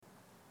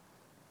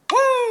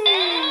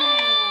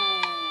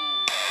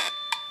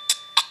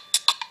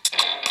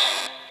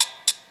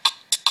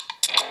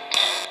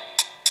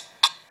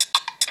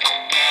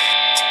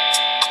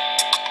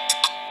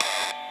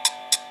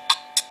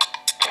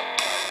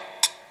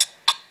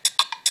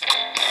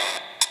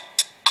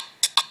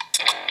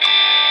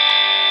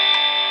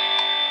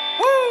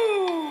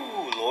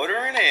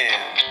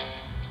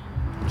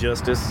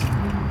Justice.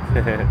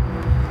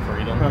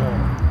 Freedom.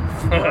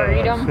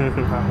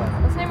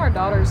 Let's name our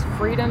daughters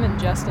Freedom and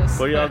Justice.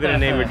 What are y'all gonna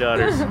name your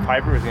daughters?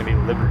 Piper was gonna be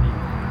Liberty.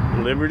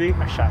 Liberty?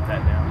 I shot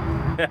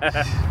that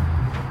down.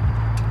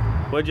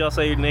 What'd y'all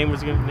say your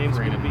name's gonna be?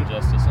 Freedom and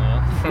justice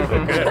now.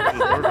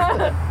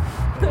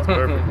 That's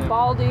perfect.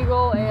 Bald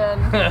Eagle and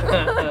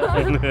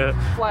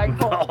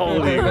Flagpole.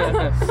 Bald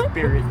Eagle.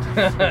 Spirit.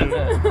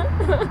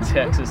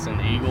 Texas and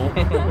Eagle.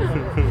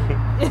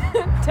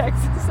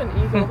 Texas and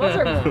Eagle.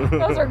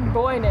 Those are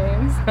boy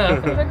names.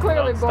 They're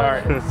clearly Don't boy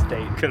start names.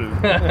 state.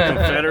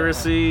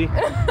 Confederacy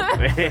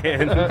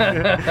and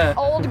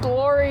Old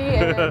Glory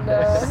and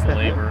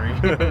Slavery.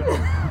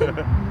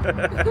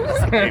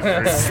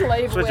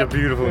 Slave such a Whip.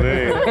 beautiful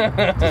name.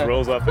 Just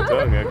rolls off the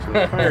tongue, actually.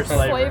 Or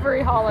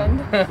Slavery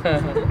Holland.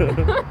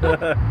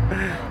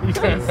 You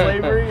said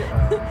slavery?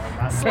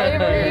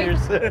 Slavery.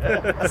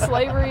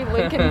 Slavery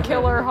Lincoln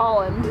Killer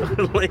Holland.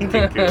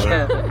 Lincoln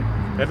Killer.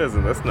 That's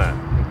not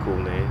a cool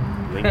name.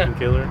 Lincoln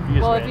Killer. You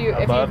just Well,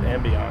 went above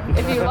and beyond.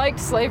 If you liked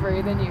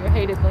slavery, then you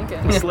hated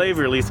Lincoln.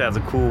 Slavery at least has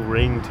a cool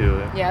ring to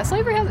it. Yeah,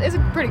 slavery is a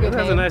pretty good It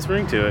has a name. nice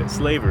ring to it.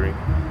 Slavery.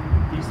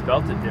 You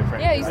spelt it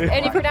different. Yeah,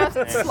 and you pronounce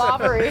it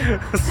slavery.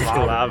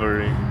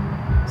 Slavery.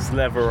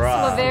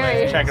 Slavera.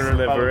 Slavery. Czech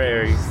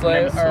Slavery.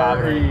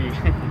 Slavery.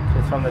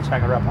 It's from the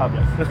Czech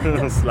Republic.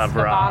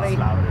 Slavera.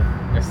 Slavery.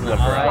 There's an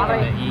I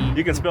and an E.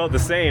 You can spell it the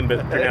same, but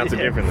pronounce it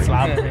differently.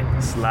 Slavery.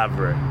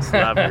 Slavery.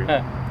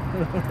 Slavery.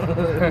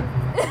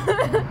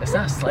 It's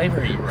not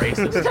slavery, you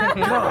racist.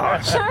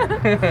 Gosh.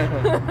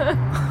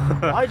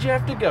 Why'd you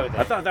have to go I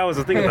there? thought that was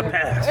a thing of the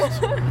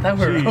past. I thought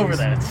we were Jeez. over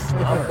that. It's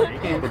slavery.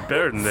 But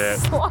better than that.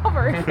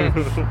 Slavery.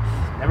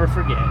 Never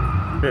forget.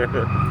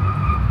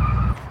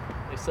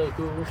 It's so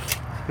cool.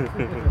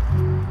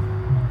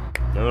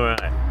 All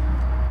right.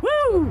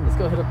 Let's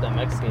go hit up that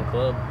Mexican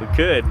club. We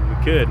could.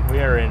 We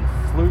are in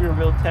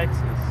Pflugerville,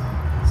 Texas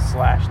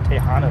 /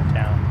 Tejano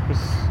Town. This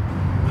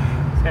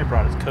guy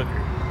brought his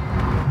cooker I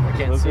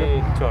can't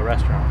see. to a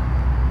restaurant.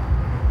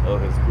 Oh,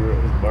 his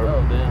barber.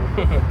 Oh,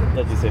 damn.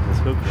 Let's just say this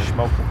hooker.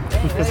 Smoking.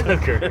 His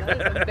hooker. That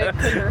is a big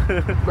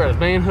cooker. Bro, his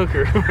main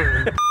hooker.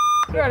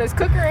 He got his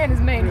cooker and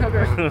his main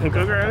hooker.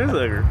 Cooker and his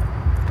hooker.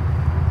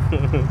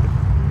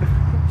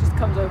 Just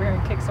comes over here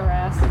and kicks our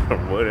ass. Or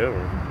whatever.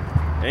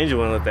 Angel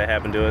wouldn't let that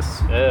happen to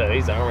us. Yeah,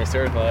 he's Army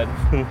certified.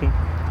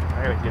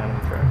 I got a gun in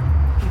the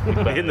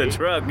truck. In the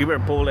truck, you better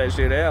pull that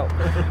shit out.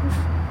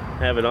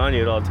 Have it on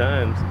you at all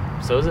times.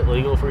 So is it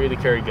legal for you to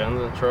carry guns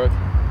in the truck?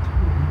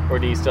 Or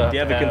do you still have Do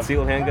you have to a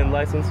concealed handgun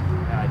license?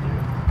 Yeah, I do.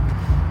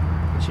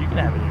 But you can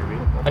have it in your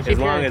vehicle. I keep As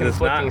long hearing as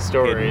it's not conflicting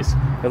stories.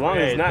 As long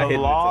as it's not the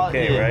hidden, law it's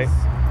okay, is,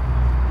 right?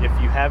 if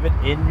you have it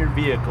in your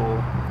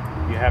vehicle,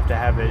 you have to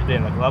have it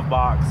in the glove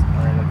box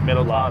or in the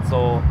middle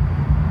console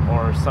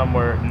or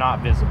somewhere not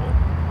visible.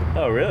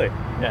 Oh, really?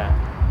 Yeah.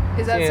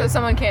 Is that Yeah. so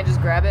someone can't just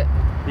grab it?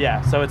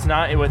 Yeah, so it's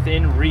not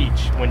within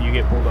reach when you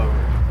get pulled over.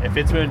 If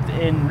it's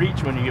within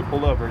reach when you get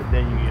pulled over,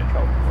 then you get in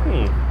trouble for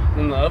it.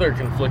 And the other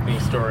conflicting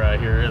story I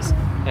hear is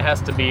it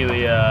has to be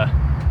the, I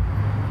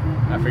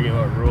forget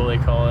what rule they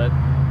call it,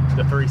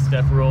 the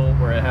 3-step rule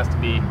where it has to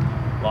be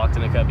locked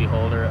in a cubby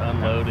holder,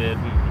 unloaded.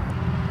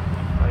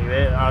 Like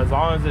as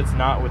long as it's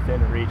not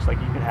within reach, like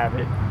you can have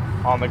it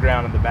on the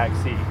ground in the back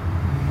seat.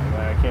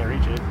 Like, I can't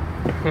reach it.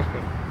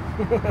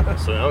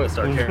 So now I'm going to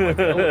start carrying my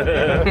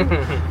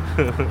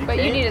gun. But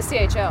you need a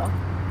CHL.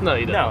 No,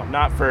 you don't. No,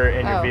 not for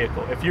in your Oh.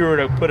 vehicle. If you were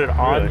to put it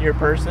on Really? your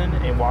person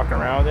and walk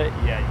around with it,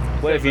 yeah,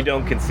 What if you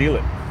don't conceal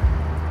it?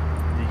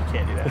 you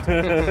can't do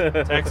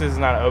that. Texas is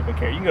not an open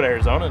carry. You can go to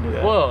Arizona and do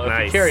that. Well, if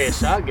Nice. you carry a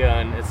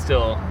shotgun, it's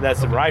still That's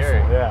a open rifle,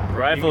 carry. yeah.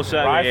 Rifle, You-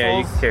 shotgun, yeah,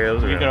 you can carry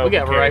those you around. can We open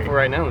got a carry. rifle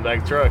right now in the back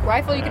of the truck.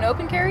 Rifle you can Yeah.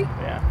 open carry?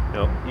 Yeah.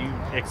 Nope. You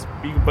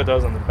can put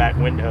those on the back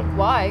window.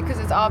 Why? Because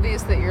it's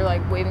obvious that you're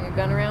like waving a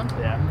gun around?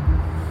 Yeah.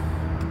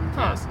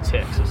 Huh. It's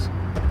Texas.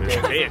 It's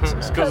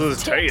Texas. Because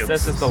it's Texas.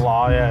 That's just the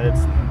law, yeah.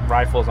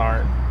 Rifles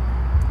aren't.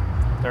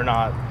 They're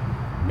not.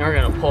 You're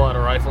going to pull out a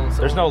rifle and say,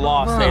 There's no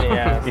law stating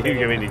yeah. I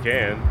mean, you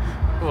can.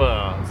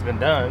 Well, It's been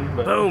done,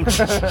 but Boom. it's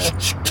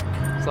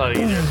a lot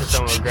easier for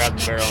someone to grab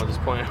the barrel and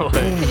just point it away.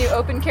 Can you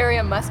open carry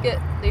a musket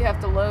that you have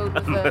to load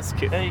with the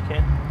Musket. yeah, you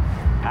can.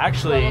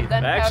 Actually, level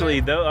gunpowder? Actually,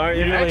 though, aren't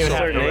You you don't at a even have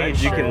certain to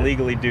age, you register. can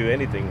legally do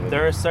anything with it.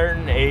 there are a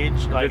certain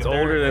age, If like it's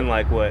older than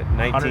like what,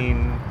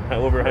 19,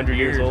 over 100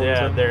 years old or yeah,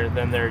 something, you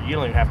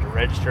don't even have to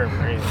register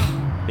them or anything.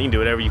 you can do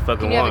whatever you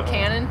fucking Can you have want. a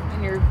cannon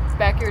in your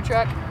back of your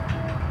truck?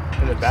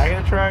 In the back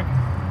of the truck,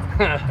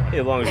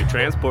 As long as you're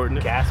transporting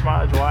it. gas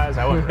mileage wise,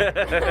 I wouldn't.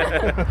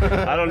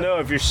 I don't know,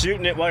 if you're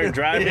shooting it while you're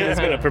driving, it's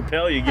going to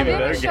propel you, give Have you it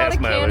ever better shot gas a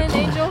mileage.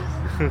 cannon, Angel?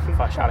 If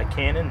I shot a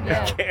cannon, no.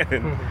 Yeah.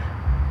 Cannon.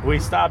 We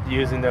stopped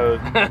using those.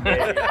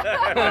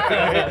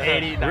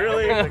 80, 90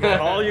 Really? years ago.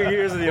 All your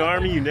years in the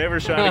Army, you never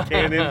shot a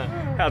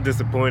cannon? How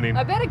disappointing.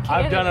 I bet a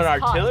cannon I've done an is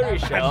hot, artillery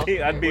though. shell.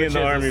 I'd be in which the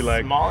is a army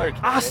like, smaller I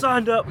cannon.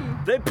 signed up.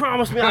 They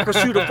promised me I could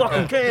shoot a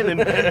fucking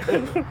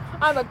cannon.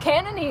 I'm a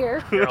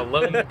cannoneer. You're a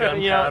loading You know,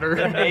 gunpowder.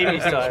 the Navy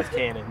still has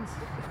cannons.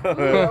 Ooh,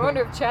 I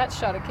wonder if Chat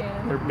shot a They're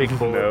cannon. big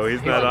bullets. No,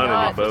 he's not on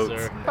not. any boats.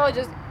 Officer. Probably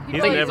just. He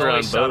He's probably never only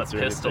on shot a boats or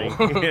pistol.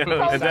 anything. Yeah,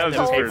 Probably and that was just just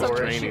told for his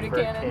someone to shoot training. a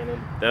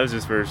cannon. That was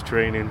just for his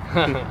training.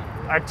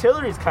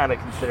 Artillery is kind of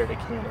considered a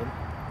cannon.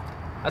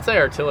 I'd say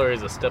artillery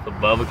is a step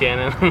above a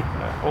cannon.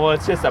 Well,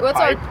 it's just a What's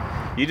pipe.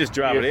 You just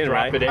drop You it just in,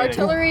 drop right? it in.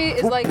 Artillery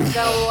is like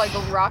got a little like a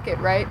rocket,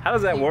 right? How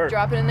does that You work?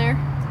 Drop it in there.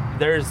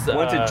 There's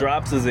Once it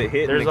drops, does it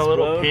hit There's and a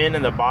little explode? pin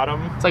in the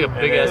bottom. It's like a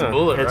big ass Yeah.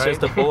 bullet, It's right?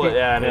 just a bullet,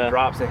 yeah, and Yeah. it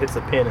drops and hits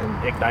the pin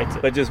and ignites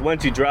it. But just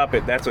once you drop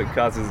it, that's what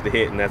causes it to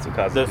hit, and that's what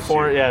causes The it to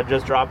four, shoot. yeah,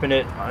 just dropping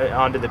it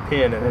onto the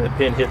pin, and then the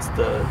pin hits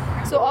the.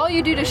 So all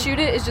you do to shoot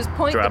it is just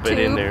point Drop the it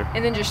in tube there.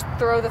 and then just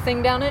throw the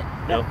thing down it.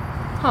 Yep.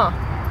 Huh?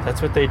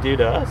 That's what they do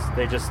to us.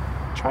 They just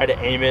try to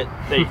aim it.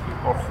 They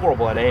are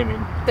horrible at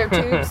aiming. Their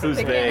tubes. Who's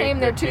They can't they? aim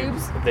their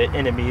tubes. The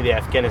enemy, the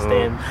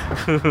Afghanistan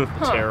Oh.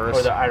 Huh.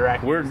 Terrorists. or the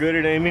Iraq. We're good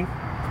at aiming.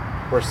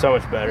 We're so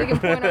much better. We can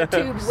point our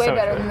tubes way So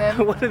better good. than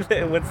them. What do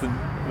they? What's the?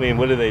 I mean,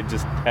 what do they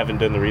just haven't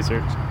done the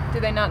research?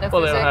 Do they not know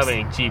Well, they physics? don't have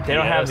any GPS. They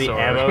don't have the or...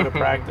 ammo to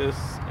practice,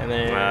 and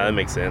then That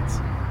makes sense.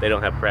 They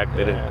don't have practice.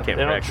 They yeah, can't they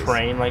don't practice.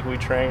 train like we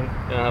train.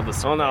 They don't have the.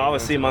 Oh no, I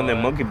always see them on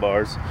them monkey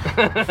bars.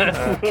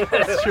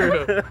 That's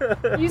true.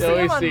 You see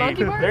always them on see-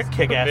 monkey They're bars?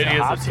 kick-ass at Videos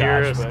of hopscotch,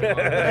 terrorists. but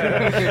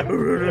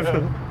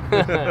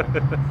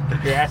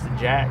your ass at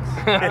jacks.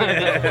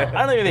 I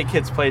don't even think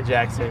kids play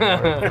jacks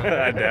anymore.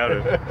 I doubt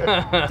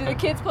it. Do the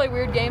kids play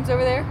weird games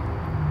over there?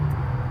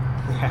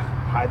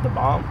 Hide the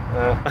bomb.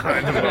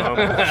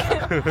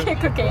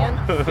 Kick a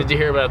can? Did you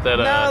hear about that?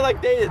 No,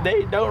 like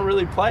they don't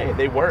really play.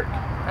 They work.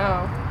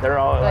 Oh. They're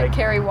all Like like,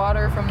 carry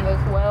water from the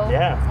well?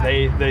 yeah.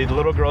 The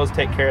little girls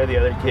take care of the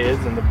other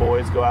kids, and the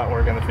boys go out and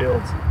work in the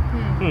fields.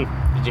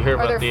 Did you hear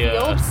Are there about the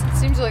fields? It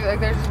seems like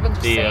there's just a bunch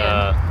of the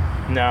sand.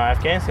 No,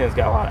 Afghanistan's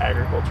got a lot of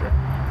agriculture.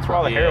 That's where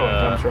all the heroin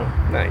comes from.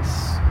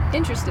 Nice.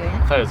 Interesting.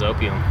 I thought it was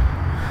opium.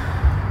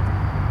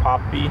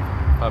 Poppy,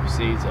 Poppy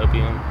seeds,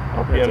 opium.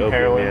 That's opium,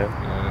 heroin.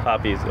 Yeah.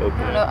 Poppy's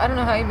opium. I don't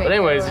know how you make But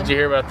anyways, heroin. did you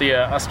hear about the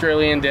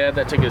Australian dad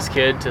that took his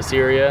kid to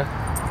Syria?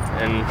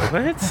 And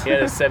What? he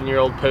had a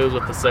 7-year-old pose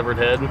with the severed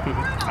head. Oh,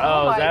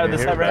 my is that the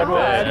God. severed head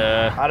was?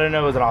 Yeah. I didn't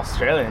know it was an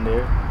Australian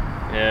dude.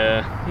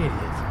 Yeah.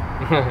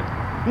 Idiot.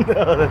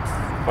 No, that's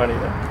funny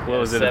though. What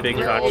was it? A big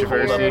 7-year-old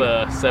controversy? pulled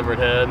up a severed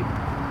head.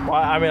 Well,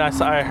 I mean, I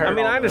heard. I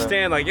mean, all I the-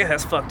 understand. Like, yeah,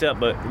 that's fucked up.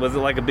 But was it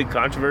like a big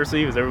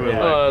controversy? Was everyone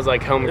Yeah. Oh, it was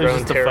like homegrown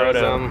just a photo.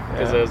 terrorism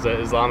because Yeah. it was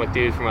an Islamic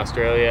dude from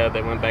Australia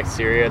that went back to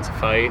Syria to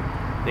fight.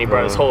 And he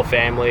brought his whole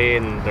family,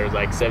 and there's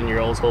like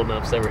 7-year-olds holding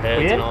up severed heads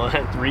We had and all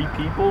that. 3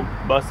 people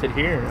busted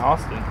here in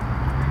Austin.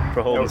 like,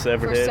 for holding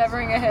severed For heads?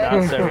 severing a Not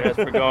head? severed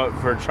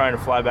heads for trying to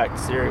fly back to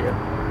Syria.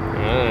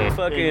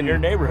 Fucking In your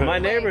neighborhood. My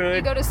Wait, neighborhood.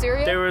 You go to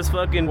Syria? There was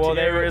fucking Well,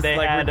 terrorists they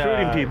like had,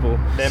 recruiting people.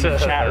 Them in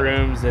chat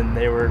rooms, and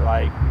they were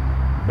like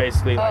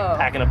basically like Oh.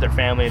 packing up their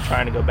family and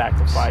trying to go back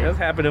to fight. That's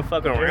happening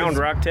fucking Round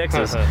Rock,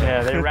 Texas.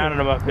 Yeah, they rounded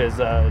them up as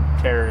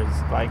terrorists,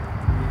 like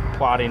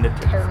plotting to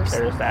Terrorists.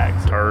 terrorist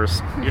acts.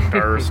 Tourist. You're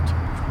tourist.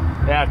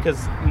 Yeah,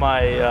 because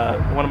my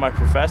one of my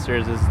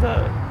professors is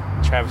the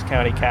Travis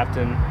County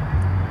captain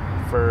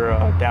for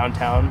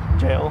downtown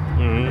jail.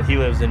 Mhm. And he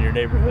lives in your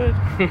neighborhood.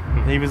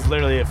 He was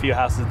literally a few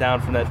houses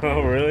down from that.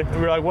 Oh, really?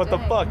 We were like, what the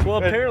Dang. fuck? Well,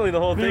 apparently the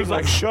whole He thing was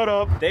like, was shut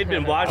up. they'd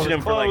been I watching was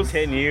him for like close.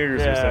 10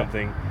 years or Yeah.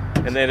 something.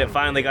 And then it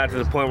finally got to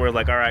the point where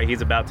like, all right,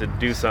 he's about to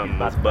do something.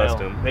 Let's About to bust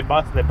bail. him. They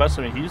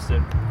busted him in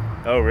Houston.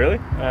 Oh, really?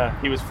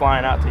 He was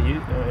flying out to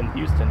in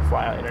Houston to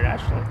fly out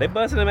internationally. They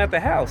busted him at the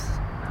house.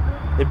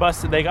 They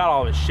got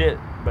all his shit,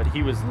 but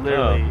he was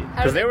literally. How does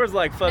Because there it- was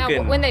like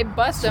fucking. Now, when they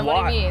bust him, what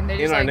SWAT do you mean? They in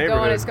just our like go on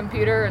neighborhood. his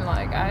computer and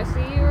like, I see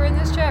you were in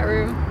this chat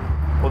room.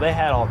 Well, they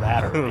had all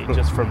that already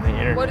just from the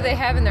internet. What do they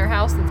have in their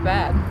house that's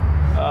bad?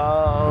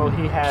 Oh,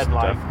 he had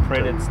like Stuff.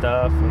 printed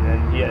stuff, and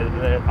then he had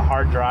the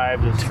hard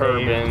drive to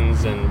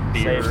Turbans and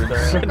Save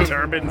beards. stuff.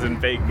 turbans and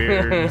fake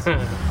beards.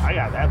 I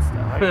got that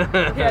stuff. I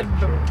got He had,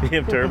 You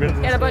have turbans?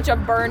 he had a bunch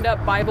of burned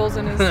up Bibles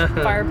in his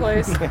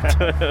fireplace.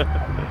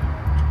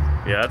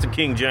 Yeah, that's a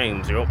King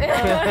James. Yep. They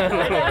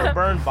never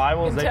burned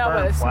Bibles, You they can tell by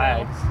burned the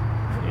smell. flags.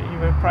 You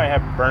would probably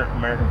have burnt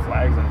American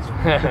flags in his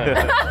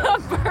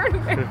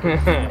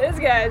This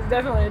guy is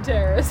definitely a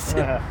terrorist.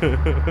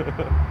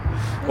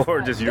 Or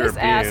just This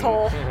European.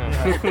 asshole.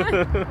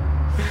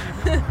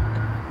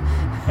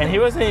 And he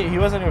wasn't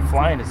even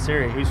flying to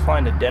Syria. He was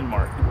flying to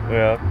Denmark.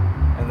 Yeah.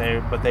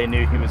 But they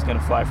knew he was going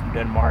to fly from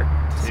Denmark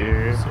to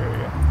Syria.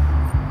 Syria.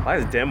 Why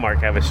does Denmark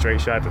have a straight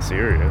shot to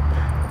Syria?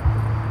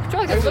 I feel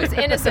like it looks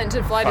innocent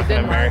to fly to Fucking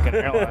Denmark. American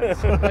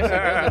Airlines.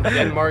 Doesn't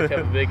Denmark have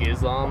a big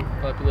Islam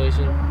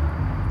population?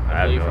 I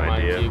have believe no from my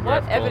idea. What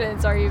geographical-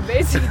 evidence are you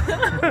basing?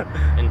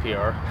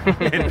 NPR.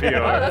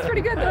 NPR. Oh, that's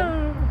pretty good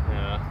then.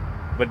 Yeah,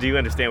 But do you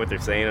understand what they're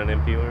saying on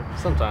NPR?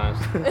 sometimes.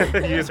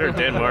 You just heard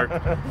Denmark,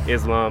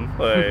 Islam.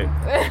 Like,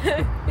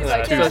 He's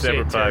like, two yeah,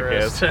 separate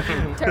Terrorist.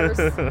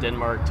 terrorists.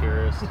 Denmark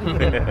tourist.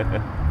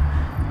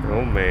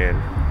 oh man.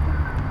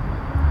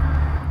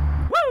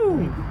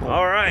 Woo!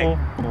 All right.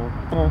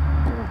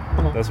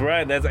 That's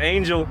right. That's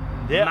Angel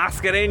Yeah.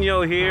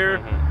 Mascareño here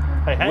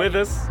Hey, hey. with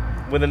us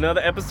with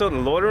another episode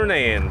of Lord and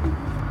Ann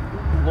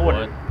What?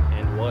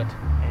 And what?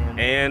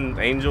 and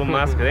Angel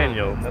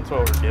Mascareño. That's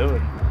what we're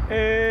doing.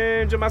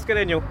 Angel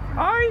Mascareño.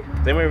 Hi.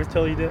 Did anyone ever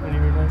tell you that when you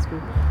were in high school?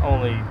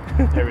 Only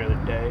every other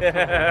day.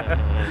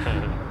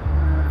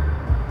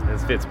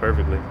 This fits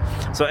perfectly.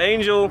 So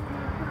Angel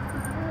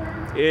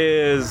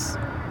is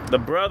the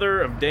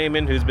brother of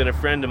Damon, who's been a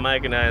friend of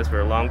Mike and I's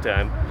for a long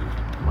time.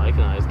 Mike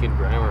and I's good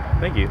grammar.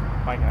 Thank you.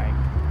 Mike and I.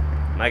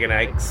 Mike and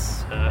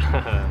Ike's.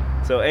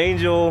 So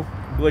Angel,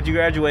 would you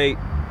graduate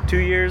 2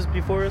 years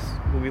before us?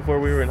 Before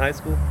we were in high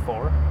school?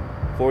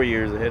 4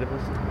 years ahead of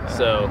us.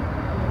 So,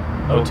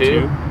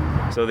 02.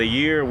 So the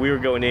year we were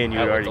going in, you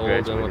had out already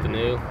with the old graduated. and with the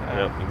new.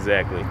 Yep,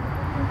 exactly.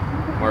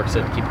 Mark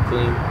said to keep it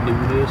clean. New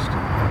list.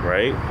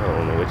 Right? I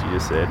don't know what you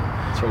just said.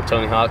 It's from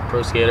Tony Hawk,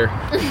 pro skater,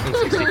 in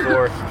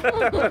 '64.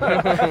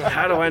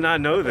 How do I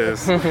not know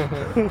this?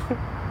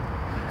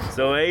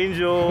 So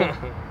Angel,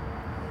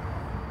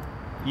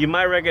 you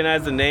might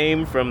recognize the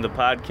name from the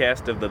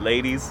podcast of the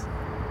ladies.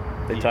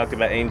 They Yes. talked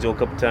about Angel a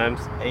couple times.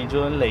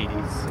 Angel and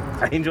ladies.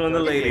 Angel and the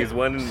ladies.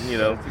 One, you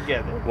know,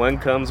 Together. one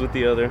comes with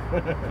the other.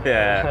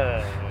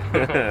 Yeah.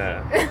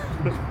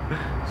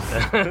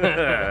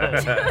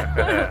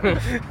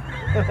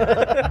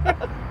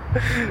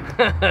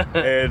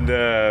 And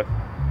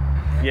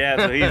yeah,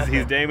 so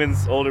he's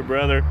Damon's older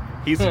brother.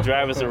 He used to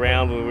drive us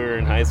around when we were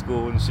in high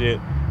school and shit.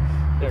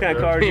 What kind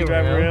of cars you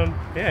driving around?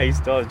 Yeah, he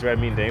used to always drive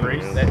me and Damon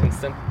Caprice. around. That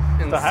Still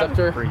have a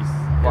Inceptor. Caprice.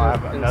 Well, I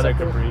have another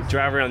Inceptor? Caprice.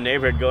 Drive around the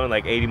neighborhood going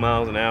like 80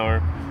 miles an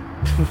hour.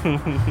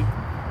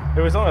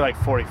 It was only like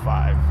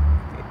 45.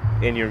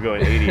 And you're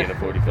going 80 in a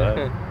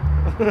 45.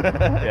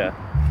 Yeah.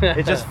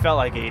 It just felt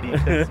like 80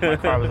 because my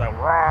car was like,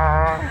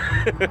 "Rah."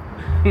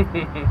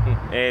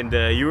 And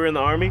you were in the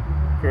Army,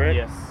 correct?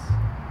 Yes.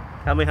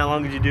 How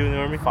long did you do in the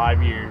Army?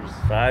 5 years.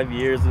 5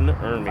 years in the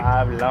Army.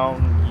 5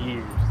 long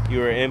years. You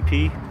were an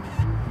MP?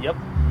 Yep.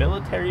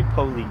 Military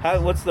police.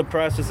 What's the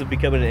process of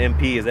becoming an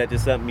MP? Is that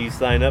just something you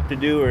sign up to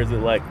do, or is it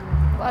like...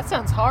 Well, that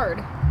sounds hard.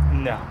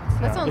 No.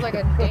 That sounds like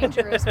a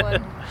dangerous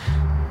one.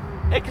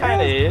 It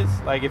kind of is.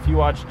 Like if you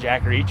watch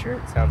Jack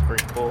Reacher, it sounds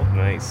pretty cool.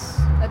 Nice.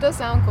 That does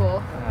sound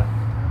cool.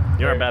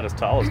 You're about as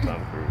tall as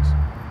Tom Cruise.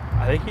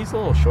 I think he's a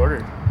little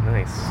shorter.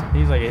 Nice.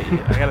 He's like,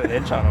 I got an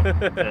inch on him.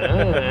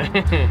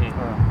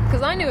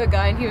 Because I knew a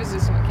guy and he was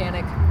just a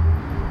mechanic.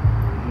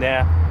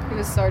 Nah. He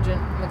was sergeant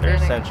They're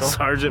mechanic. essential.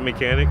 Sergeant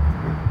mechanic.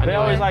 They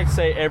always Yeah. like to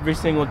say every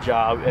single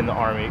job in the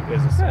Army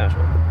is essential.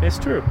 Yeah, it's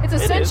true. It's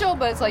essential,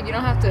 but it's like you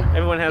don't have to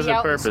Everyone has be their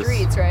out purpose. in the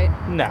streets, right?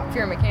 No, If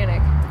you're a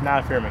mechanic.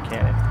 not if you're a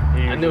mechanic.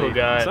 I knew a Usually-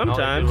 guy. and all he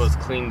Sometimes. did was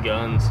clean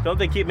guns. Don't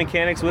they keep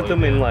mechanics with Oh,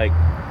 them yeah. in like,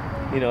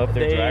 you know, if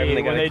they're driving,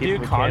 they when gotta they keep do a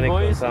mechanic on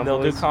convoys,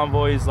 they'll do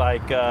convoys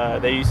like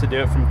they used to do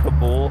it from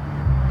Kabul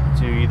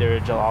to either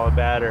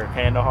Jalalabad or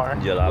Kandahar. I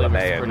believe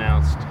it's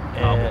pronounced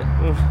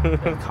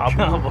And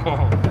Kabul.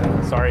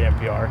 Sorry,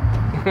 NPR.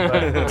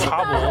 But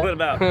Kabul What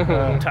about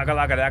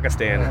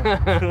Takalakadakistan?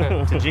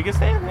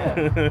 Tajikistan,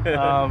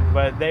 yeah.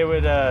 But they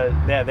would,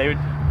 they would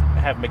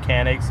have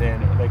mechanics,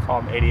 and they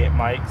call them 88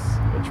 mics,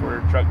 which were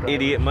truck drivers.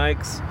 Idiot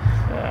mics.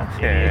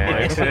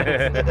 Yeah,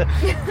 idiot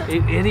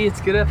mics.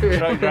 Idiots, get up here.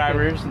 Truck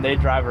drivers, and they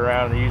drive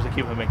around. They usually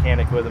keep a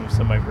mechanic with them if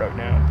somebody broke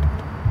down.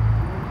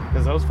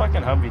 Because those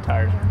fucking Humvee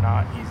tires are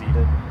not easy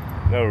to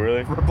No,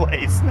 really?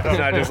 replace. No. It's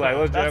not just like,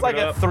 let's That's drive like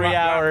it a up. 3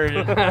 hour.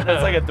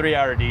 That's like a 3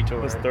 hour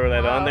detour. Let's throw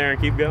that on there and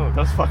keep going.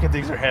 Those fucking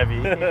things are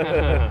heavy.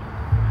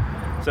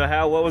 So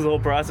what was the whole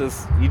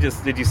process?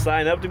 Did you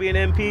sign up to be an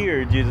MP,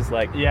 or did you just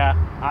like... Yeah,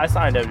 I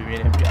signed up to be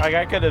an MP. Like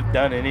I could have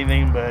done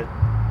anything, but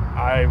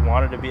I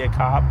wanted to be a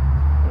cop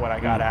when I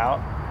got out.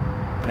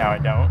 Now I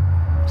don't.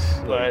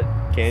 But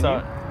Can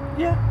so,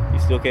 you? Yeah, You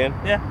still can?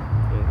 yeah.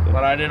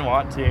 But I didn't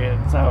want to.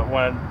 And so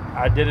when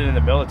I did it in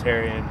the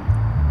military, and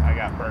I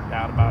got burnt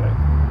out about it.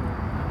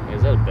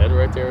 Is that a bed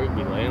right there we could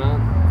be laying on?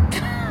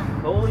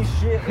 Holy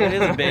shit. It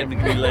is a bed we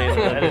could be laying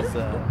That on. is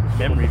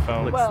memory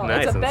foam. Looks Well,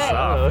 nice it's a and bed.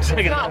 soft.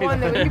 It's not one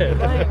that we could be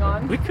laying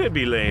on. We could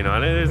be laying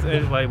on it.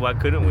 It's like, why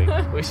couldn't we?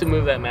 We should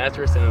move that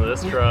mattress into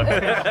this truck. The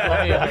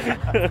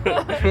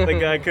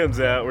guy comes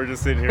out. We're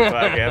just sitting here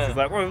podcasting. He's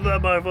like, "Where's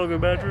that my fucking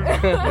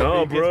mattress?"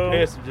 No, He gets bro.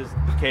 pissed and just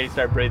Katie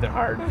start breathing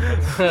hard.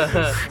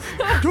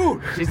 Dude,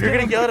 You're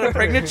gonna yell at a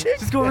pregnant chick?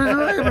 Just go to the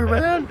labor,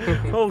 man.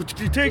 Oh,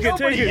 take it,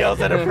 Nobody take it.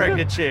 yells at a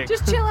pregnant chick.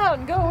 Just chill out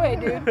and go away,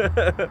 dude.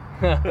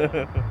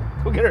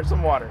 Go get her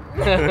some water.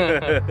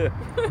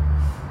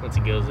 Once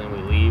he goes in, we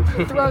leave.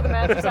 Throw the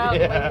mattress out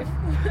Yeah. and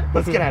leave.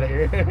 Let's get out of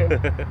here.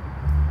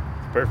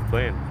 Perfect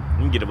plan.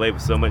 You can get away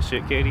with so much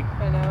shit, Katie.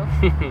 I know.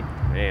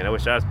 Man, I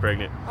wish I was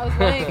pregnant. I was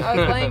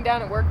laying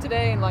down at work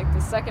today, and like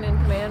the second in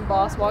command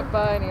boss walked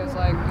by, and he was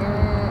like,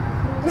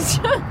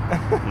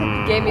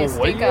 gave me a Well,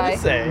 what are you stink gonna eye.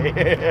 say?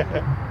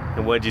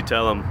 And what'd you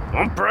tell him?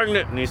 I'm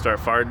pregnant. And you start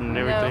farting and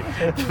No.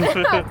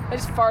 everything. I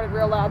just farted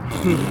real loud.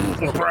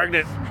 I'm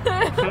pregnant.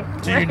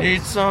 Do you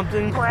need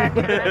something?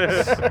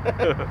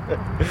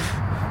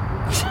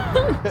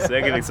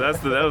 Second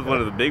exhausted. That was one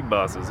of the big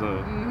bosses, huh?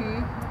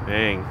 Mm-hmm.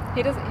 Dang.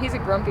 He's a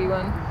grumpy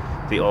one.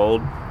 Is he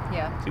old?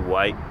 Yeah. Is he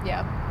white?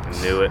 Yeah. I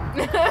knew it.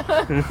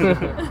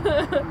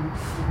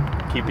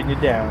 Keeping you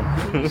down.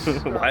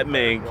 White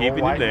man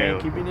keeping White you man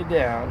down. keeping you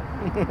down.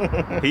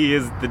 He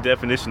is the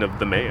definition of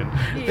the man.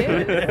 He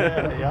is.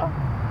 Yeah.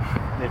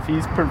 If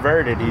he's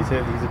perverted, he's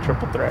a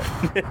triple threat.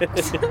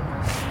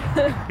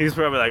 He's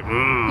probably like,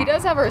 He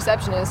does have a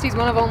receptionist. He's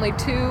one of only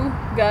 2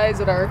 guys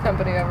at our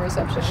company who have a Is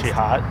receptionist. she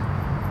hot?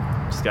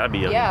 It's gotta be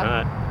young Yeah.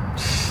 and hot.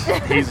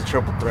 He's a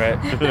triple threat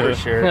for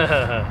sure.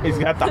 He's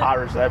got the hot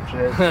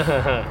receptionist.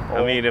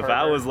 I mean, if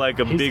I was like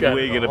a He's big got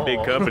wig it in a big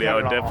all. company, I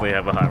would Got it all. definitely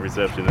have a hot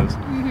receptionist.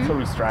 That's what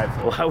we strive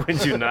for. Why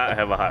would you not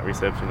have a hot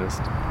receptionist?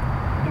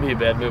 It'd be a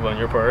bad move on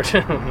your part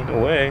No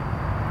way.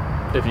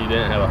 if you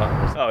didn't have a hot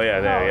person. Oh yeah,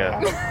 there,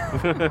 yeah.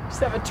 Just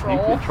have a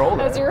troll.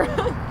 control as that. your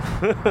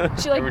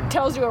She like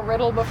tells you a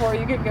riddle before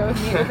you can go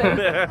meet with him.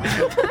 I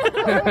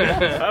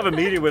have a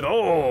meeting with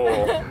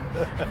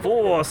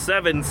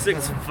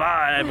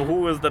 4765.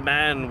 Who is the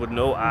man with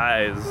no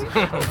eyes?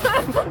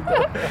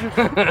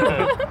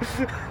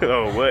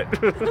 Oh, what?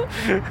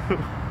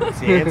 What's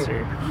the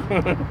answer?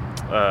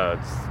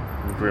 It's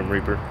Grim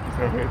Reaper.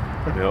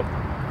 Yep.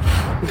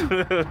 Now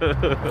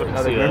the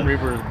See Grim that?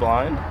 Reaper is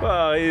blind.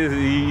 Well,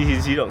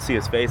 you don't see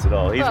his face at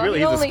all. He's Well, really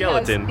he he's a only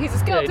skeleton. He's a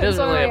skeleton,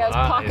 doesn't so he really only has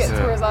have eyes. pockets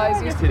Yeah. where his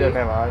eyes used to He be. doesn't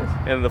have eyes.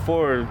 And the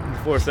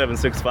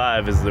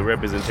 4765 is the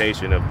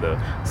representation of the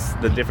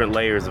different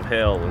layers of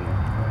hell and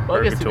Well,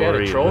 I guess if you had purgatory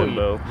a and troll,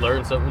 limbo. you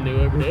learn something new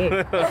every day.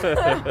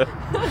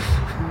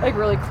 Like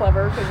really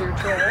clever because you're a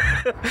troll.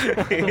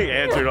 He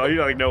answered all.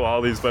 You like know all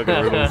these fucking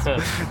riddles.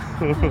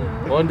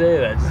 One day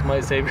that just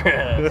might save your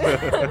ass.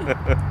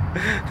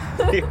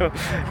 You know,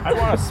 I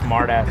want a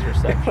smart ass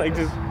receptionist. like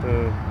just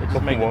It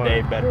just make the why?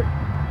 day better.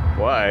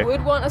 Why?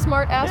 Would want a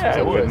smart ass Yeah, I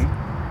receptionist. wouldn't.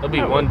 There'll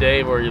be one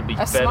day where you'll be A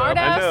fed smart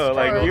up. ass? I know,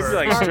 like or you'd be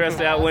like smart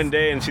stressed out ass? one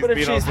day and she's But if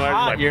being all she's smart.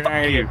 hot, Like, you're not fuck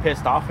gonna you. get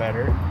pissed off at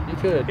her. You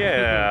could.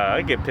 Yeah,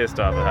 I get pissed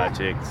off at hot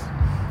chicks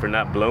for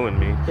not blowing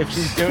me. If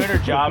she's doing her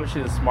job and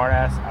she's a smart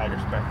ass, I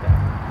respect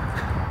that.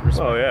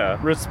 Respect. Oh yeah,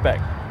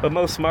 Respect. but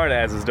most smart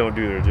asses don't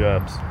do their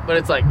jobs, But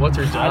it's like, what's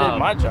her I did job?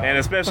 my job. and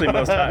especially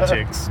most hot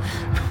chicks.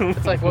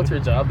 It's like, what's her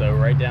job though?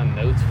 Write down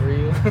notes for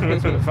you.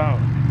 Answer the phone.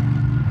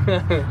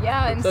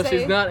 Yeah, and So say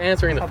she's not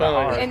answering the Not that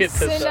phone. hard. You and get pissed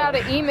send out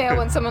off. an email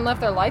when someone left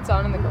their lights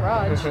on in the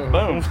garage.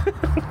 Boom.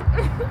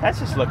 That's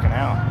just looking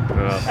out.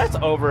 Well, That's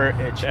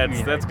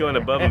overachieving. that's going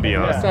above and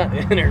beyond. That's not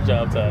in her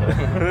job title.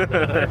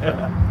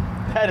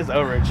 That is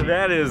overachieving.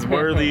 That is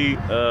worthy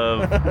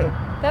of.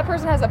 That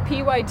person has a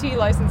PYT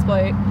license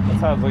plate.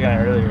 That's how I was looking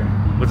at it earlier.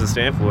 What's it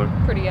stand for?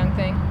 Pretty young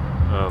thing.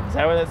 Oh, Is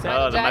that what that said?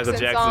 oh the Michael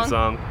Jackson Jackson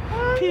song.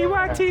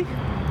 PYT.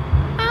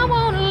 I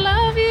wanna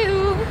love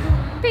you.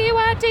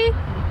 PYT.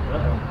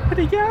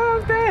 Pretty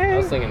young I thing.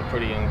 was thinking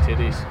pretty young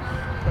titties.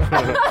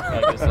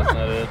 I guess that's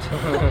not it.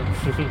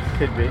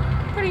 Could be.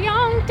 Pretty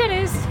young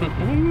titties.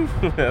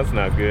 That's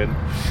not good.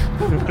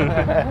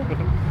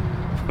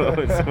 Why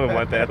would someone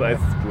want that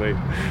license plate?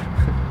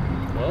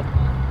 What?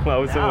 Why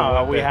would someone No,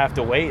 want we that? have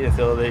to wait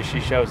until she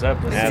shows up.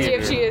 To Yeah. See see.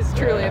 if she is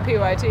truly a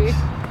PYT.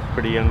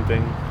 Pretty young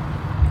thing.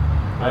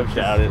 I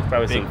doubt it.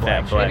 Probably Big some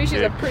black fat black Maybe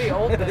she's a chick. pretty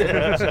old thing.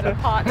 She's a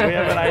pot. We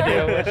have an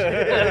idea what she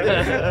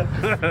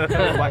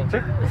is. Black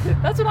chick.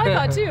 That's what I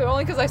thought too,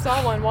 only because I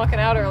saw one walking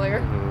out earlier.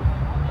 I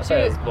thought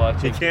it was black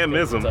You chicks. can't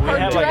miss 'em. We Her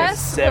have like a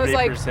dress was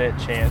like 70%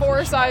 chance. 4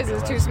 that she might be sizes a too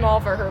lesbian. small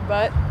for her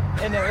butt.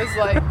 And it was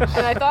like,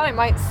 and I thought I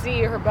might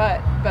see her butt,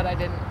 but I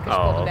didn't because she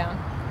pulled Oh. it down.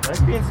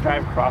 Lesbians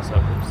drive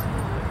crossovers.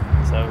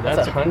 So That's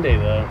that's a Hyundai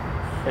though.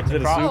 it's Is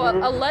it a Oh,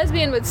 crossover. a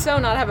lesbian would so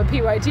not have a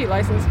PYT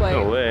license plate.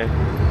 No way.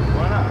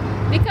 Why not?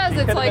 Because She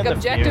it's could've like been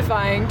the feud.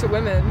 objectifying to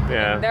women.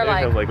 Yeah, And they're they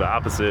like, have like the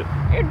opposite.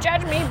 you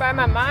judge me by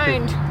my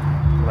mind.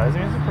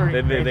 Lesbians are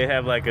pretty. They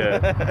have like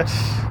a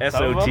Some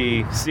of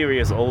SOT,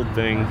 serious old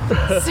thing.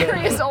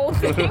 Serious old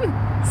thing.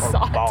 Or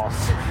Sot.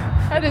 boss.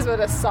 That is what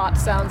a sot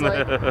sounds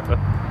like. Just a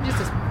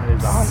It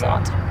is on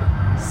sot.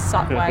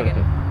 Sot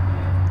wagon.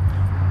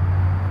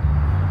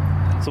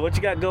 So what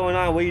you got going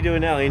on? What are you doing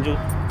now, Angel?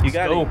 You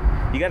got go.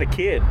 you got a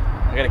kid,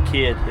 I got a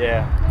kid.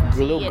 Yeah. a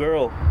little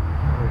girl.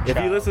 If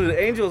you listen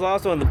to Angel's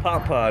also on the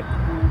Pop Pod,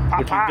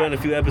 which we've done a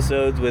few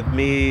episodes with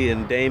me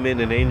and Damon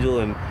and Angel,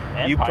 and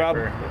you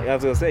probably Piper. I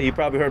was gonna say you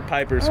probably heard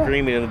Piper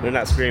screaming. They're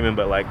not screaming,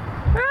 but like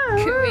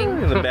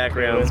Cooing. in the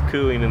backgrounds,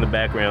 cooing in the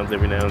backgrounds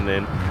every now and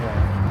then.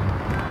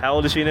 How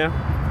old is she now?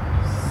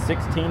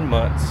 16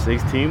 months.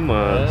 16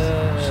 months.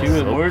 She was.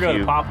 So When we were going to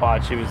cute. Pop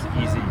Pod, she was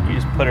easy. You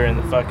just put her in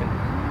the fucking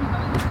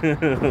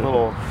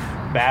little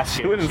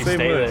basket. She wouldn't say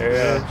stay much. there.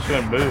 Yeah. She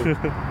wouldn't move.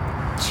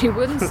 She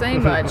wouldn't say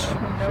much.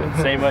 Wouldn't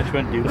say much.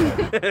 Wouldn't do much.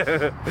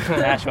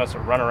 Now she wants to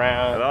run I'd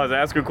around. always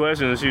ask her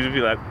questions, and she'd just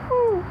be like,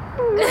 Ooh,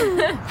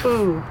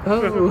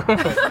 oh.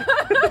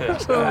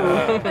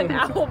 An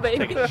owl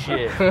baby. Take a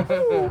shit.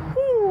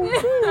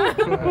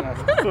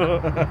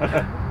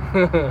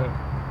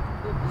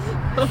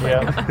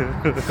 Yeah.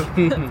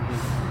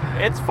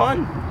 It's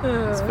fun.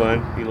 "It's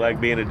fun. You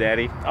like being a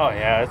daddy? Oh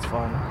yeah, it's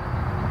fun.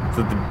 It's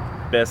the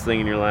best thing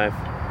in your life."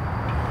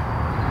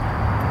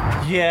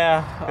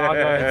 Yeah, I'll go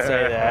ahead and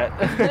say that.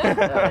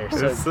 Oh, you're so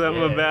There's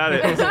something gay. about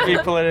it. To be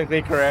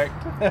politically correct.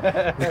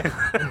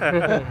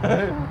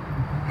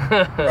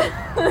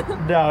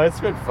 No, it's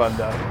been fun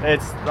though.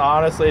 It's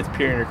honestly, it's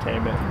pure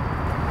entertainment.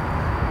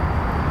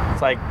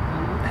 It's like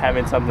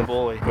having something to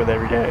bully with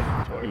every day.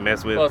 You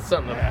mess with. Well, it's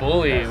something to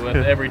bully with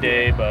every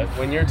day, but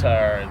when you're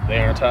tired, they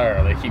aren't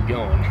tired. They keep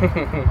going.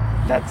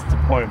 That's the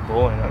point of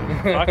bullying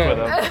them. Fuck with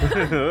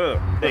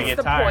them. They get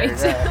the tired.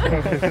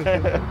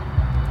 point.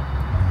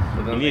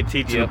 But then You they need to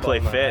teach keep them up to play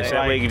all night. fetch.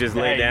 That way you can just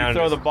lay hey, down. You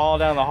throw the ball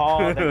down the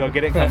hall and then go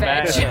get it and come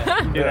back.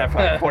 Fetch. Do that for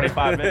like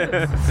 45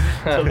 minutes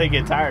until they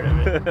get tired of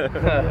it.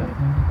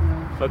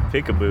 Fuck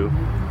peekaboo.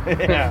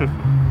 Yeah.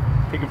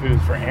 Peekaboo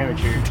is for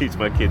amateurs. Teach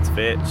my kids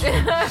fetch.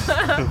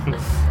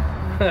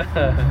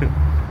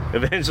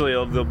 Eventually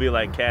they'll be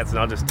like cats, and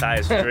I'll just tie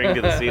a string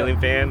to the ceiling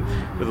fan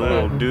with a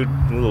little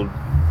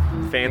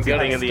fancy You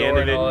got thing a at the end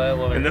of store and all that it,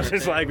 little and they'll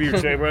just everything. like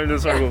be running in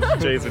circles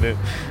chasing it.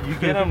 You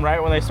get them right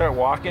when they start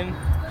walking,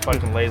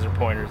 fucking laser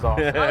pointers off.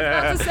 I was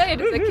about to say,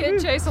 does the kid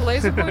chase a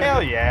laser pointer?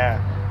 Hell yeah.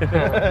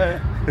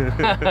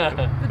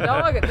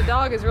 The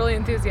dog is really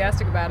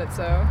enthusiastic about it,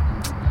 so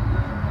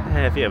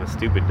If you have a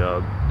stupid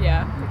dog.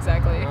 yeah,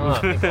 exactly. Oh, I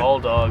think all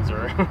dogs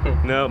are.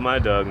 No, my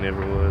dog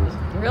never was.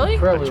 Really?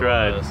 Probably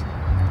tried. was.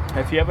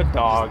 If you have a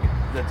dog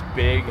that's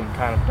big and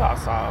kind of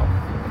docile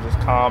and just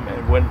calm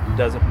and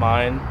doesn't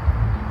mind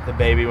the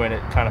baby when it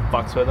kind of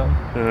fucks with them,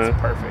 it's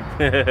perfect.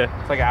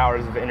 It's like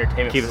hours of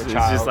entertainment Keeps, for it's the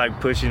child. just like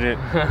pushing it.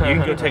 You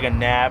can go take a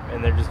nap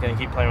and they're just going to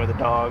keep playing with the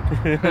dog.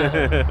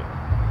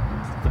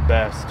 It's the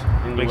best.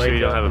 And Make sure wake you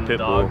don't up have a and the pit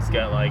bull. dog's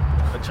got like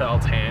a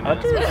child's hand in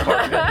Hunter's it.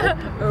 part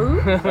pit bull.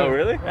 Ooh. Oh,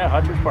 really? Yeah,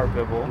 Hunter's part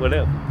pit bull. What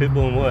else? Pit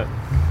bull and what?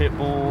 Pit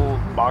bull,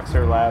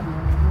 boxer, lab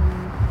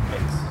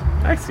mix.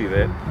 I see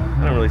that.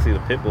 I don't really see the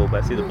pit bull,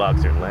 but I see the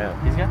boxer and lab.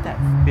 He's got that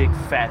big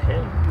fat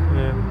head.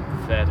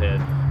 Fat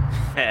head.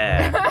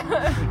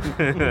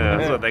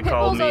 That's what they Pit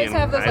called bulls me always in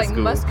have those high like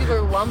school.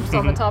 muscular lumps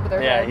on the top of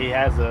their Yeah, head. he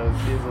has those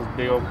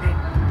big old.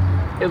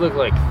 It looked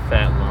like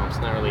fat lumps,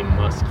 not really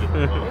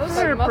muscular It lumps. looks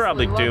They're muscular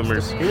probably lumps to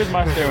doomers. me. He was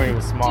muscular when he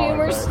was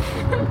smaller.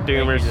 Doomers. but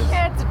Doomers.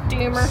 Yeah, it's a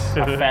doomer.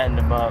 I fattened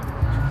him up.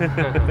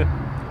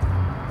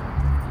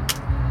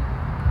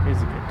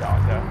 He's a good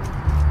dog,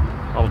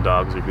 though. All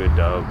dogs are good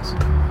dogs.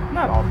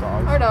 Not all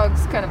dogs. Our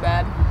dog's kind of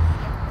bad.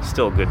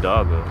 Still a good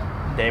dog though.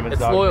 Damon's It's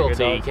dogs are good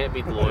loyalty. You dogs. can't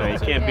beat the You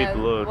loyalty. can't beat Yeah, the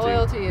loyalty.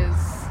 Loyalty is.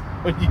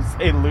 When you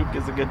say Luke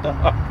is a good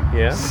dog.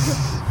 Yeah.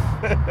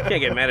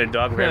 Can't get mad at a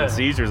dog for having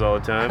seizures all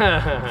the time.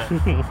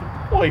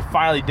 Well, he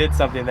finally did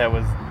something that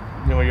was,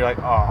 when you're like,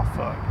 oh,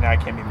 fuck, now I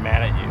can't be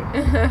mad at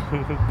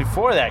you.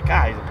 Before that,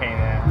 God, he's a pain in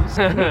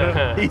the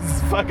ass.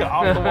 He's fucking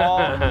off the wall,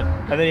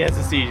 and then he has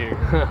a seizure.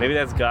 Maybe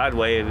that's God's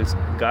way of just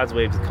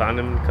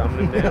calming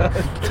him down.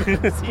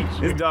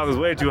 This dog is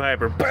way too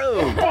hyper.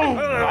 Boom!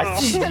 I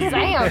seized you.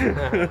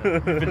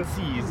 Shazam! You've been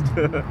seized.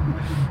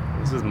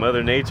 This is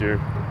Mother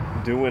Nature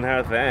doing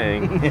her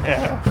thing.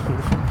 Yeah.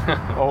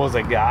 Oh, was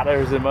it God or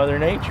was it Mother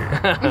Nature?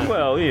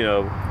 Well,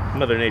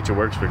 Mother Nature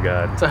works for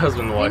God. It's a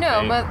husband and wife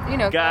thing.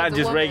 God God's a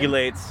just woman.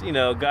 regulates.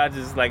 God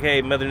just like,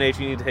 hey, Mother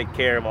Nature, you need to take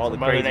care of all the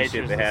Mother crazy Nature's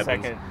shit that the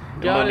happens. second.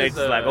 And Mother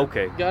Nature's like,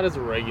 okay. God is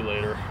a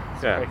regulator.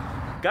 Yeah.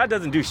 God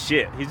doesn't do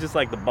shit. He's just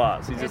like the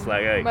boss. He's just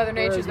like, hey, Mother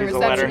Nature's the He's a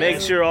receptionist. make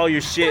sure all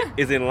your shit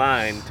is in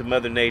line to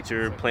Mother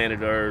Nature, planet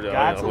Earth,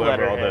 God's a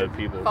whoever, all the letterhead.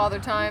 people. Father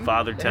Time,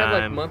 Father They have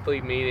like Time,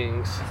 monthly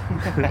meetings.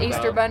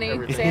 Easter about Bunny,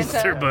 everything. Santa.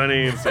 Easter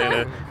Bunny, and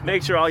Santa.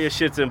 Make sure all your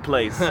shit's in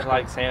place. I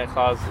Like Santa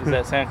Claus. Is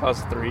that Santa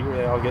Claus 3 where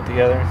they all get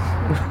together?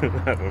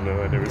 don't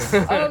know. I never.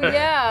 Oh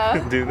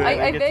yeah. Do they?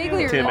 I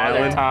vaguely Tim remember.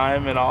 Allen? that.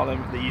 Time and all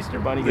them, the Easter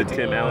Bunny. The gets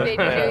Tim together. Allen?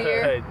 Baby New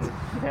Year.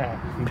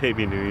 Yeah.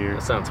 Baby New Year.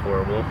 That sounds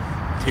horrible.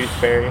 Tooth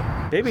Fairy.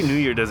 Baby New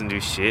Year doesn't do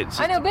shit. It's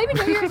I know, Baby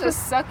New Year's a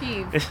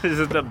sucky. It's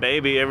just a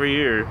baby every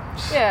year.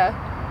 Yeah.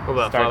 What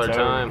about Starts Father over.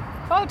 Time?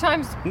 Father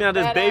Time's Now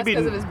does badass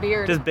because of his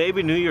beard. does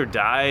Baby New Year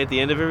die at the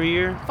end of every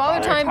year?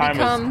 Father Time Time is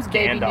becomes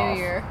Baby New Gandalf.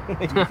 Year.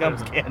 He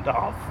becomes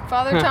Gandalf.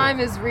 Father Time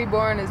is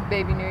reborn as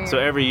Baby New Year. So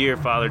every year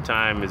Father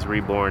Time is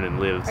reborn and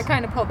lives. I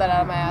kind of pulled that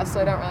out of my ass, so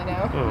I don't really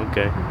know. Oh,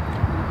 okay.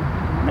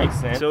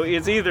 Makes sense. So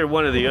it's either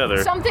one or the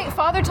other.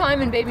 Father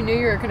Time and Baby New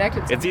Year are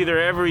connected. It's either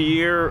every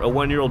year a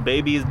 1-year-old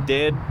baby is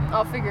dead,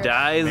 I'll figure it out.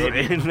 dies,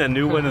 Maybe. and a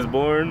new one is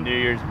born. New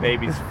Year's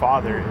baby's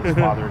father is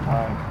Father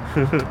Time.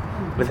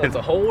 That's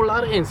a whole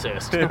lot of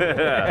incest. It's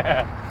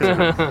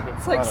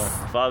like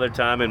Father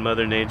Time and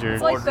Mother Nature.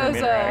 It's like Boardroom those,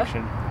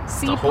 interaction.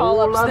 sea a whole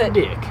polyps lot of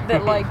dick.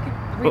 that like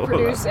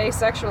reproduce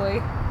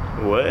asexually.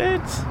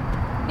 What?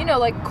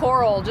 Like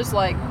coral just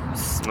like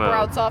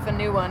sprouts off a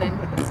new one, and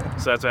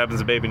So that's what happens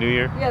to Baby New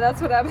Year? yeah,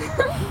 that's what happens.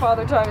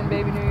 Father Time and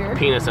Baby New Year.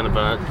 Penis and a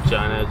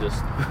vagina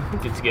just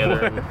get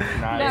together. And No,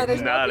 Nice.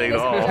 there's Not no at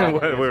penis in all. the vagina.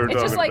 What we were It's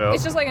talking just like about.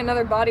 it's just like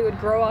another body would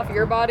grow off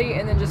your body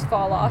and then just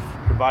fall off.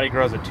 Your body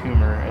grows a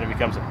tumor and it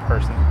becomes a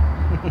person.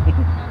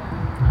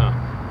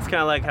 Huh. It's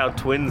kind of like how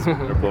twins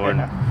are born.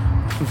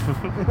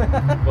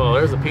 Well,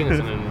 there's a penis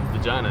and a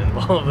vagina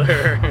involved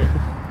there.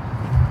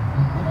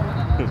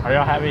 Are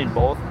y'all having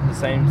both the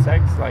same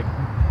sex? Like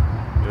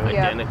Yeah.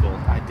 Identical.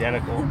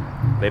 identical?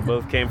 They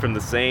both came from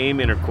the same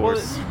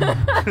intercourse. I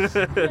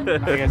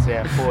guess they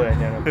have fully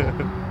identical.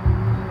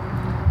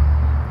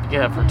 You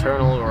can have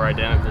fraternal or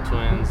identical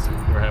twins.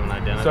 We're having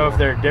identical. So if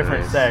they're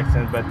different Nice. sex,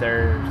 but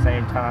they're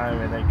same time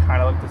and they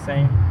kind of look the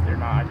same, they're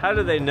not. How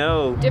do they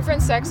know?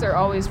 Different sex are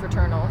always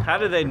fraternal How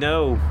do they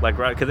know? Like,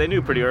 right? Because they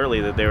knew pretty early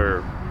that they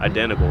were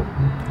identical.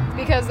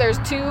 because there's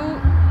two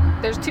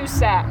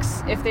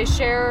sacs. If they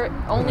share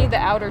only the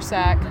outer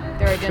sac,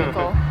 they're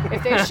identical.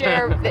 If they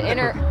share the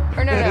inner,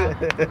 or no.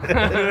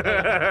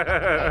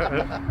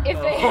 If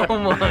they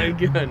Oh my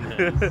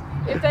goodness.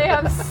 if they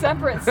have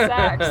separate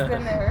sacs,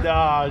 then they're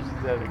No,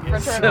 she's never good.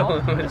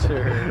 fraternal. So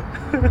mature.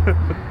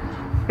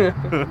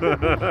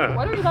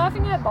 What are you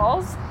laughing at,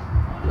 balls?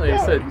 Well, you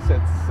said you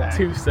said sex.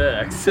 two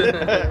sex.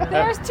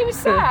 There's two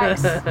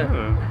sacs.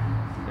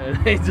 And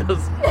they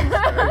just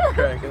started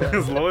cracking up.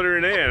 Just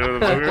loitering in.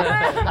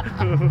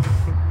 motherfucker.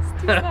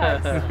 Two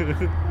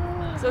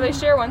sacs. So they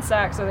share one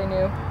sac, so they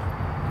knew.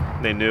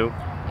 They knew.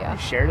 Yeah. You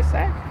shared a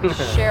sack?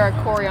 Share a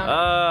chorion.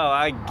 Oh,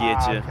 I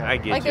get you. Okay. I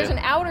get Like you. there's an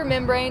outer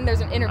membrane,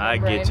 there's an inner I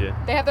membrane. get you.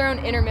 They have their own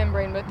inner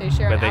membrane, but they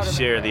share But an they outer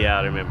share membrane. the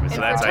outer membrane, so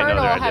And that's how I know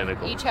fraternal they're have-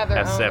 identical. each have their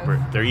That's own. separate.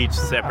 They're each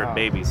separate Oh.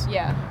 babies.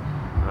 Yeah.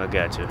 I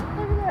gotcha.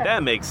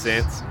 That makes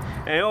sense.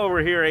 And over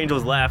here,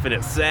 Angel's laughing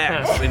at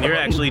sass, and you're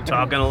actually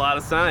talking a lot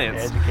of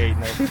science. Educating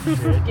us. and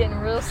shit. Getting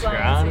real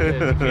Trying sciencey.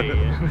 to educate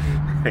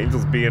you.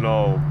 Angel's being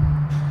all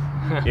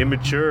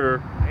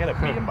immature. I got a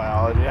B in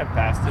biology. I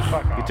passed it.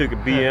 Fuck off. You took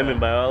a BM in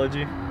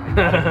biology.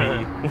 Not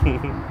a B.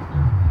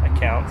 That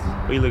counts.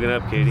 What are you looking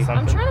up, Katie?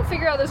 I'm trying to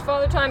figure out this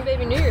Father Time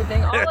Baby New Year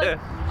thing.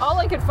 All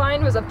I could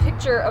find was a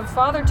picture of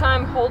Father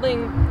Time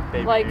holding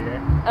Baby like New Year.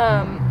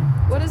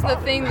 what is the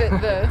thing that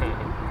the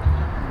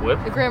Whip.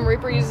 Grim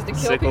Reaper uses to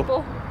kill Sickle.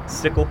 people?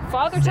 Sickle.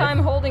 Father Time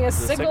holding a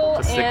sickle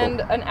A sickle.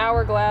 and an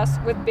hourglass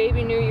with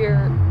Baby New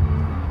Year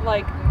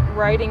like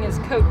riding his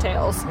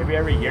coattails. Maybe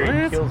every year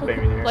he What? kills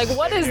Baby New Year. Like,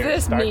 what does Baby New Year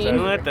this starts mean?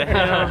 over. What the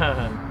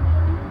hell?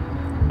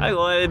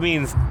 Well, it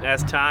means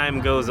as time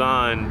goes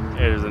on,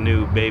 there's a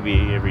new baby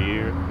every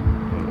year.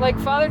 Like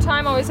Father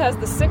Time always has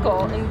the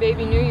sickle and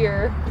Baby New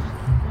Year.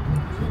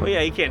 Well,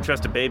 yeah, you can't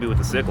trust a baby with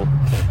a sickle.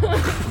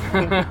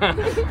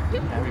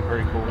 That'd be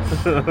pretty cool.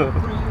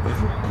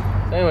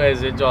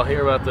 Anyways, did y'all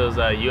hear about those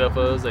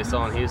UFOs they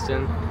saw in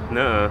Houston the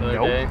No. other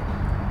Nope. day?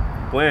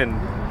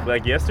 When?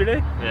 Like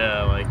yesterday?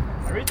 Yeah, like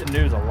I read the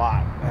news a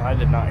lot, and I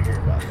did not hear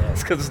about that.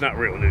 It's because it's not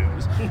real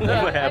news.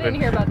 Yeah, What I happened?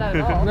 didn't hear about that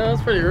at all. no,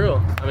 it's pretty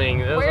real. I mean,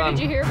 it was Where on,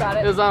 did you hear about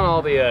It was it? on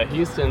all the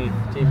Houston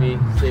TV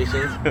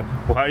stations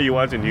Why are you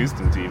watching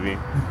Houston TV?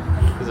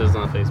 because it was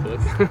on Facebook.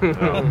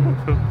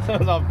 Oh. It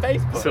was on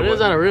Facebook. So- it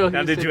is on a real Now,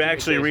 did Houston you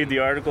actually TV read the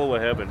article?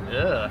 What happened?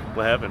 Yeah,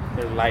 What happened?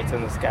 There's lights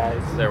in the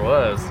skies. there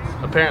was.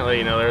 Apparently,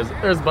 you know,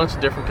 there's a bunch of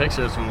different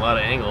pictures from a lot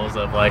of angles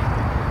of like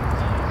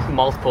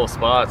multiple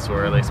spots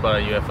where they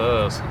spotted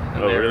UFOs.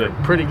 And Oh, they were really?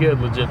 pretty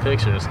good, legit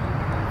pictures.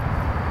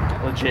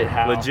 Legit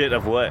how? Legit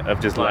of what?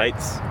 Of just Like-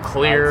 lights?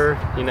 Clear,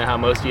 you know how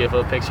most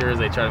UFO pictures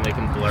they try to make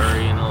them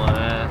blurry and all of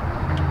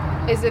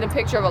that. Is it a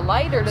picture of a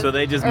light or does So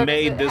they just or does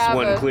made it this have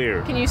one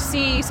clear. Can you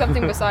see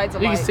something besides a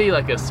You light? can see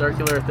like a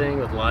circular thing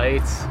with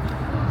lights.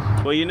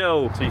 Well, you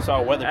know, So you saw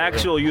a weather.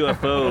 actual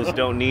UFOs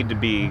don't need to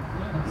be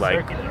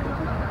like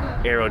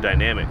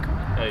aerodynamic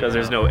because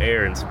there's no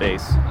air in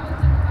space.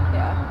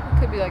 Yeah,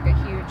 could be like a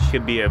huge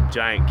Could be a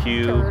giant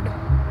cube. turd.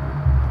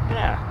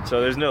 Yeah. So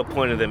there's no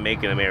point of them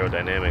making them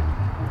aerodynamic.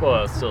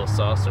 Well, it's still a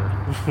saucer.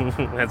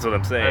 That's what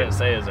I'm I saying. didn't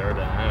say it's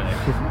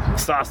aerodynamic.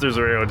 Saucers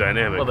are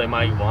aerodynamic. Well, they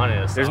might want it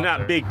as There's saucer.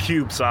 not big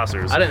cube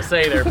saucers. I didn't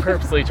say they're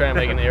purposely trying to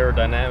make it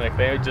aerodynamic.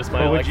 They just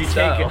might Well, like would you the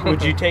take style.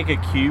 would you take a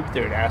cube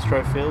through an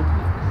asteroid field?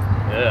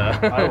 Yeah.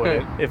 I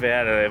would. If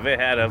it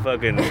had a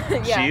fucking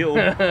Yeah. shield.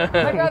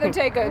 I'd rather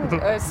take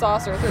a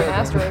saucer through an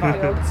asteroid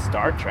field.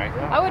 Star Trek.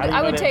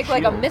 I would take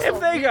like a missile.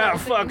 If they got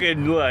thing.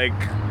 fucking like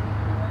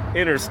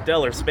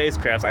interstellar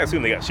spacecrafts, I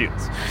assume they got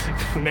shields.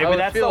 Maybe I would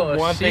that's feel the a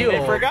one thing they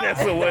shield. forgot.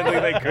 That's the one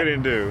thing they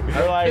couldn't do.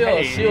 They're like, Feel a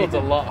hey, shield's a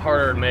lot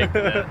harder to make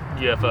than a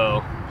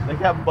UFO. They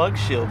got bug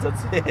shields.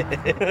 That's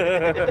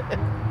it.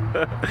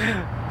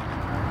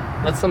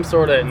 That's some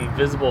sort of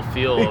invisible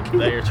field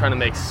that you're trying to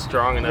make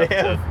strong enough They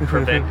to have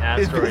prevent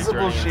asteroids invisible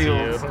running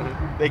shields. into you.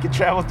 They can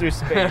travel through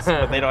space,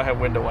 but they don't have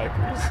window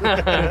wipers.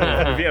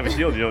 If you have a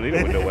shield, you don't need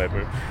a window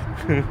wiper.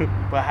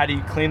 But how do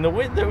you clean the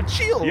window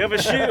shield? You have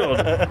a shield.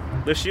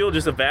 The shield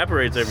just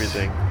evaporates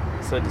everything.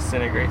 So it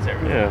disintegrates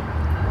everything.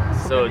 Yeah.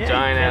 So a Yeah, you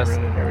giant can't ass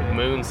ruin everything.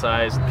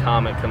 moon-sized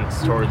comet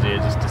comes towards you, it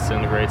just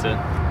disintegrates it.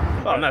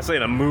 Well, I'm not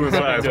saying a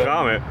moon-sized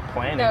comet.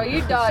 Planet. No,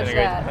 you dodge Disintegrates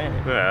that.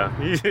 the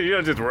planet. Yeah. You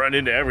don't just run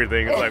into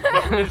everything. It's like,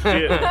 fuck this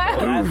shit.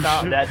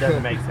 That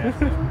doesn't make sense.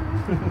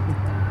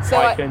 So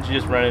Why I, couldn't you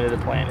just run into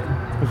the planet?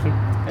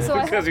 so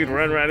I Because you'd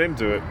run right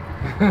into it.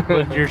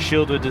 But your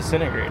shield would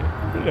disintegrate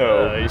it.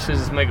 No. You should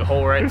just make a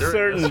hole right There's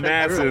through it. certain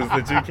masses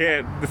that you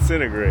can't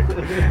disintegrate.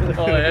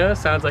 Oh yeah,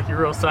 sounds like you're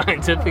real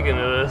scientific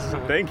into this.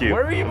 Thank you.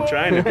 Where were you I'm born?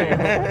 trying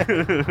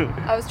to.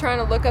 I was trying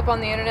to look up on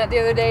the internet the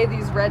other day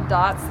these red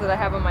dots that I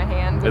have on my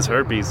hand. It's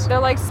herpes. They're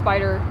like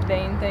spider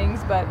vein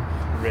things, but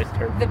Wrist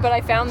herpes. but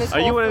I found this. Are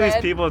you whole one of these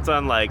thread. people that's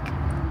on like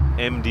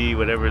MD,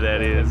 whatever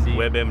that is,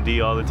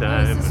 WebMD all the No,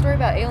 time. it's a story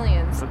about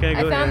aliens. Okay,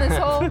 go I found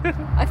ahead.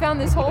 I found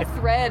this whole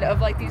thread of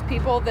like these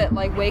people that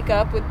like wake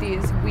up with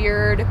these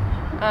weird,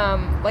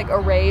 like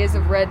arrays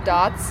of red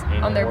dots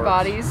on their Animorphs.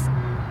 bodies,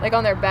 like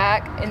on their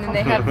back, and then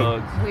they have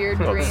Bugs. weird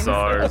Called dreams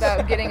SARS.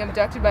 about getting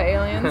abducted by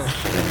aliens.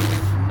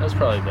 That's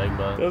probably big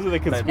bug. Those are the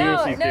No,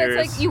 conspiracy no,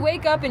 theorists. it's like you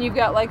wake up and you've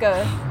got like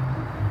a,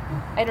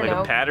 I don't Like a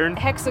know, pattern?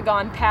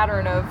 hexagon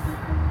pattern of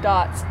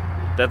dots.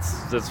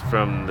 That's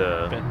from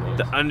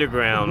the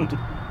underground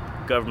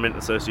government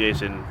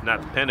association,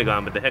 not the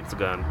Pentagon, but the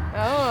Hexagon.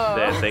 Oh.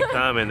 That they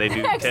come and they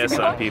do tests on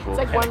Hexagon. people.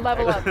 It's like one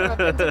level up from a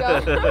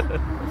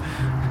pentagon.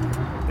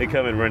 They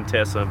come and run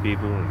tests on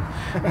people.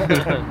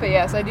 But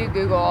yes, I do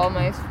Google all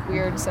my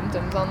weird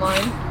symptoms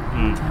online.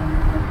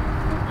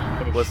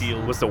 What's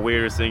the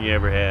weirdest thing you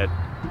ever had?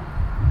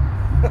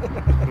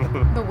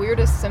 The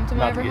weirdest symptom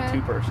I Not ever to get had?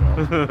 too personal.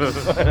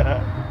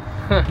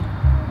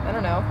 I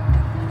don't know.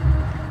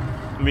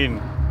 I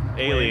mean,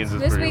 aliens is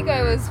This pretty week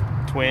I weird. was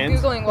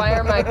Twins. Googling why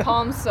are my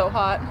palms so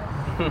hot.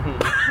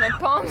 My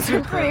palms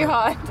are pretty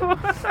hot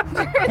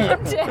during the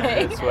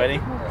day. Sweaty.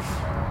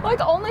 Like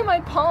only my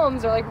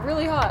palms are like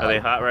really hot. Are they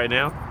Like, hot right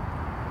now?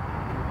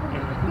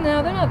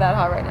 No, they're not that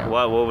hot right now.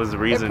 What was the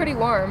They're reason? pretty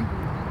warm.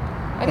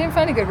 I didn't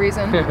find a good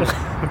reason.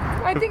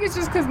 I think it's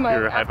just because my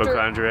You're a after-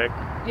 hypochondriac.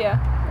 Yeah,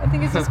 I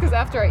think it's just because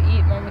after I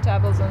eat, my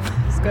metabolism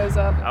just goes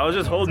up. I was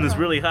just holding this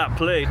really hot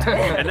plate,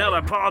 and now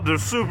my palms are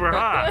super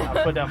hot.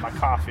 I put down my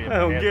coffee. I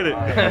don't get it.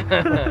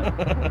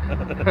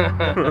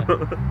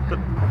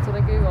 That's what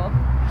I Google.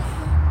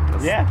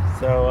 Yeah.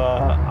 So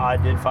I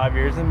did 5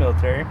 years in the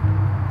military.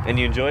 And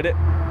you enjoyed it?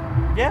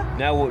 Yeah.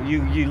 Now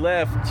you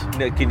left.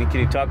 Now, can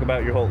you talk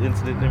about your whole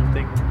incident and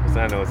everything? 'Cause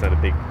I know it's not a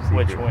big secret.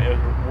 Which one?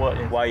 What?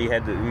 Why you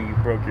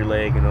broke your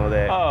leg and all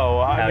that.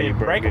 Oh, How I you mean,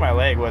 broke breaking it. my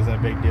leg wasn't a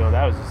big deal.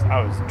 That was just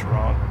I was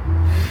drunk.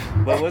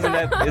 But isn't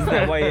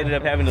that why you ended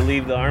up having to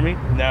leave the army?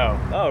 No.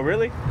 Oh,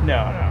 really?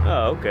 No.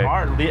 Oh, okay.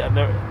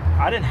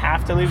 I didn't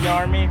have to leave the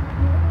army.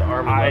 The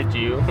army left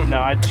you.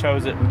 No, I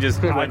chose it. We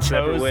just I went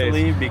separate chose ways. to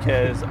leave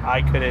because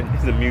I couldn't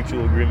It's a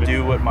mutual agreement.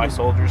 do what my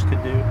soldiers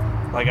could do.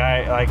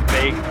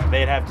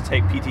 They'd have to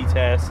take PT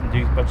tests and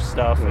do a bunch of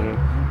stuff. And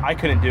I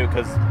couldn't do it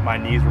because my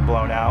knees were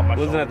blown out.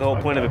 Wasn't that the whole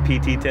point of a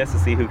PT test to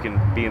see who can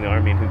be in the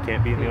army and who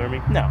can't be in the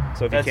army? No.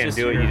 So if That's you can't just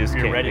do it, you just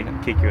your can't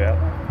readiness. kick you out.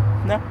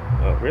 No.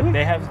 Oh, really?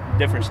 They have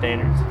different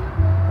standards.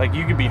 Like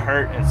you could be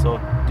hurt and still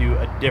do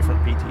a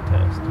different PT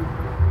test,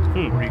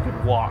 where you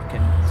could walk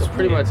and. So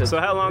pretty much it's So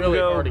how long really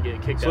ago- hard to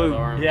get kicked so- out of the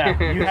army.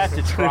 Yeah, you have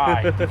to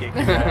try to get kicked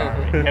out of the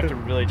army. You have to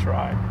really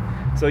try.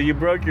 So you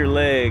broke your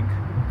leg.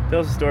 Tell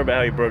us a story about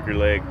how you broke your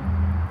leg.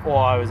 Well,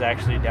 I was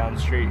actually down the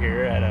street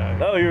here at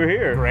Oh, you were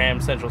here.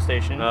 Graham Central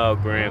Station. Oh,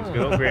 Grams. Good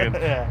old Grams.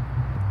 Yeah.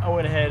 I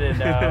went ahead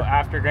and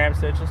after Graham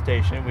Central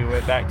Station, we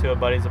went back to a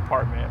buddy's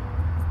apartment.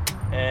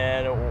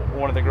 And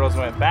one of the girls who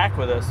went back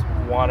with us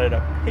wanted a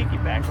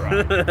piggyback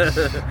ride.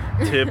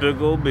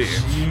 Typical bitch.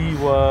 She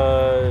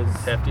was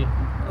Hefty.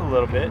 a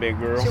little bit. Big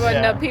girl. She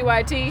wasn't Yeah. a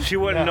PYT. She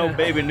wasn't no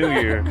baby New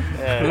Year.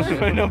 Yeah, she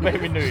wasn't no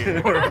baby New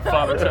Year. Or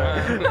Father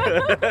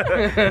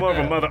Time. More of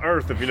a Mother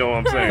Earth, if you know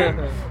what I'm saying.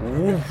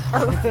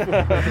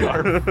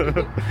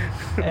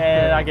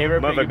 And I gave her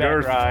a Mother piggyback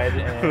Girth. ride,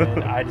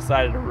 and I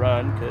decided to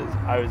run because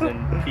I was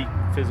in peak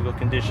physical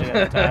condition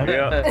at the time.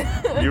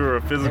 Yeah. You were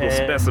a physical And-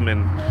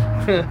 specimen.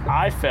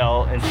 I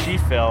fell, and she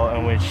fell,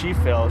 and when she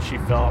fell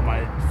on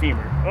my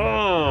femur.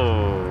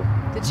 Oh.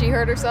 Did she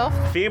hurt herself?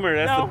 Femur,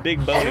 that's No. the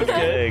big bone of the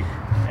leg.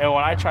 And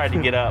when I tried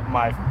to get up,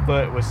 my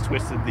foot was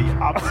twisted the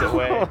opposite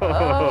way. And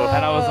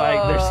I was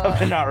like, there's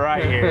something not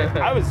right here.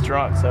 I was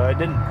drunk, so it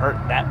didn't hurt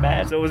that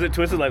bad. So was it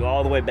twisted like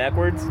all the way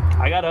backwards?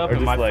 I got up Or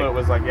and just my like- foot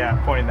was like,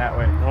 pointing that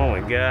way. Oh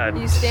my god.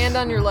 You stand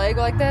on your leg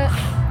like that?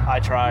 I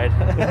tried.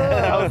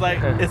 I was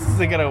like, this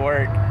isn't gonna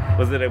work.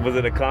 Was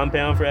it a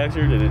compound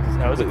fracture? Did it just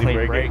That was a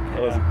completely clean break? break,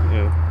 Oh, was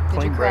it- Did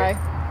Clean you cry?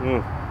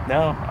 yeah.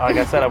 No, like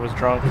I said, I was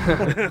drunk.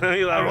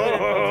 You're like,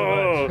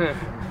 oh.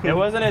 It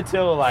wasn't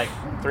until like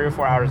 3 or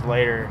 4 hours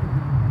later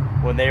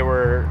when they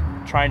were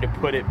trying to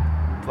put it,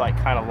 like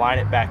kind of line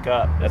it back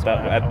up. At the-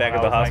 at back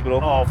of the hospital?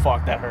 Oh,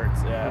 fuck, that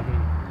hurts, yeah.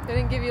 They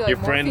didn't give you like Your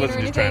friend morphine wasn't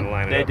or just trying anything? to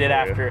line it They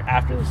up. did for you.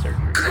 after the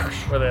surgery.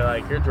 Where they're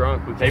like, you're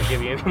drunk, we can't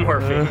give you any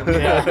morphine.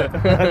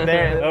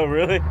 Yeah. Oh,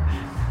 really?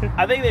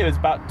 I think it was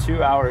about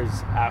 2 hours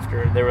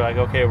after they were like,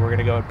 okay, we're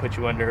gonna go and put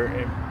you under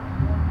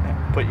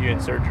and put you in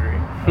surgery.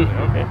 I was like,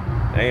 okay.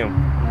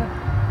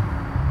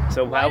 Damn.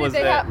 So Why how did was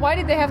they that? why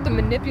did they have to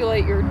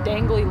manipulate your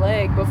dangly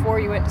leg before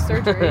you went to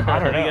surgery? I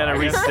don't know. You gotta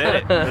I guess- reset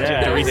it. Did you have to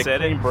Yeah, it was a reset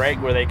clean it?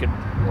 break where they could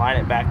line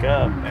it back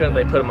up. Couldn't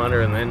they put him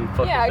under and then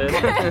fuck Yeah, with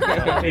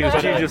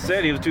it? She just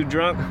said he was too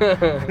drunk.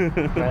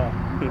 Yeah.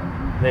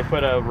 They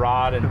put a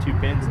rod and 2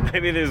 pins in.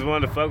 Maybe they just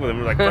wanted to fuck with him.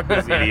 They're like, fuck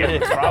this idiot.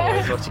 It's probably.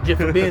 That's what you get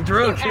for being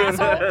drunk.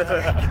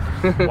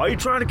 Why are you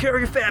trying to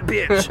carry a fat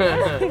bitch?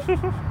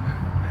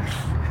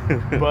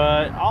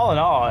 But all in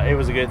all, it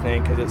was a good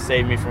thing because it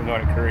saved me from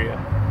going to Korea.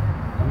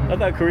 I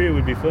thought Korea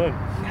would be fun.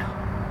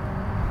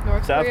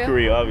 North South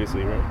Korea,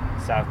 obviously,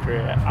 right? South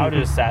Korea. I would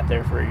have just sat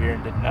there for a year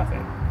and did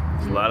nothing.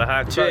 There's a lot of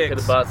hot Probably could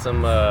chicks. have bought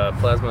some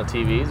plasma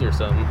TVs or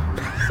something.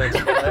 Sent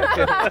them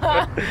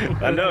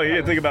back. I know, you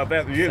didn't think about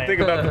that. You didn't think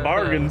about the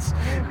bargains.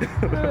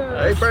 You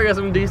probably got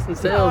some decent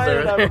sales I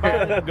there.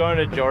 ended up going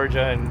to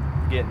Georgia and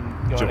going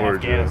to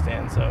Georgia.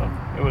 Afghanistan, so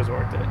it was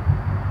worth it.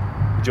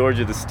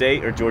 Georgia the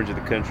state or Georgia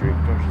the country?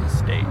 Georgia the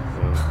state.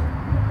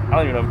 I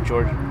don't even know if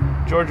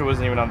Georgia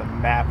wasn't even on the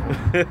map.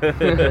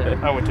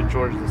 I went to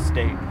Georgia the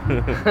state.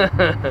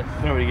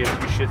 Nobody gives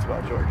two shits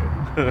about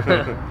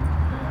Georgia.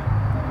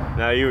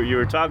 Now you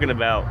were talking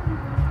about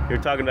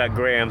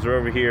Grams. We're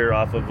over here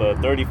off of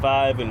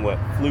 35 in what,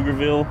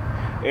 Pflugerville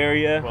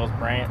area, Wells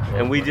Branch.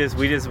 and we just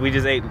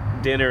ate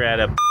dinner at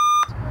a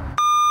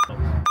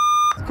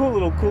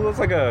cool. It's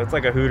like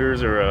a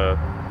Hooters or a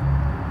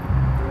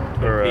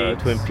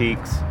Twin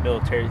Peaks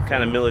military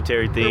kind of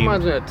military It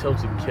reminds theme. me of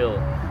Tilted Kill.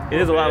 It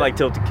is a lot like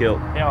Tilted Kill.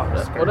 Yeah,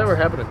 Whatever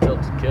happened to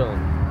Tilted Kill?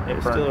 It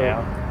It's burned still-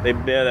 down. They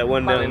that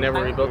one They down.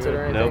 never rebuilt it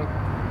or anything? Nope.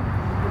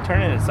 It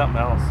turned into something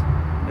else.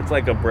 It's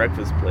like a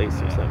breakfast place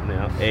or something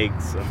now.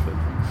 Eggs, something.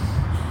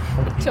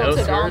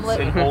 Tilted skirts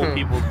omelet. It's an old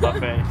people's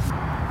buffet.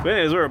 But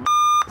anyways, we're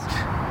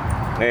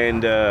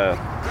and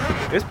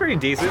it's pretty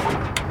decent.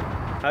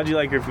 How'd you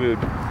like your food?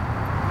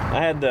 I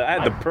had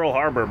the Pearl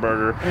Harbor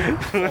burger.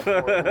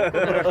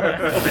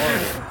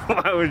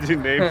 Why would you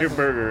name your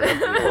burger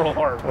Pearl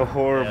Harbor. a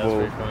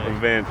horrible Yeah, that's pretty funny.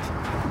 event?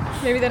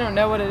 Maybe they don't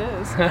know what it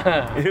is.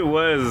 It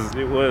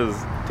was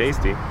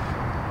tasty.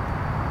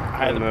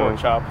 I had the know. pork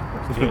chop.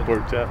 It was good.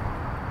 Pork chop.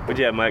 What'd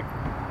you have, Mike?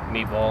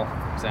 Meatball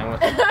sandwich.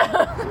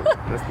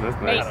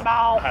 That's nice.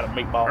 Meatball. I had a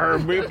meatball.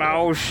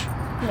 Meatballs.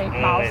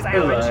 Meatball Mm,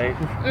 sandwich.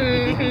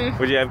 Right.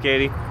 What'd you have,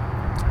 Katie?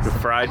 The I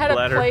fried had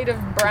platter. a plate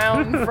of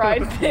brown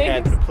fried And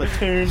things. the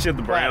platoon. She had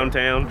the Brown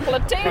Town.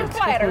 Platoon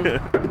platter.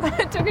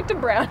 I took it to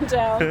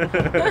Browntown. It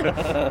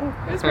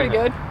was pretty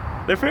good.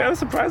 That was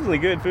surprisingly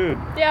good food.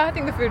 Yeah, I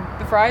think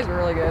the fries were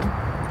really good.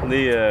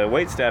 The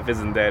wait staff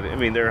isn't that. I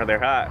mean, they're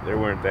hot. They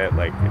weren't that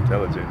like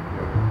intelligent.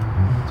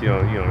 You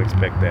don't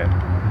expect that.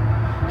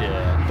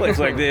 Yeah. Place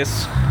like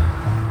this.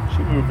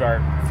 She moved our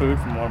food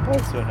from one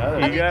place to another.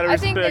 You I think, gotta I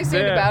think they respect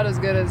seemed that. about as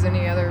good as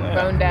any other Yeah.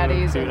 Bone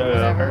Daddies or Kudos.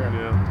 whatever.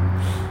 Yeah.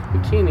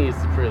 Bikinis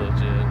is pretty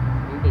legit.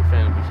 I'm a big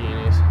fan of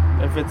bikinis.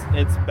 If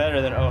it's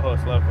better than Ojos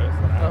Locos,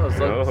 then I Ojos don't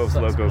care. Ojos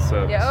Locos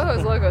sucks. Yeah,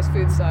 Ojos Locos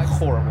food sucks.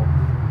 Horrible.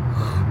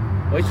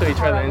 Wait till you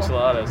try the Horrible.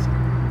 enchiladas.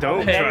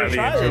 Don't Never try the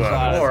tried this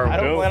enchiladas. Horrible. I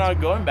don't plan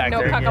on going back No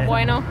there caca again.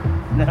 bueno.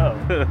 No.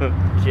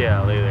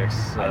 Yeah, they're I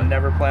suck.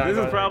 never plan on This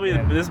going is probably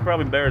there again. this is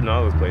probably better than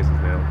all those places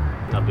now.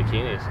 Not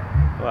bikinis.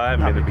 Well, I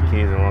haven't been to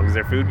bikinis in a long. Is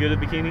their food good at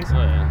bikinis? Oh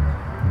yeah.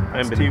 I haven't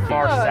It's been too to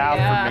far Oh, south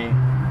yeah. for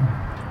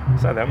me.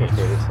 It's not that much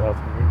further south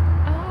from here.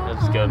 I'll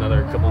just go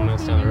another couple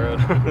minutes down the road.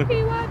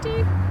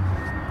 BYT.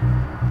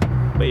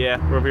 But yeah,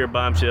 we're over here at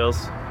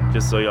Bombshells,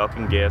 just so y'all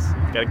can guess.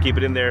 Gotta keep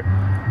it in there.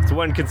 It's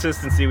one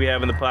consistency we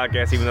have in the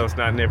podcast, even though it's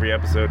not in every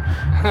episode.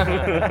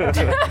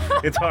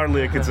 It's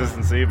hardly a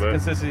consistency, but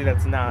Consistency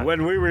that's not.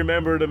 when we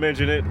remember to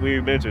mention it,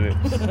 we mention it.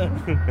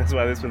 That's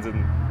why this one's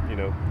in,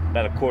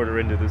 about a quarter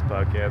into this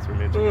podcast, we're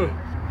mentioning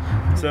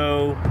it.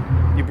 So,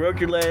 you broke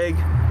your leg,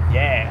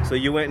 Yeah. so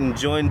you went and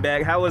joined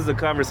back. How was the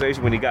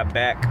conversation when you got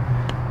back?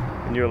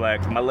 And you're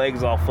like, my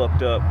leg's all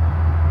fucked up.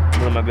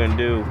 What am I gonna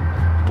do?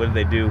 What did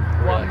they do?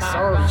 What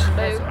am I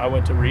gonna do? I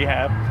went to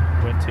rehab.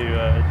 Went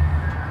to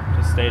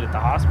just stayed at the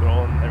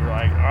hospital, and they were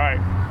like, "All right,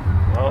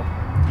 well,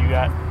 you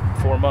got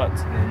 4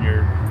 months, and then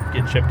you're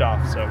getting shipped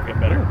off, so get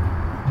better."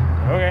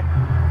 Okay.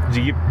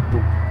 Did you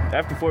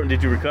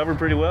did you recover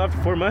pretty well after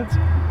 4 months?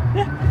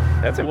 Yeah.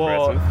 That's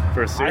Well, impressive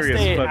for a I serious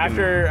stayed fucking.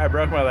 after I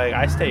broke my leg.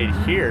 I stayed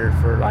here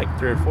for like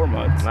 3 or 4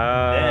 months.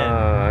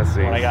 I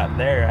see. When I got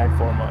there, I had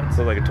 4 months.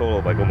 So like a total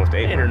of like almost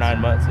 8 8 or 9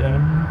 months, yeah.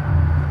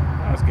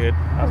 That was good.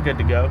 I was good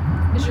to go.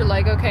 Is your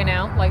leg okay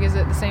now? Like, is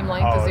it the same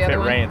length as Oh, the if other it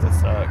one? rains, it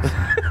sucks.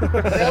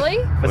 Really?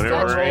 When Is it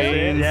that true?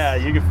 rains. Yeah,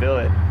 you can feel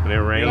it. When it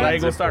rains, Your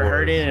leg will it start pours.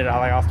 hurting, and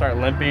I'll start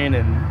limping,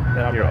 and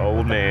then I'm You're like, old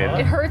what the man. fuck?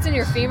 It hurts in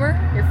your femur?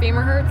 Your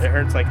femur hurts? It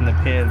hurts like in the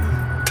pins.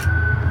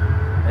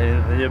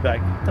 And you'll be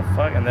like, what the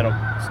fuck? And then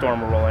a storm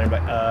will roll in. You'll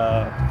be like, okay,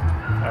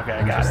 I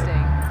got Interesting.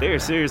 it. They're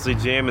seriously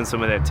jamming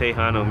some of that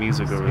Tejano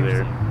music over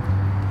there.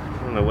 I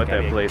don't know what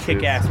Gotta that be a place is.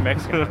 kick-ass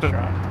Mexican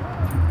restaurant.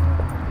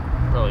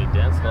 Probably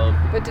dance club.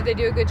 But did they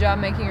do a good job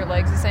making your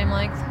legs the same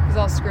length? Because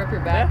I'll screw up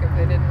your back if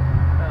they didn't.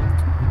 Oh,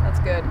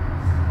 that's good.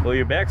 Well,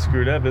 your back's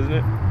screwed up, isn't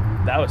it?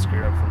 That was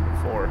screwed up from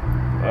before.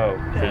 Oh,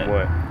 Yeah. from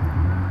what?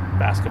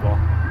 Basketball.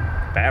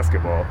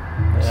 Basketball.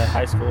 Yeah,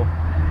 high school.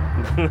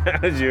 How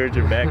did you hurt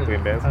your back playing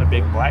Had a basketball?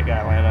 big black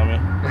guy land on me.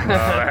 Oh,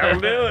 that'll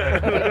do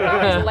it.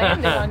 I was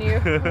landing on you.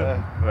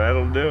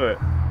 That'll do it.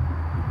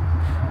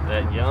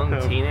 That young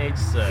teenage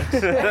sex.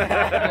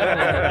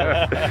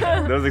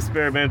 Those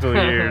experimental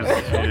years,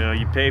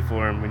 you pay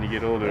for them when you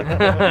get older.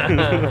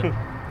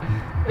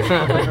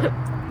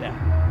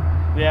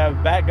 Yeah,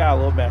 back got a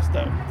little messed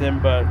up. Then,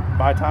 but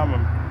by the time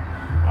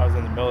I was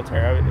in the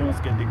military, it was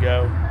good to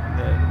go.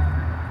 Then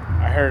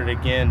I heard it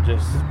again,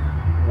 just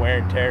wear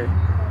and tear.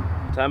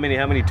 So how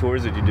many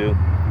tours did you do?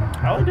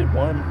 I only did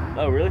one.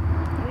 Oh, really?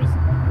 It was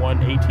one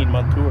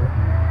 18-month tour.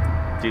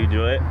 Did you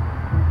enjoy it?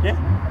 Yeah.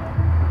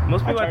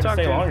 Most I people I, tried to talk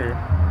stay to. longer.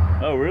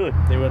 Oh, really?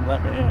 They wouldn't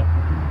let me.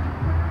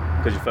 Yeah.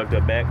 Because you fucked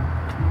up back?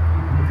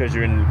 Because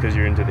you're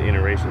into the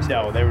interracial stuff.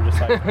 No, they were just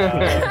like,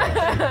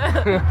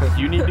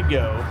 you need to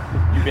go.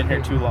 You've been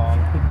here too long.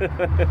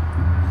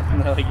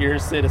 And they're like, you're a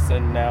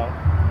citizen now.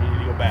 You need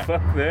to go back.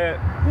 Fuck that.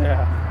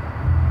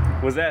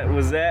 Yeah. Was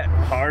that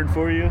hard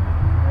for you?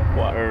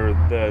 What? Or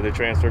the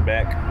transfer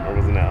back? Or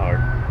wasn't that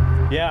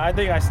hard? Yeah, I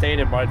think I stayed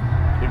in my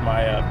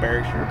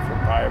barracks for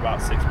probably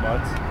about 6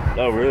 months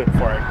Oh, really?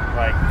 before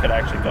I could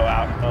actually go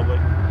out in public.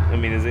 I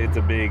mean, it's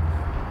a big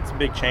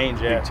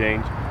change, yeah. big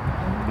change.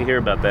 You hear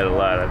about that a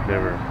lot. I've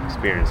never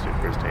experienced it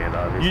firsthand,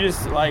 obviously. You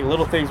just, like,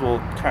 little things will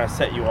kind of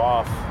set you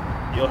off.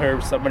 You'll hear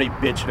somebody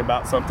bitching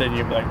about something, and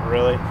you'll be like,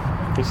 really?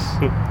 This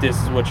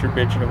is what you're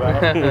bitching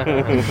about?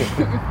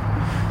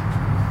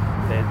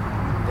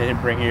 They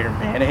didn't bring you your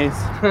mayonnaise?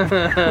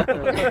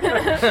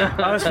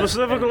 I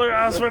specifically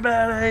asked for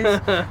mayonnaise.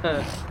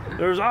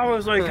 There's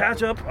always like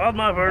ketchup on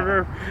my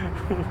burger.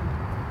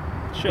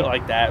 Shit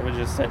like that would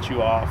just set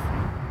you off.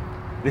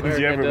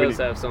 America does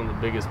have some of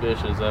the biggest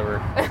bitches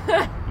ever.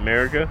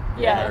 America?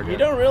 Yeah. You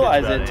don't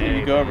realize Bitch it until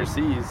you go about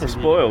overseas. We're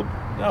spoiled.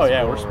 Oh,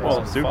 yeah, we're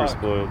spoiled. as Super fuck.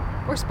 spoiled.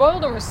 We're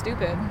spoiled and we're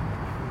stupid.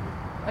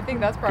 I think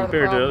that's part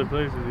Compared of the to other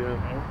problem. places, yeah.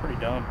 Man, we're pretty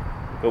dumb.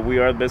 But we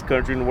are the best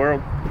country in the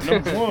world.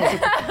 Number one.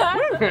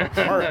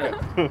 America.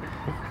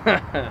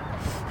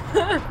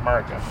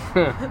 America.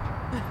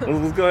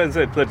 Let's go ahead and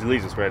say Pledge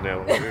Allegiance right now.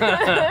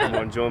 You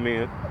want to join me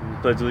in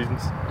Pledge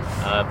Allegiance?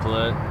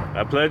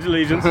 I pledge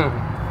allegiance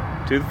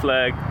to the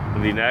flag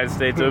of the United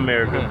States of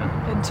America,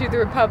 And to the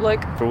republic,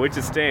 for which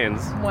it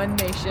stands, one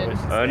nation,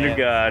 under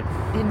God,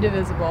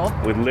 indivisible,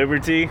 with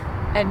liberty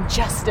and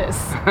justice.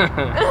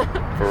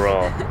 for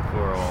all.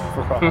 For all.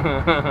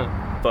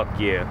 Fuck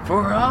yeah.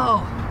 For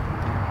all.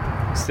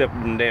 Except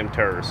them damn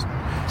terrorists.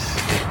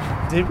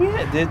 Did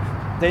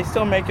they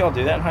still make y'all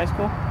do that in high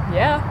school?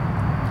 Yeah.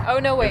 Oh,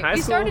 no, wait. high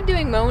We school? started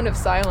doing moment of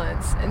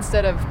silence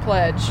instead of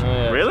pledge. Oh,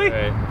 yeah, that's Really?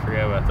 Right. I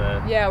forgot about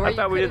that. Yeah, where I you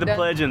thought we did could've the done-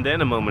 pledge and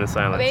then a moment of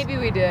silence. Maybe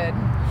we did.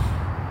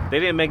 They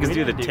didn't make us We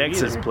do the didn't do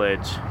Texas either.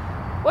 pledge.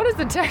 What is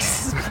the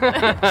Texas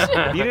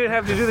pledge? You didn't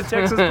have to do the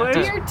Texas pledge?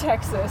 Dear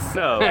Texas.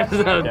 No. There's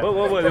no-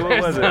 What was it? What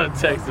was There's no it?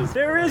 Texas.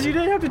 There is. You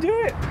didn't have to do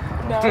it.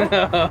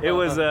 No. It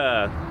was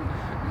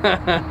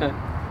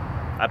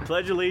I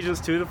pledge allegiance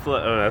to the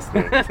flag. Oh, that's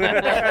the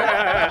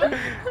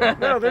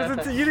no.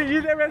 There's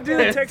you never have to do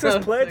the Texas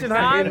pledge in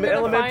I'm gonna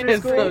elementary find it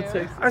school. for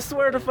you. I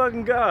swear to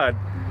fucking God.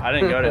 I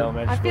didn't go to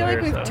elementary I school feel like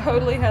here, we've so.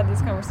 totally had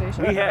this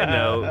conversation. We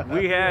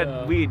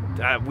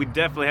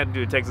definitely had to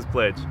do a Texas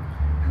pledge.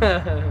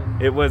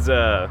 It was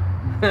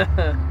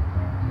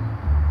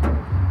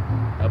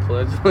I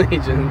pledge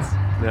allegiance.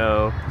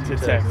 no. To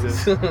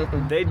Texas.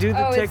 They do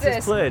the Oh, it's Texas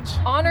this. pledge.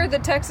 Honor the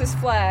Texas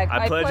flag.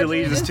 I pledge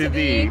allegiance to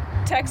thee,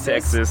 Texas,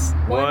 Texas,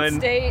 one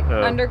state,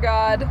 oh. under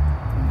God,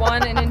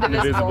 one and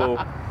indivisible.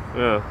 Invisible.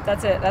 Oh.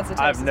 That's it. That's a Texas.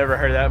 I've never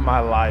heard that in my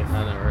life.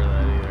 I never heard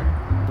that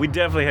either. We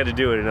definitely had to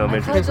do it in I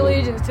elementary pledge school.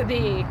 allegiance to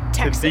thee,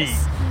 Texas. thee.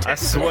 I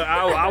swear,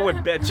 I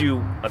would bet you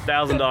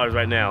 $1,000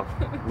 right now.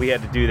 We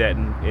had to do that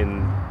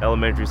in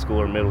elementary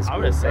school or middle I'm school.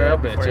 gonna say I'll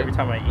it bet before you. every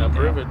time I eat. Now now.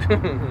 prove it.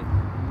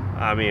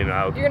 I mean,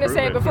 I'll You're gonna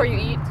say it prove before you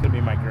eat. It's gonna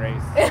be my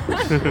grace.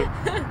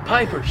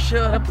 Piper,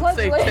 shut up. Pledge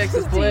Say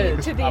Texas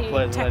allegiance pledge. to I thee,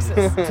 pledge Texas.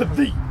 allegiance to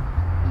thee,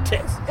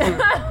 Texas.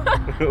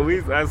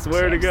 I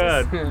swear to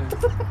God,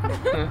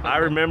 I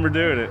remember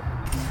doing it.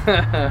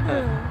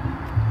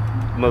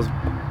 Most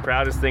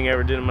proudest thing I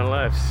ever did in my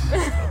life.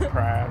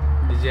 Proud.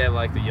 Did you have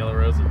like the yellow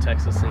rose of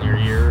Texas in your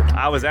ear?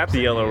 I was at the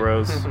Yellow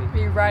Rose Are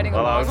you riding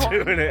while I was along?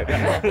 doing it.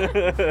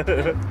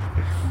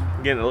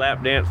 Getting a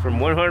lap dance from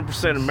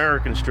 100%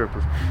 American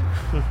strippers.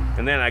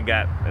 And then I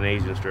got an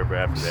Asian stripper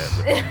after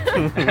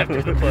that.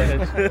 After the pledge.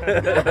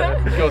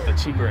 Go with the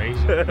cheaper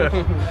Asian. Oh,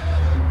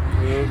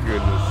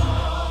 goodness.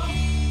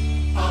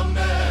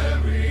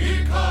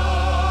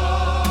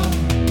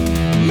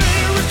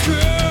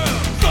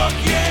 Fuck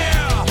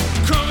yeah!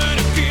 Coming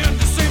again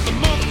to save the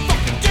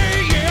motherfucking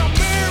day, yeah,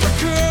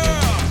 America!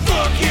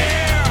 Fuck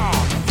yeah!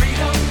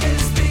 Freedom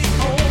is the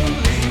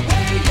only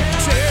way, yeah!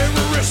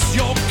 Terrorists,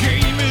 your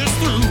game is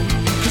through,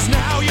 'cause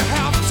now you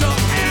have to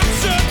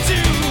answer to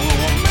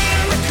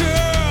America!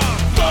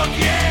 Fuck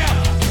yeah!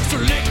 So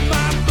lick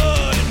my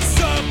butt and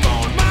suck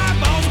on my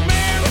balls,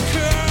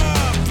 America!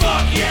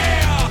 Fuck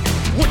yeah!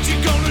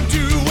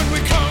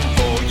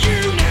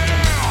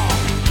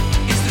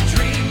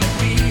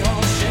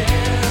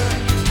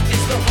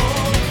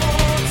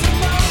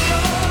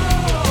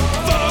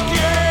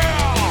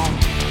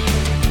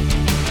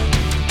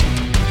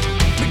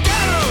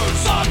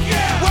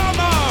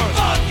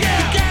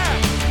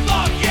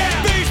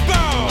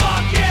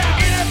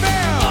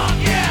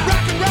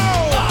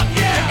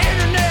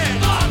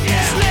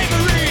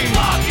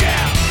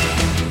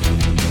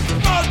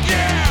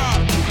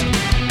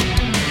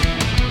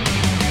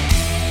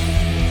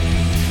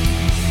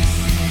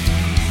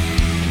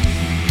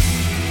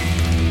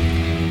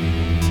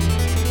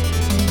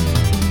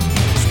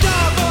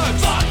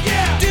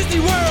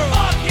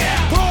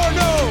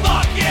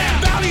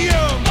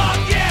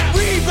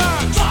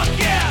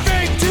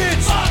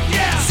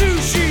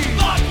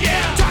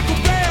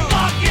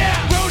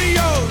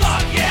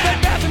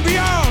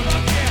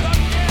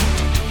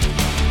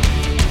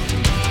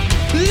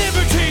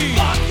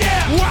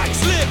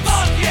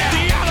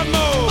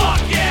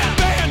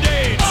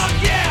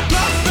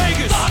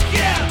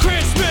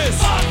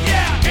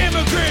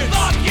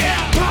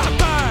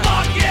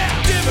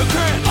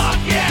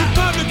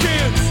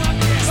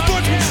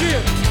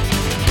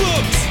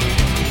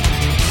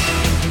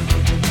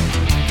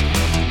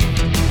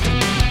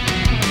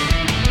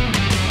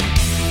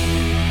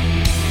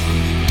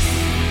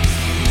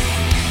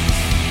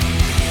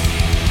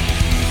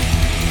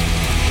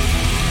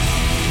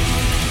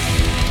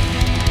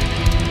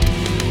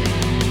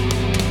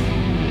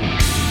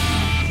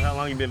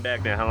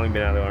 back now. How long you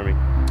been out of the Army?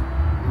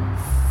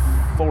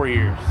 4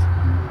 years.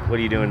 What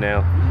are you doing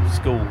now?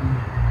 School.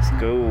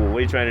 School. What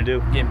are you trying to do?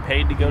 Getting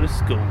paid to go to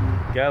school.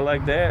 Guy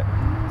like that.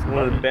 It's one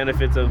of the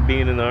benefits of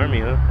being in the Army,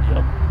 huh?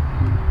 Yep.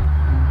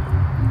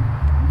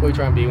 What are you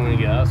trying to be when you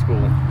get out of school?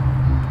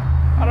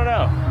 I don't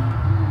know.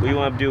 What do you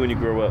want to do when you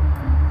grow up?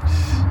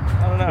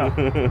 I don't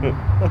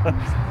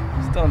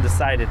know. Still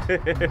undecided.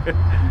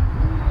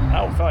 I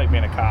don't feel like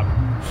being a cop.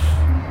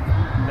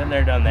 Been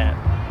there, done that.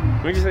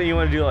 What did you say you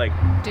want to do, like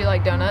Do you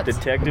like donuts?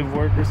 detective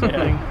work or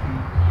something?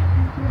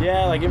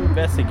 Yeah, like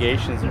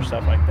investigations or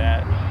stuff like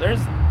that.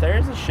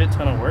 There's a shit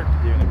ton of work to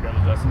do in the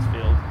criminal justice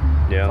field.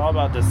 It's all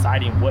about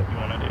deciding what you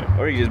want to do.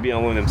 Or you just be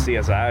on one of them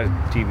CSI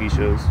TV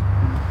shows.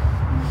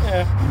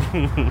 Yeah.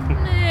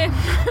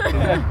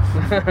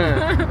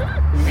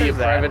 Be a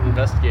private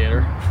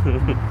investigator.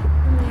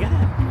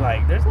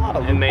 Like, there's a lot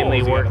of And mainly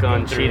loopholes you work gotta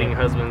on go through. cheating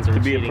husbands or To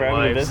be a cheating private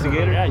wives.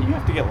 investigator? Yeah, you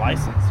have to get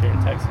licensed here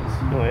in Texas.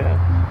 Oh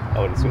yeah, I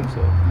would assume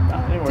so.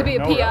 Not anywhere- To be a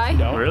nowhere else PI? you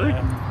don't. Really?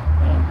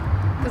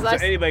 Yeah. Because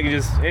So anybody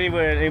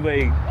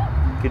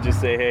could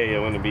just say, hey, I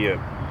want to be a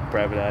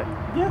private eye.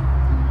 Yeah.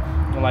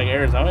 And like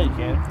Arizona, you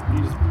can.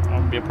 You just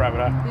want to be a private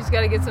eye. you just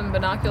got to get some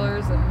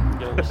binoculars and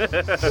Get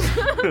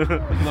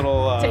a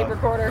little tape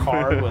recorder.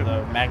 card with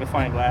a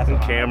magnifying glass and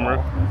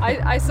Camera.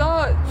 I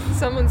saw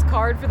someone's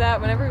card for that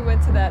whenever we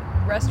went to that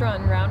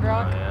restaurant in Round Oh,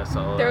 Rock. yeah, I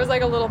saw There that. was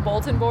like a little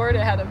bulletin board.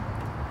 It had a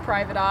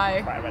private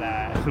eye Private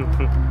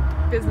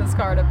eye. business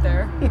card up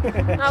there.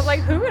 And I was like,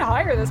 who would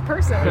hire this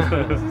person?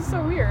 This is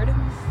so weird.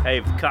 Hey,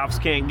 if the cops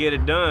can't get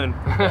it done,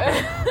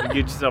 you get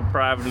yourself a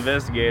private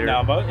investigator.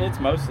 No, but it's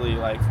mostly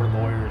like for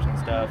lawyers and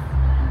stuff.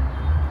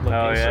 Oh,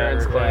 yeah.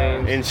 Insurance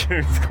claims.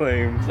 Insurance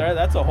claims.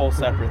 That's a whole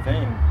separate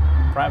thing.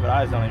 Private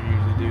eyes don't even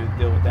usually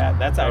deal with that.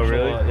 That's Oh, actual,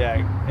 really?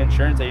 yeah.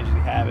 Insurance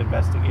agencies have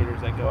investigators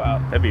that go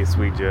out, That'd be a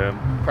sweet job.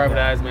 Private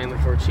eyes mainly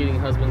for cheating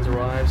husbands or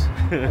wives.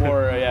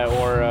 or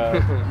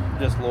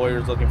just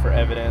lawyers looking for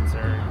evidence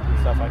or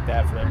stuff like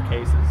that for their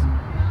cases.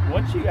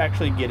 Once you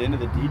actually get into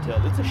the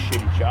details, it's a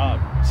shitty job.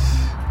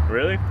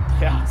 Really?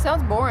 Yeah.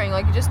 Sounds boring.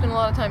 Like you just spend a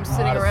lot of time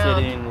sitting a lot of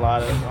around. sitting, a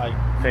lot of like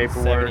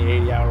Paperwork. 70,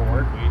 80-hour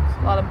work weeks.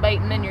 A lot of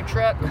baiting in your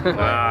truck.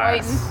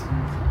 Nice.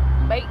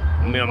 Waiting.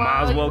 I mean, I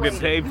might as well get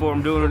paid for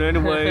them doing it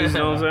anyways, you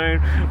know what I'm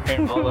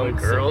saying? All them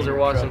girls are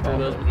watching through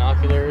those those.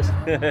 binoculars.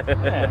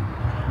 Yeah.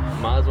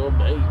 Might as well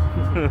bait.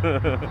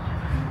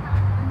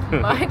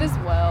 Might as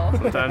well.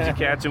 Sometimes you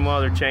catch them while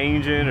they're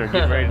changing or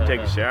getting ready to take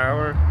a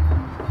shower.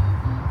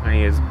 I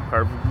mean, it's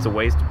perfect. It's a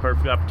waste of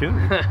perfect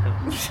opportunity.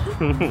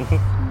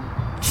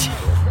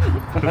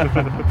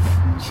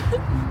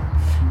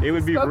 It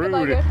would be Spoken rude.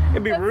 like a-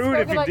 It'd be that's rude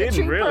if spoken you like a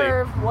didn't, true really.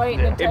 perv waiting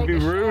to It'd take be a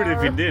rude if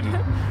you shower. didn't.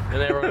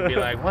 And everyone would be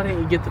like, why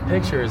didn't you get the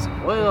pictures?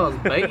 Well, I was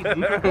baiting.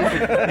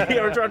 You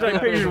ever try to take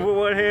pictures with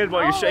one hand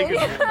while you're Oh, shaking?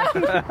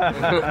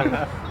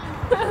 yeah.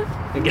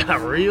 It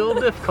got real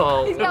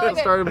difficult. He's got like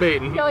Started You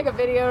baiting. got like a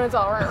video and it's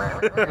all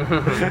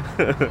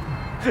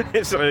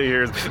It's all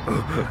yours.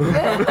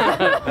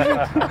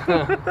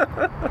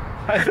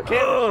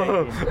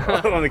 Oh,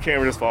 and the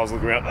camera just falls to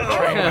the ground.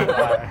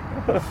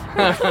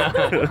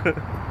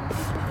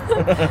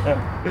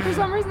 For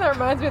some reason that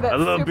reminds me of that I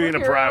love being a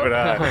superhero- private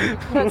eye.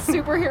 That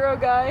superhero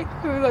guy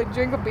who would like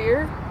drink a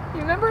beer.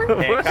 You remember?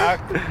 Hancock.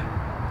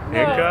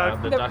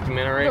 Hancock? The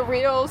documentary. The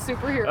real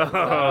superhero.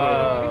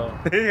 Oh.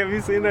 Hey, have you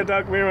seen that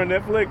documentary on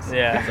Netflix? That's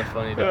Yeah. a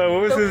funny What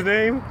documentary. was his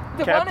name?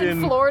 The one in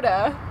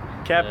Florida.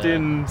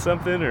 Captain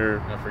something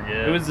or I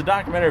forget. It was a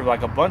documentary of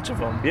like a bunch of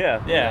them.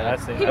 yeah. Yeah,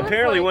 that's it. He was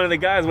Apparently, like- one of the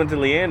guys went to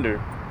Leander.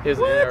 His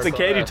in our So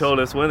Katie class. told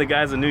us one of the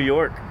guys in New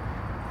York,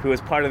 who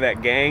was part of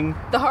that gang,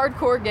 The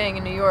hardcore gang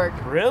in New York.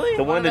 Really?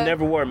 the one of that the-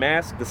 never wore a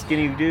mask, the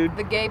skinny dude.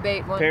 The gay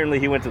bait one. Apparently,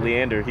 he went to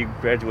Leander. He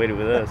graduated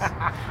with us.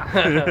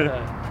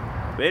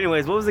 But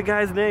anyways, what was the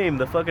guy's name?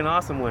 The fucking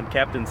awesome one,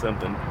 Captain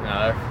something.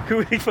 No,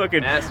 Who he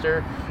fucking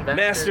Master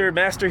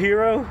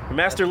Hero,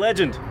 Master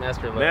Legend.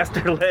 Master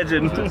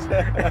Legend.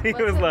 He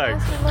was like,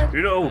 Master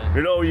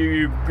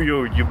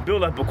Legend? you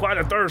build up quite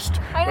a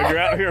thirst I when know. you're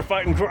out here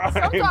fighting crime.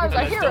 Sometimes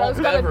a hero's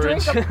got to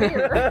drink a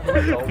beer.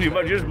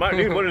 You just might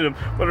need one of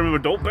them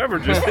adult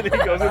beverages. And he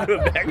goes into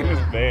the back of his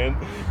van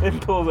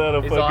and pulls out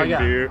a He's all, I fucking got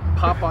beer.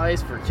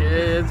 Popeyes for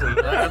kids and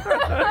I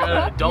got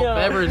an adult Yeah.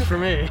 beverage for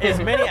me. As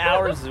many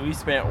hours as we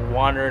spent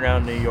wandering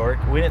around New York,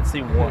 we didn't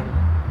see one.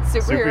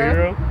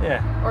 Superhero. Superhero?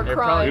 Yeah. Or They're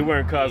crime. probably We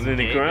weren't causing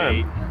any gay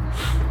crime. bait.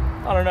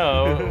 I don't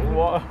know.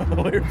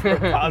 we were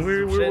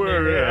We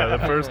were, yeah, the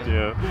first,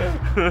 yeah.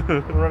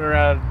 Running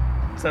around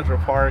Central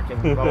Park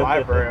and the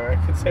library.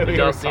 I could say we Did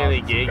y'all were see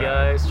any causing gay some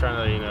guys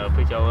trying to,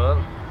 pick y'all up?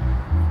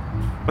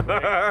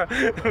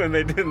 When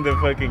they did the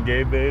fucking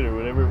gay bait or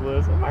whatever it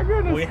was. Oh my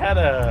goodness. We had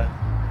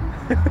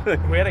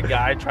a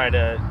guy try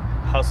to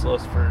hustle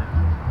us for,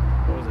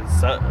 what was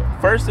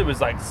it? First it was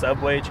like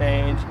subway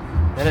change,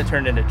 then it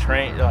turned into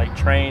train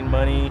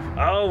money.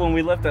 Oh, when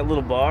we left that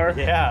little bar?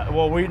 Yeah.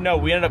 Well, we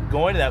ended up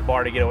going to that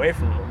bar to get away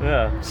from him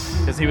Yeah.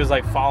 because he was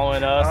like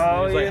following us. And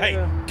he was like,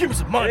 yeah. "Hey, give me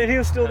some And money." he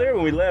was still there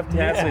when we left,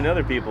 hassling Yeah.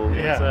 other people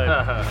Yeah.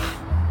 inside.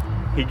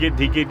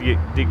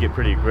 did get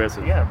pretty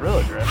aggressive. Yeah, real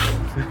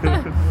aggressive.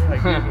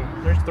 Like,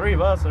 there's 3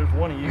 of us. There's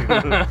 1 of you.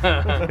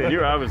 And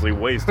you're obviously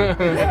wasted.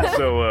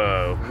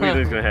 So what do you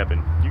think's gonna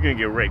happen? You're gonna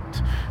get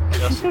raped.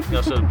 Y'all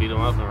should have beat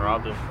him up and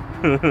robbed him.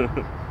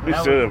 We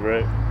That should have,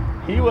 right?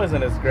 He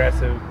wasn't as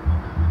aggressive.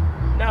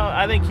 No,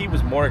 I think he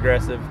was more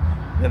aggressive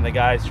than the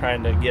guys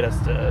trying to get us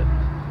to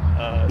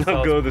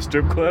sell Go to the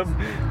strip club.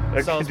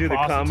 Like sells do the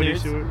comedy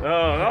prostitutes. show.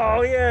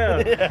 Oh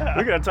yeah. Yeah.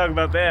 We gotta talk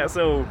about that.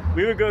 So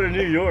we would go to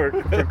New York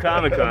for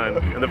Comic Con,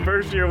 and the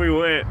first year we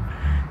went,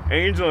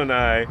 Angel and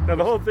I. Now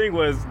the whole thing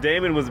was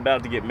Damon was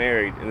about to get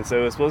married, and so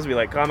it was supposed to be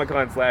like Comic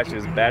Con /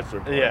 his bachelor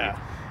party. Yeah.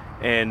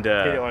 And He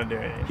didn't want to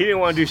do anything. he didn't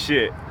want to do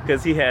shit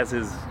because he has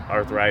his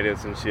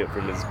arthritis and shit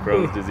from his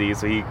Crohn's disease,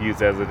 so he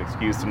used it as an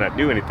excuse to not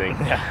do anything.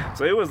 Yeah.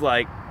 So it was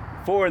like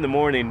 4 in the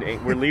morning.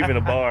 And we're leaving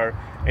a bar,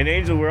 and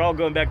Angel, we're all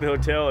going back to the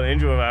hotel, and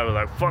Angel and I were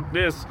like, "Fuck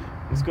this,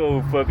 let's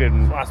go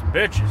fucking, Lots of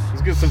bitches.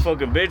 let's get some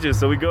fucking bitches."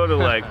 So we go to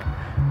like,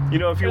 you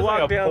know, if you There's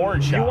walk like a down,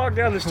 porn you shop. walk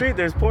down the street,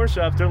 there's porn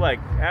shops. They're like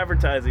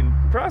advertising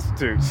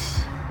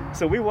prostitutes.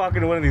 So we walk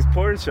into one of these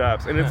porn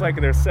shops, and it's like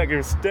their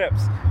second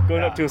steps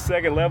going up to a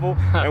second level,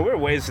 and we're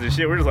wasted as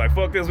shit. We're just like,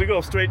 fuck this. We go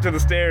straight to the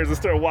stairs and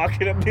start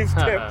walking up these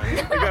steps.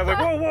 The guy's like,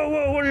 whoa, whoa,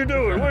 whoa, what are you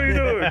doing? What are you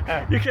doing?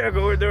 You can't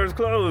go in there, it's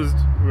closed.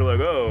 We're like,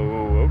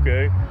 oh,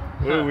 okay.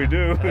 What do we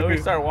do? And then we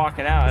start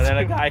walking out, and then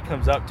a guy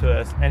comes up to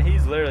us, and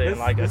he's literally in This-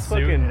 like a this suit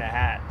fucking- and a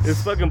hat.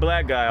 This fucking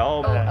black guy,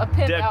 all Oh, a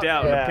pimp decked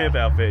out in outfit. a pimp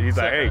outfit. He's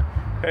like,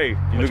 hey,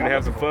 you looking to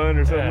have some fun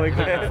or something like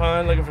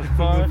that? Looking for some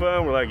Some fun.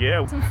 fun. We're like,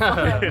 yeah.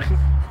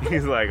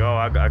 He's like, oh,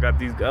 I got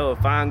these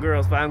fine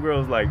girls,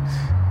 like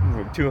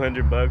 $200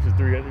 or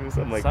 $300 or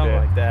something like Something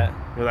that. like that.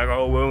 We're like,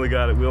 oh, we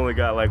only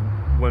got like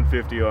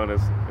 150 on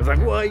us. It's like,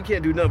 well, you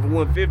can't do nothing for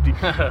 150.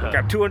 I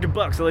got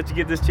 $200. I'll let you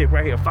get this chick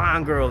right here.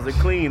 Fine girls, they're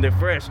clean, they're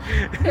fresh.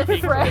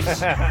 Fresh.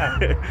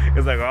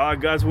 It's like, oh, I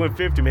got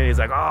 150, man. He's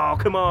like, oh,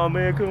 come on,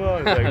 man, come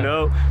on. It's like,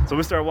 no. So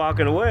we start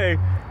walking away,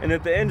 and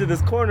at the end of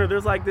this corner,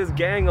 there's like this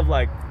gang of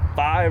like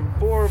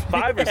 5 or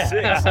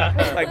 6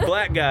 like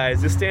black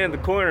guys just stand in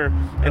the corner,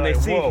 and They're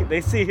like, whoa.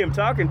 they see him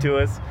talking to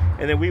us,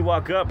 and then we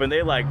walk up, and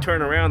they like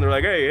turn around. They're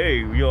like, hey,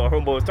 yo,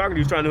 homeboy's talking to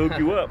you, he's trying to hook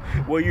you up.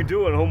 What you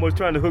doing? Homeboy's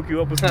trying to hook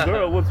you up with some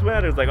girl. What's the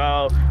matter? It's like,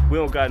 oh, we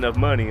don't got enough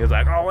money. It's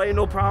like, oh, ain't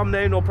no problem.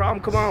 There ain't no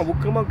problem. Come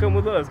on, come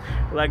with us.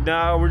 We're like,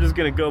 nah, we're just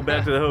gonna go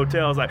back to the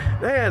hotel. It's like,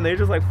 man, they're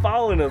just like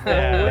following us the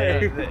whole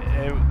way.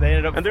 They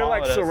ended up And they're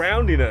like following us.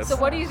 surrounding us, So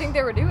what do you think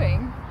they were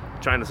doing?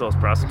 trying to sell us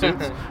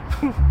prostitutes.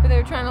 But they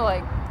were trying to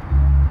like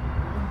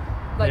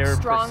They were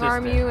strong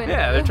arm persistent. you and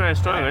Yeah, they're trying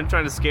to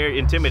trying to scare,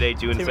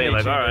 intimidate you, and say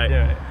like, all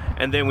right.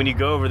 And then when you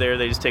go over there,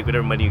 they just take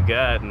whatever money you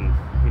got, and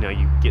you know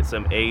you get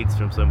some AIDS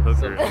from some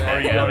hooker. Or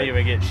you don't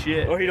even get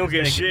shit. Or you don't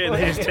get Just take shit. it.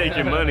 They just take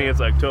your money. It's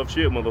like tough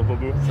shit,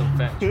 motherfucker. Some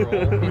fat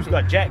troll. Who's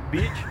got Jack,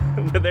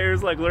 bitch? But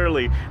there's like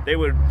literally, they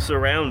would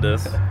surround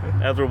us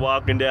as we're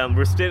walking down.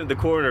 We're standing at the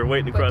corner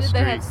waiting to but cross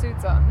did the they street. have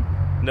suits on?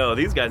 No,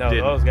 these guys No,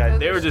 didn't. those guys.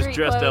 They were just Street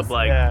dressed clothes? up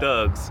like Yeah.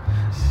 thugs.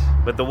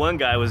 But the one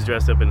guy was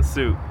dressed up in a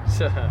suit.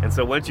 And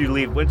so once you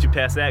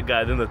pass that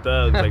guy, then the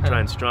thugs like try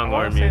and strong I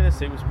want arm to say you. the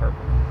suit was purple.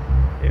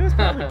 It was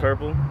probably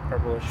purple,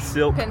 Purplish.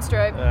 silk.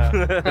 Pinstripe.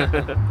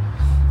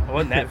 It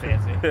wasn't that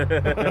fancy.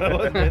 It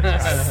wasn't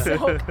that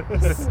Silk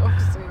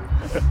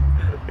suit.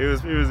 It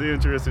was an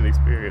interesting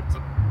experience.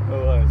 It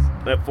was.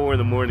 At 4 in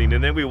the morning,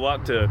 and then we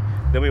walked to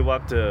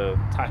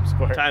Times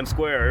Square. Times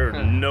Square.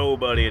 There was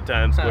nobody at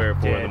Times Square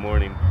at 4 in the Dead.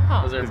 morning.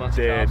 Huh. Was there a bunch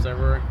Dead. of cops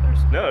everywhere?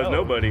 No, there's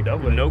nobody.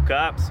 No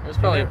cops. There's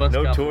probably a bunch No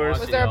of cops tourists.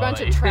 Was watching there a all bunch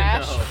that. of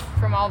trash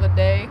from all the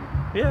day?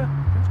 Yeah,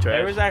 it was trash.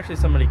 There was actually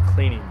somebody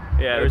cleaning.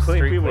 yeah, There the was clean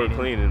street people were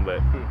cleaning,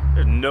 but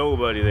there's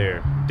nobody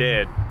there.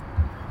 Dead.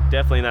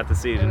 Definitely not the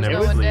city to There was never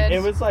no one sleep. dead?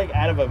 It was like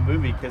out of a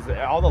movie because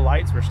all the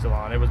lights were still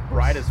on. It was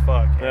bright as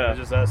fuck. And Yeah. It was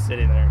just us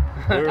sitting there.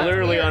 We were That's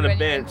literally weird on a when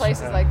you're in bench,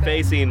 places like that.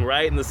 facing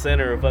right in the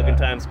center of fucking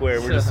Times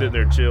Square. We're just sitting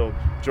there chill,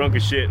 drunk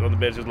as shit on the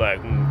bench, just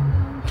like.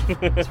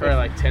 It's probably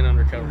like 10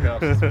 undercover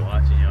cops just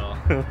watching y'all.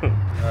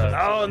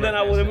 Oh, and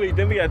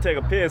then we gotta take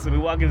a piss, and we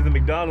walk into the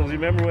McDonald's. You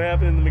remember what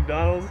happened in the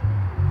McDonald's?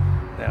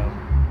 No.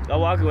 I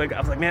was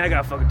like, man, I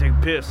gotta fucking take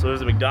a piss. So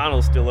there's a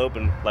McDonald's still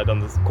open, like on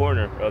this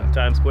corner of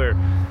Times Square.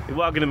 We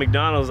walk into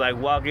McDonald's, like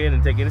walk in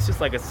and take it. It's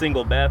just like a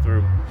single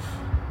bathroom.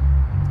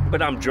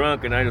 But I'm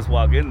drunk and I just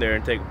walk in there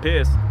and take a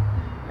piss.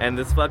 And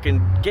this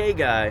fucking gay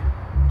guy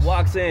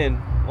walks in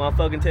while I'm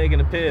fucking taking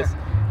a piss.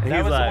 And That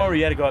he's was like, the one where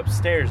you had to go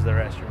upstairs to the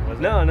restroom,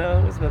 wasn't no, it?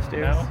 it wasn't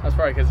upstairs. No? That's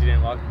probably because you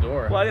didn't lock the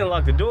door. Well, I didn't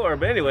lock the door,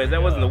 but anyways,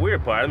 that wasn't the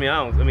weird part. I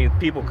mean,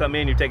 people come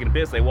in, you're taking a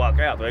piss, they walk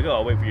out. They're like, oh,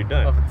 I'll wait for you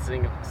Well, done. if it's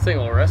a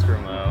single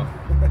restroom, though.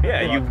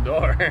 Yeah, Lock you. the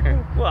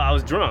door. Well, I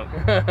was drunk.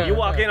 You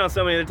walk in on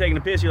somebody that's taking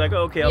a piss, you're like,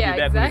 oh, okay, I'll yeah, be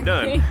back exactly.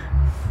 when you're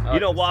done. You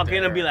don't walk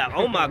in and be like,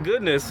 oh my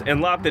goodness,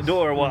 and lock the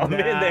door while I'm in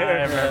Nah, there.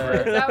 I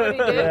remember. Is that what he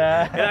did?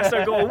 And I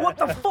start going, what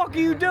the fuck are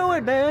you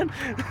doing, man?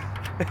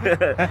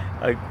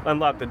 like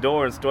unlock the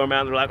door and storm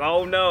out. And they're like,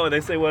 "Oh no!" And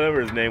they say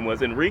whatever his name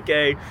was,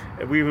 Enrique.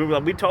 And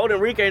we told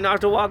Enrique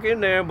not to walk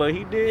in there, but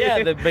he did.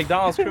 Yeah, the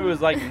McDonald's crew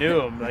was like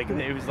knew him. Like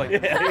it was like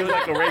Yeah, he was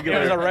like a it regular.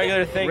 was a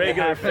regular thing. to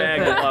Regular happen. fag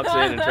that walks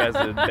in and tries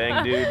to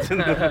bang dudes.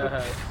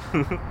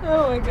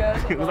 Oh my god.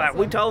 He was like,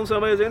 "We told him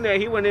somebody was in there.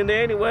 He went in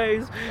there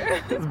anyways."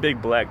 This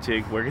big black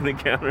chick working the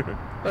counter.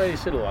 Well, you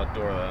should have locked the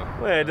door though.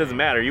 Well, it doesn't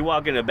matter. You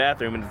walk in a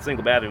bathroom and it's a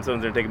single bathroom.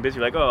 Someone's there taking a picture.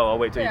 You're like, "Oh, I'll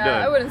wait till Yeah, you're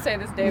I done." wouldn't say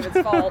this David's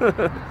fault.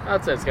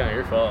 I'd say it's kind of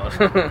your fault.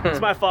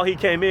 It's my fault he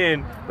came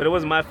in, but it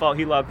wasn't my fault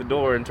he locked the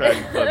door and tried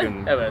to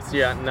fucking. Yeah, but it's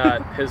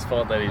not his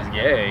fault that he's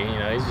gay. You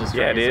know, he's just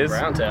Yeah, trying to it get is. some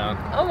Brown Town.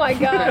 Oh my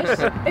gosh.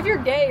 If you're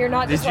gay, you're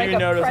not Did just like you a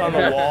notice on the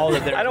predator. wall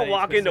that there I was don't any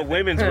walk into specific-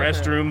 women's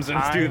restrooms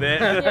and do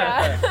that.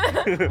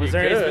 Yeah. Was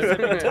there any could.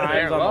 specific times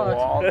They're on locked. the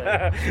wall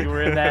that you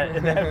were in that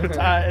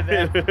time?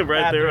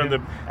 Right there on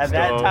the At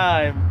that stall.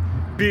 time,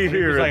 Be he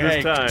here was at like, this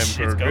 "Hey, time it's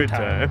for a go good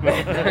time."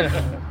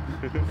 time.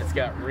 It's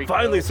got Rico.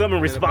 Finally,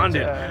 someone with a bunch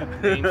responded.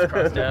 of names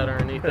crossed out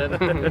underneath it.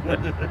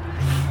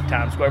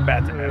 Times Square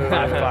bathroom at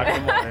 5 o'clock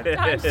in the morning.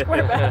 Times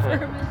Square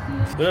bathroom.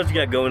 What else you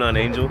got going on,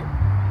 Angel?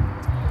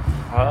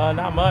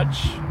 Not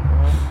much.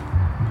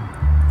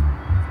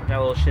 Got a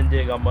little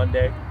shindig on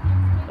Monday.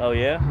 Oh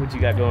yeah, what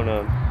you got going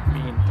on?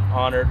 Being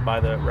honored by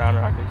the Round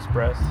Rock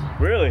Express.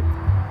 Really?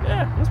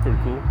 Yeah, That's pretty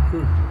cool.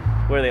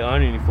 What are they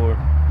honoring you for?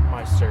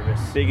 my service.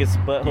 Biggest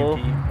butthole?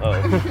 Duty.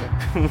 Oh.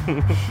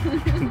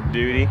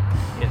 Duty.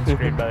 Getting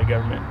screwed by the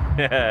government.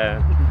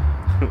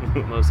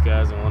 Most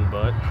guys in one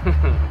butt.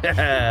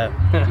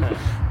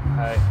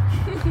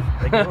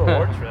 They give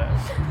awards for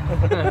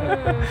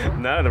that.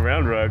 Not at the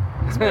Round Rock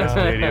Express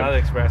Stadium. Not the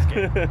Express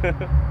game.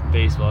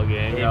 Baseball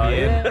game.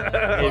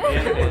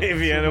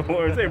 AVN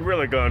Awards, they've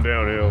really gone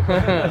downhill.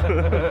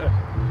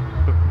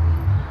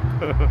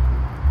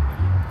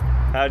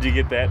 How'd you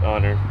get that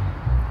honor?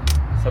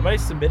 Somebody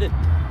submitted.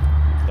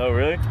 Oh,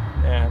 really?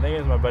 Yeah, I think it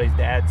was my buddy's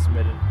dad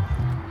submitted.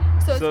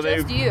 So it's So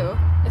just they- you.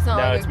 It's not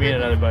No, like it's a me group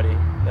and of- another buddy.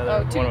 Another,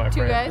 Oh, one of my two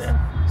friends. guys?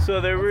 Yeah. So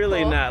they're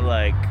really cool. not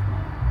like,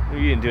 you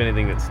didn't do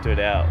anything that stood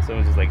out.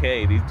 Someone's just like,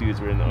 hey, these dudes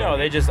were in the No, Army.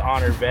 they just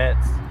honor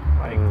vets.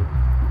 Like,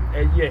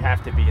 you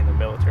have to be in the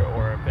military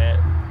or a vet.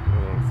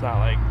 It's not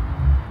like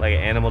Like an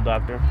animal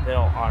doctor. they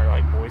don't honor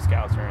like Boy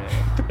Scouts or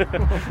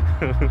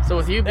anything. So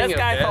with you being This a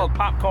guy vet, sold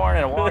popcorn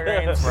and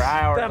Walgreens for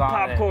hours That on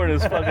popcorn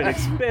is fucking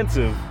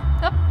expensive.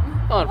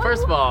 hold on,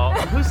 first of all,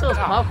 who sells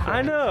popcorn?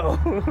 I know.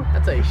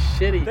 That's a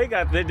shitty. They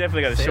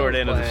definitely got a Sales short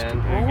end of the plan.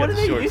 straw. Well, what do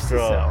they used to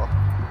sell?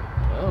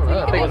 I don't know.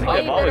 I They think make it's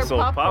way They've always better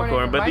sold popcorn in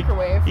popcorn, the but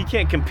microwave. you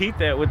can't compete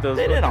that with those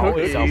They didn't fucking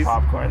always sell cookies.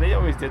 popcorn. They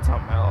always did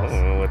something I else.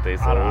 don't know what they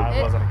I don't know. sold.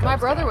 I wasn't a Cub My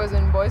brother Scout. was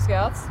in Boy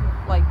Scouts,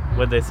 like,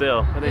 What'd they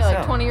sell? What they yeah, like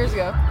sell? 20 years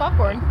ago.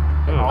 Popcorn.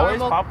 Always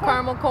Caramel, popcorn?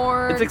 caramel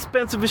corn. It's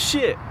expensive as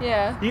shit.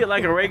 Yeah. You get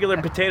like a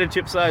regular potato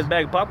chip sized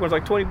bag of popcorn, it's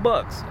like $20.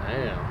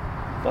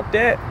 Damn. Fuck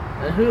that,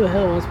 And who the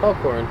hell wants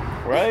popcorn?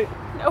 right?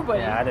 Nobody.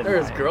 Yeah, I didn't.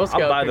 There's buy it. Girl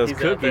Scout I'll buy those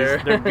cookies out cookies. there.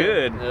 They're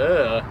good.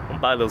 Ugh. I'll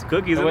buy those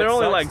cookies, And and they're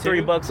what only sucks, like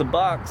too, $3 a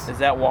box. Is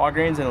that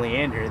Walgreens and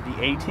Leander? The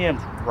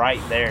ATM's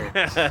right there.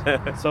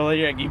 So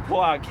like, you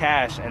pull out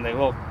cash and the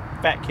little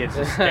fat kids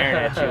just staring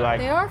at you like,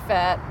 They are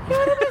fat.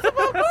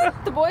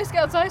 The Boy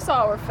Scouts I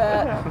saw were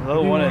fat.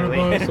 little one at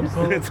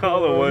Leander. It's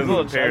all the ones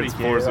Little the parents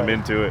chubby kid, force them like-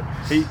 into it.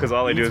 Because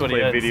all they do is Eats what he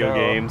play doesn't video sell.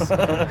 games.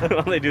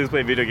 All they do is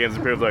play video games.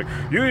 The parents are like,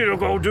 you need to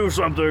go do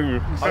something. I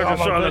I got just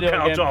my sit on the video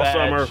couch game all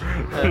badge."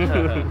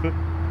 summer.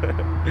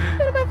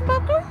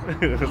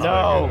 It's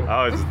No. like, I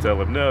always just tell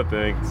them, no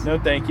thanks. No,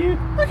 thank you.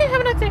 Okay,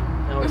 have a nice day.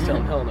 I always tell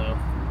them hell no.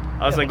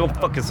 I was like, go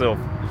fuck yourself.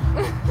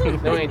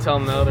 Then when you tell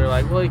them no, they're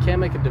like, well, you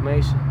can't make a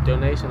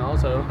donation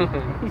also.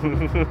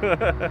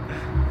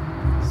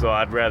 So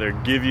I'd rather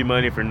give you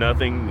money for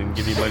nothing than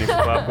give you money for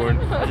popcorn.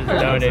 I just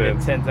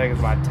donated 10 seconds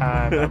of my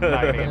time. I'm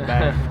not gonna get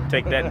back.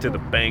 Take that to the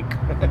bank.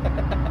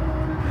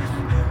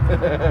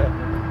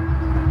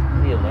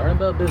 You learn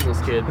about business,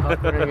 kid.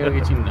 Popcorn ain't gonna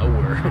get you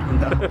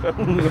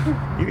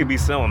nowhere. You could be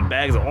selling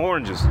bags of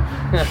oranges.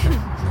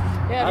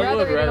 Yeah, I I'd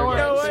would rather eat an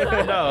rather orange. get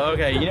it. No,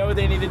 okay. You know what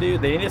they need to do?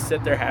 They need to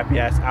sit their happy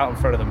ass out in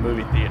front of the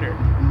movie theater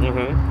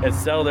Mm-hmm. and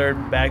sell their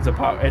bags of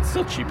pop. It's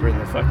still cheaper than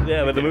the fucking.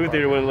 Yeah, but the movie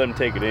theater wouldn't let them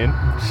take it in.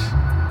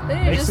 They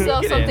need to just They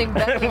sell sneak it in. something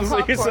better than So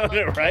popcorn. you're selling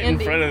it like right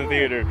candy. in front of the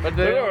theater. But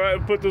they Like, don't- all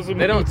right, put this in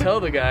They the don't tell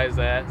the guys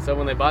that. So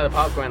when they buy the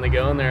popcorn, they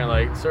go in there and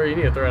like, sir, you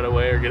need to throw it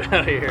away or get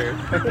out of here.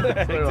 So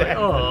they're like,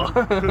 oh.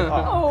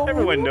 Oh.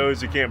 Everyone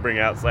knows you can't bring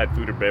outside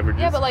food or beverages.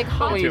 Yeah, but like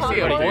hot When you see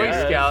a Popcorn. Boy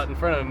popcorn. Scout in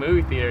front of a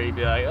movie theater, you'd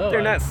be like, oh.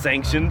 they're not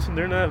sanctioned.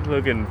 They're not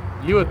looking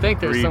You would think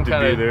there's agreed some to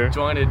kind be of there.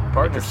 jointed to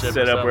partnership.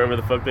 set or up wherever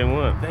something. the fuck they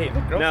want. The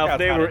Girl Now, if Scouts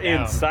they had were it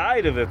down.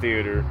 inside of the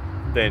theater,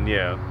 then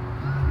yeah.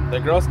 The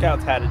Girl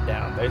Scouts had it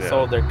down. They Yeah.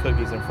 sold their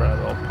cookies in front of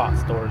the little pot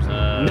stores in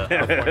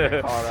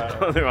California,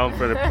 Colorado. They're all in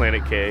front of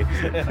Planet K.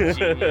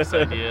 Genius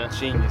idea.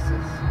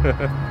 Geniuses.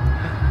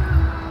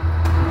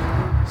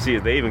 See,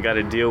 they even got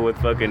to deal with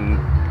fucking,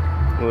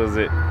 what was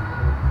it,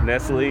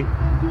 Nestle?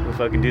 They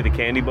fucking do the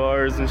candy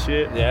bars and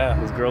shit. Yeah.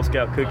 Those Girl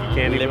Scout cookie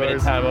candy Limited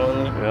bars. time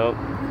only. Well,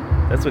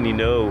 that's when you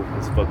know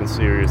it's fucking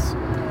serious.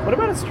 What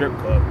about a strip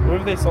club? What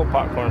if they sold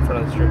popcorn in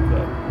front of the strip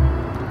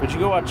club? Would you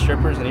go watch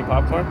strippers and eat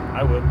popcorn?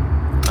 I would.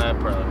 I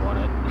probably want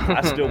it.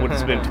 I still would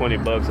spend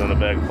 $20 on a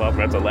bag of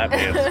popcorn. That's a lap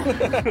dance.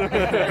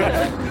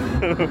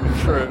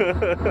 True.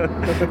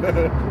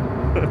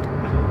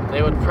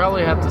 They would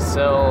probably have to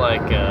sell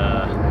like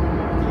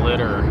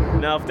glitter.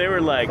 Now, if they were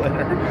like,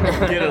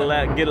 get a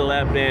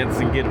lap dance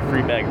and get a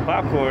free bag of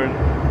popcorn,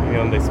 you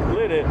know, and they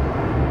split it.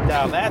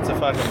 Now that's a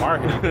fucking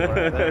marketing deal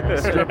right there.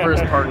 Strippers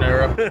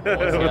partner up with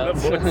Boy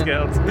Scouts. Boy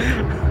Scouts.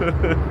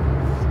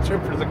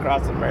 Strippers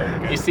across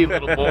America. You see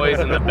little boys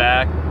in the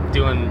back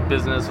doing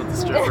business with the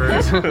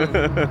strippers,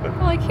 I'm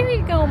like, here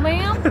you go,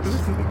 ma'am.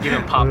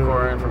 giving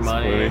popcorn for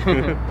money.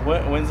 funny.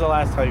 When's the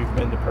last time you've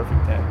been to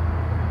Perfect 10?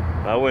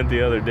 I went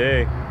the other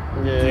day.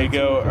 Yeah, Do you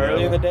go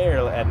early in the day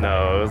or at night?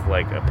 No, it was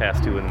like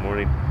past 2 in the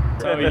morning.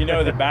 So you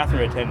know the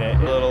bathroom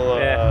attendant, a little,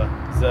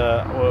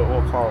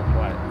 we'll call him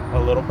what? A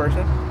little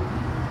person?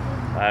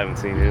 I haven't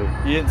seen him.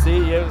 You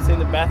haven't seen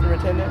the bathroom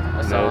attendant?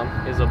 I saw Nope.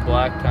 him. He's a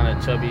black, kind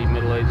of chubby,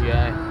 middle-aged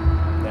guy.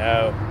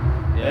 No.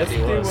 Yeah, This he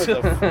dude was. was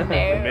a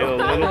Made a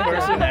little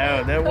person.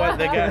 No, that was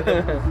the guy.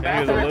 The He was a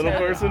bathroom little attendant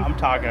person? I'm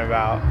talking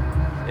about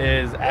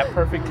is at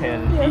Perfect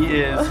 10. He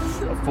is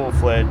a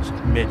full-fledged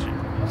midget.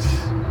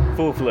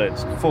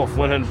 Full-fledged.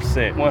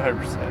 100%.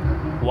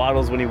 100%.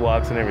 Waddles when he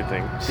walks and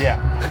everything. Yeah.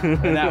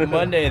 And that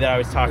Monday that I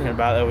was talking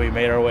about, that we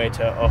made our way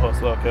to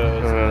Ojos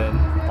Locos and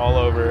then all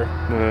over.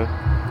 Uh-huh.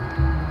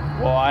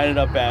 Well, I ended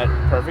up at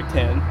Perfect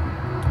 10,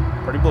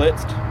 pretty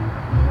blitzed.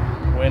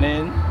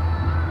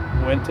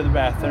 Went to the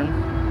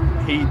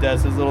bathroom. He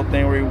does his little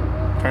thing where he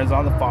turns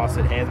on the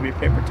faucet, hands me a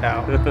paper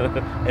towel,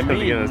 and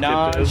me Again, it's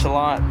tiptoes.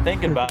 nonchalant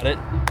thinking about it,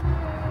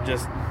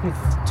 just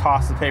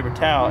toss the paper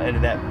towel into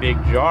that big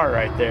jar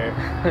right there,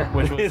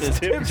 which was his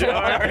tip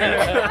jar. And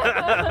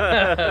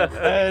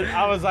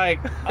I was like,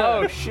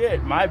 oh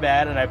shit, my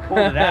bad, and I pulled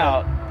it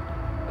out.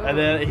 And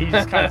then he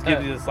just kind of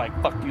gives me this like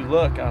 "fuck you"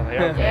 look. And I was like,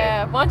 okay.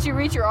 Yeah, once you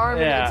reach your arm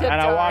in Yeah, the tip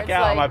and I jar, walk it's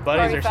out, like my buddies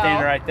party are foul.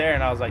 standing right there,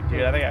 and I was like,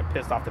 dude, I think I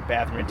pissed off the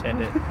bathroom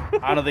attendant.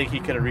 I don't think he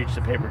could have reached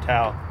the paper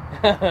towel.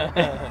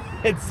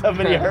 And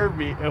somebody heard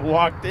me and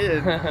walked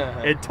in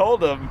and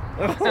told him.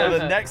 So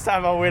the next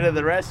time I went to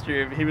the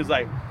restroom, he was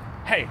like,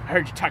 hey, I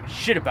heard you talking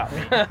shit about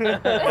me. And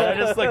I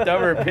just looked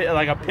over,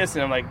 like I'm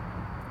pissing. I'm like,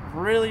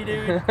 really,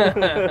 dude?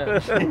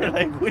 You're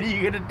like, what are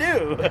you gonna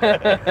do?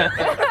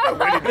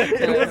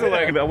 It wasn't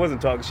like I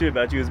wasn't talking shit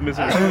about you. It was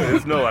misunderstood.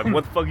 It's no, like,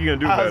 what the fuck are you gonna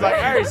do I about was like, it?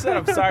 I already said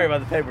I'm sorry about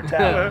the paper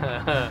towel.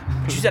 But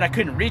you said I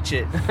couldn't reach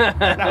it.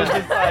 And I was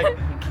just like,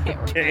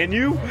 Can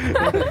you?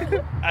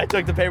 I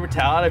took the paper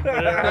towel and I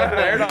put it right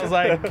there, and I was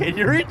like, can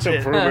you reach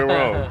it? Prove me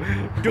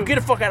wrong. Dude, get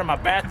the fuck out of my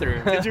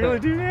bathroom. Did you really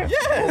do that?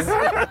 Yes.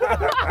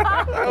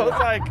 I was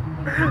like,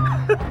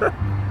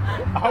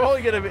 I'm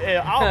only gonna be,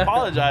 I'll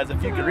apologize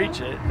if you can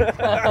reach it.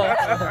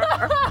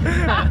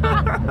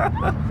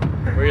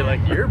 Where you're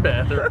like, your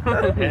bathroom.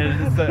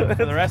 And so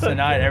for the rest of the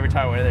night, every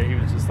time I went in there, he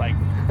was just like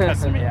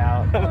cussing me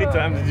out. How many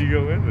times did you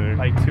go in there?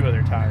 Like 2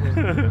 other times.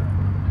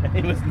 And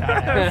he was not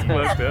That's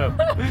happy. fucked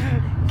up.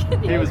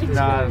 He was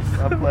not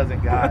a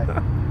pleasant guy.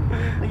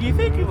 Like, you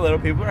think little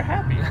people are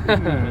happy.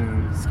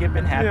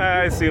 Skipping happy Yeah,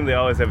 I people. assume they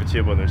always have a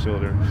chip on their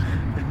shoulder.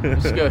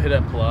 Just go hit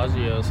up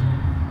Pelagio's.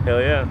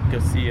 Hell yeah. Go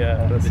see,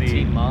 Let's The see.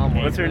 teen mom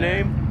What's her over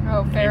there. name?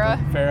 Oh, Farrah.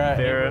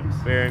 Farrah.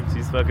 Farrah.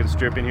 She's fucking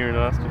stripping here in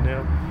Austin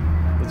now.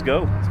 Let's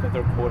go. Let's go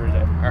throw quarters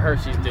at her. I heard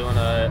she's doing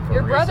a.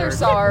 Your brother research.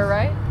 saw her,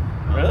 right?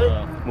 Really?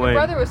 Your Wait.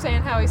 brother was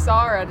saying how he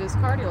saw her at his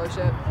car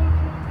dealership.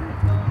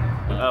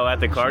 Oh, at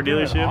the car She's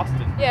doing it in dealership?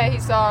 Austin. Yeah, he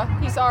saw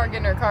her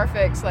getting her car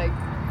fixed. Like,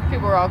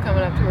 people were all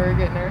coming up to her,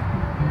 getting her,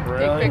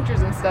 Really? take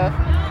pictures and stuff.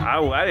 I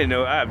didn't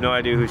know. I have no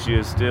idea who she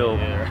is still.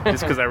 Yeah.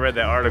 Just because I read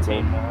that article.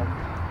 Teen mom.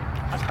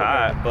 She's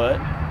hot. But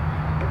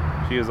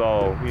She was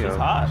all, you She's know.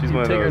 hot. She's Did one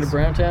you of take her to those.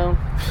 Browntown?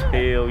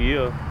 Hell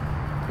yeah.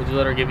 Would you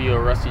let her give you a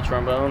rusty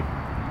trombone?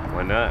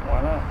 Why not?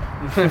 why not?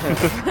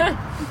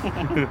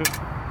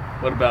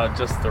 What about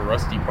just the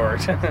rusty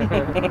part? Damn,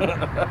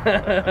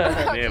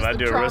 Just I the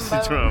do a rusty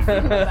trombone.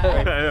 drum.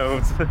 I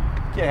know.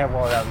 Can't have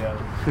one without the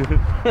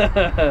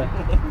other.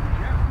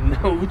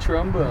 No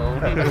trombone.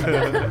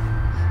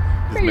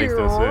 This makes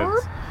no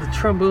sense. The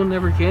trombone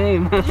never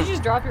came. Did you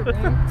just drop your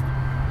broom?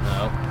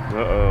 No.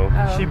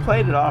 Uh-oh. She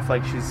played it off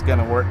like she's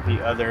gonna work the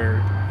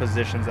other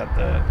positions at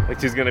the. Like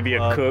she's gonna be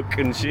a cook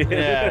and shit.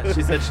 Yeah,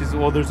 she said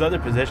there's other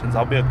positions.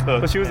 I'll be a cook.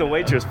 Well, she was a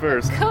waitress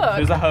first. Cook.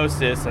 She was a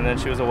hostess, and then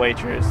she was a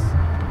waitress,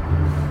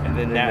 and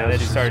then now she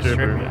she's a started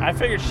stripper. stripping. I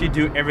figured she'd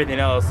do everything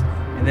else,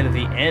 and then at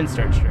the end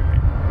start stripping.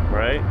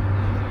 Right?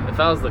 If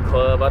I was the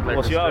club, I'd make Well,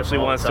 her she strip obviously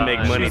all the wants to make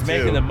time. money. She's too.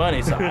 making the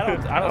money, so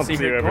I don't see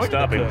her ever going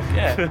stopping. to the cook.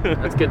 Yeah,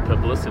 That's good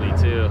publicity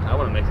too. I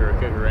want to make her a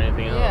cook or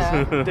anything else.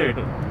 Yeah. dude,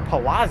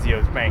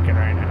 Palazzo's banking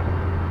right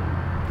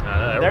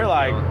now. They're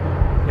like,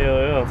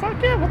 Hell yeah.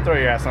 fuck yeah, we'll throw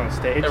your ass on the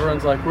stage.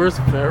 everyone's like, "Where's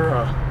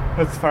Farrah?"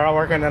 Is Farrah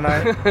working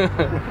tonight?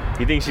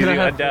 You think she's? Can I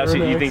I have doubt she.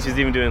 You Fairnex? think she's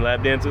even doing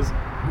lap dances?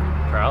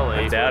 Probably.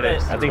 I doubt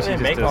it. I think she They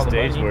just make does all the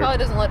stage money. work. Probably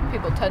doesn't let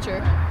people touch her.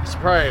 She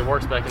probably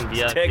works back in VIP.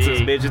 It's Texas,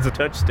 bitch. It's a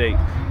touch state.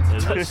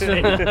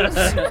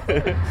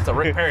 It's a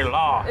Rick Perry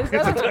law. Is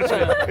that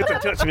a It's a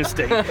touch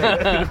mistake.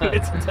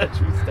 It's a touch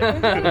mistake.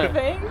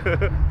 thing?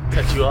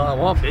 Touch you all I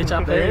want, bitch.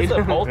 I There paid. is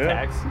a poll Yeah.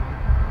 tax.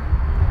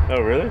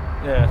 Oh, really?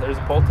 Yeah, there's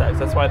a poll tax.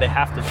 That's why they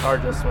have to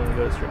charge us when we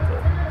go to strip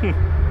club.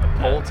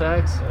 Poll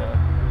tax? Yeah.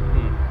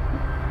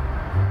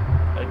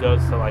 It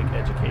goes to like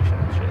education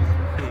and shit.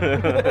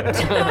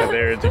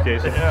 Their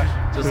education.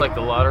 Yeah. Just like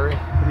the lottery?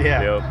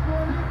 Yeah. Yep.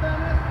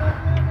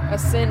 A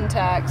sin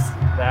tax.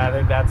 I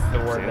think that's the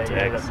word they ended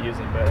Syntax. up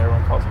using, but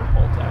everyone calls it a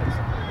poll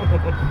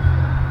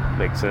tax.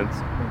 Makes sense.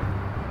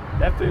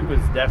 That food was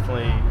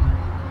definitely.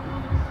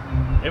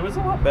 It was a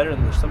lot better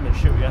than some of the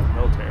shit we got in the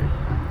military.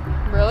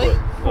 Really?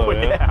 Oh,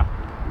 yeah?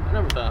 I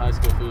never thought high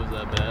school food was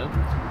that bad.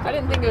 I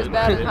didn't think it was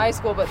bad in high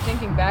school, but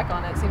thinking back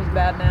on it, it seems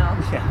bad now.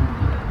 Yeah.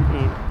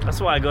 That's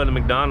why I go to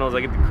McDonald's.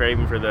 I get the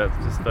craving for the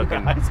just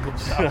fucking High school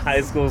style.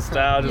 high school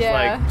style, just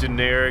Yeah. like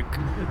generic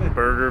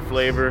burger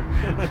flavor.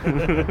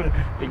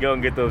 You go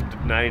and get those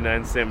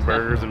 99-cent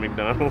burgers at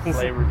McDonald's.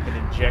 Flavor been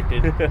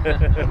injected.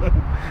 With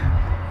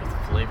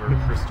flavor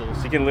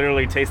crystals. You can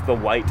literally taste the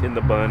white in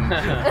the bun.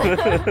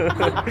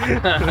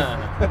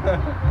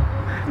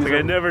 It's like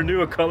I never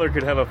knew a color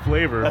could have a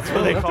flavor. That's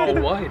what they call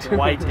White.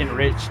 white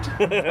enriched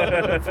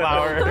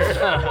flour.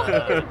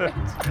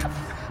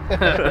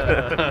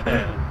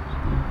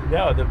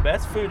 No, the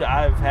best food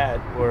I've had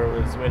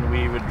was when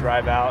we would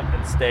drive out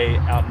and stay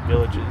out in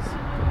villages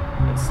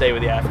and stay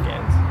with the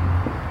Afghans.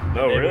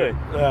 Oh, They really?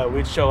 would,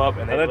 we'd show up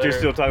and I thought you were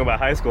still talking about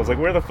high schools. Like,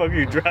 where the fuck are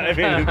you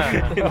driving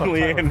in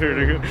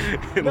Leander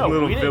in no,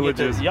 little we didn't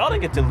villages? Y'all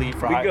didn't get to leave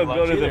for We high go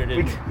lunch to the. either,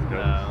 did you?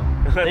 No.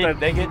 I They, thought-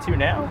 they get to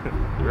now.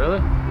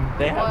 Really?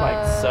 They have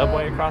like What?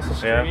 Subway across the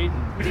Yeah. street.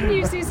 Didn't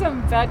you see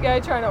some fat guy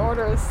trying to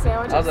order a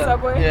sandwich at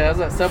Subway? Yeah, I was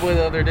at Subway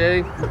the other day.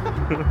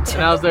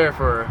 And I was there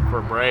for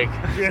break.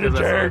 You're a Because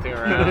that's the only jerk. thing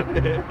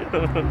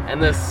around.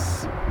 And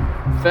this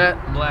fat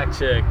black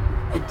chick,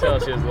 you can tell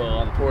she was a little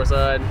on the poor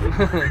side.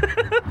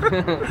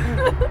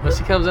 But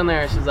she comes in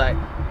there and she's like,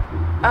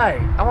 "Hey,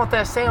 I want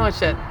that sandwich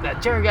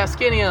that Jerry got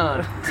skinny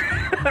on."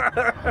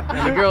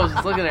 And the girl was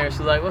just looking at her. She's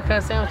like, "What kind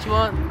of sandwich you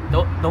want?"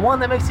 The one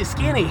that makes you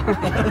skinny.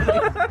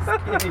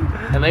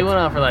 And they went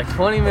on for like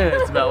 20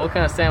 minutes about what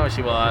kind of sandwich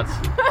she wants.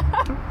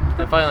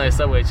 And finally, a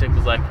Subway chick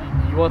was like,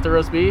 "You want the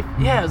roast beef?"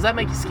 "Yeah, does that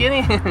make you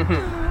skinny?" She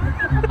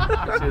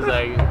was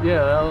like,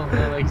 "Yeah, that'll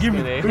make you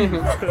skinny."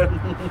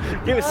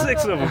 Give me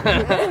 6 of them.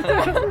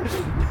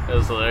 It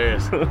was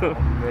hilarious.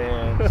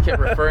 Man. She kept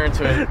referring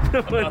to it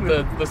about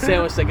the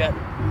sandwich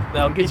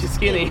that'll get you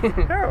skinny.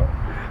 How?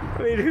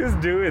 I mean, who's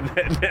doing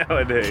that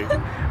nowadays?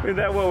 I mean,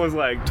 that one was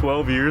like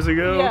 12 years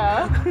ago.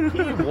 Yeah.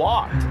 He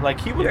walked. Like,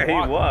 he would Yeah, he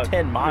walk walked.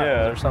 10 miles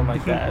Yeah. or something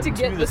like that. To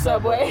get the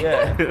Subway.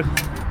 Yeah. That-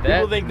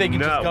 People think they can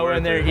just not go in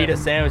worth there, it. eat a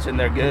sandwich, and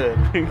they're good.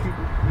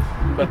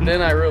 But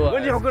then I realized.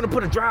 When y'all gonna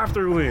put a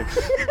drive-through in?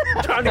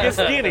 I'm trying to get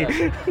skinny.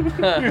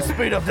 You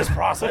speed up this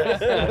process.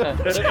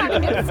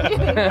 Trying to get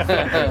skinny.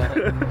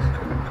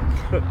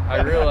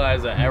 I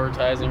realized that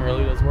advertising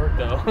really does work,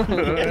 though.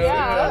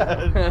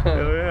 Yeah.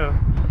 Hell yeah.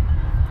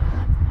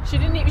 She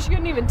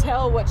couldn't even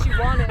tell what she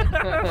wanted.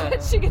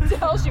 But she could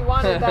tell she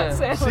wanted that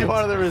sandwich. She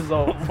wanted the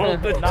result.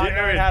 Not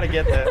knowing how to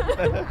get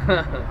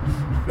that.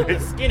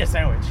 It's skinny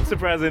sandwich. I'm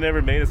surprised they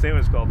never made a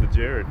sandwich called the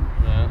Jared.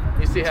 Yeah.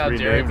 You see how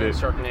Just Jerry's in renamed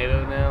it.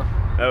 Sharknado now?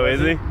 Oh,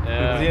 is he?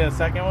 Yeah. Was he in the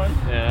second one?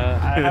 Yeah.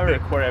 I haven't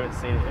recorded, I haven't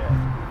seen it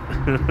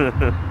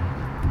yet.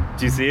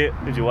 Did you see it?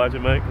 Did you watch it,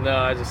 Mike? No,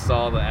 I just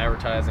saw the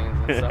advertising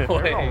and There's a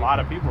Subway. lot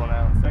of people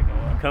now in the second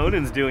one.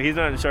 Conan's he's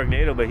not in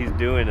Sharknado, but he's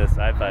doing a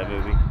sci-fi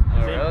movie.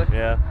 Oh, really?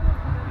 Yeah.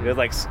 It was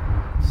like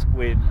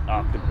squid,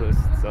 octopus,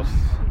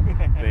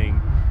 something.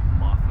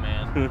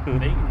 Mothman. I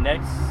think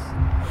next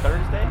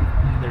Thursday,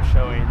 they're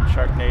showing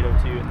Sharknado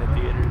 2 in the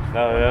theaters.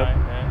 Oh, yeah?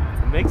 One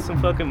night, It makes some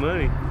fucking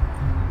money.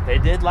 They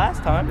did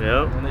last time.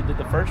 Yep. When they did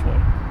the first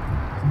one.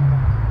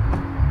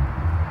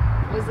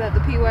 Was that the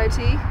PYT?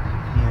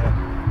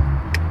 Yeah.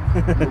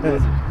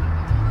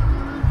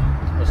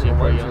 Was she a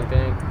pretty young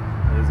thing?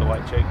 It is a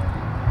white chick.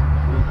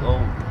 Oh,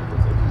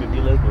 could be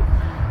lesbian.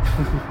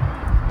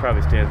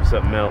 Probably stands for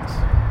something else.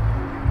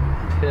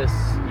 Piss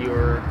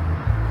your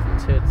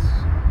tits.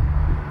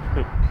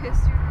 Piss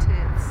your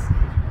tits.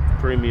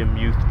 Premium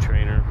youth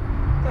trainer.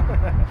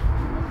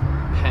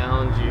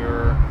 Pound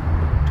your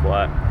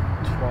Twat.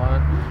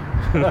 twat.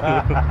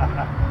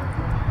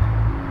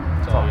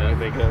 That's all I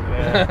think of.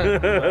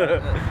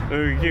 We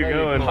can keep Maybe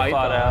going. Python.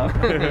 Thought out.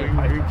 We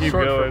can keep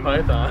Short for going.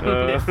 Python.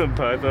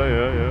 Python,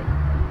 yeah.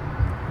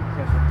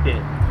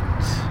 Pit.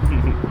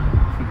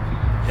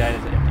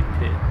 Vagina's an empty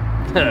pit.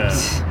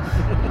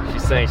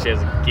 She's saying she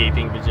has a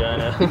gaping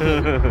vagina.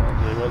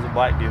 There was a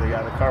black dude that got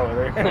in the car with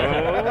her.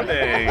 Oh,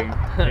 dang.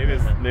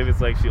 Maybe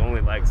it's like she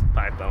only likes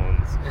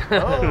pythons.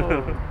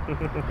 Oh.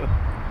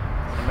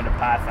 I'm in a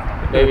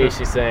python. Maybe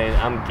she's saying,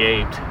 "I'm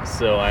gaped,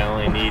 so I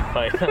only need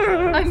python."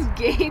 I'm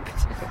gaped.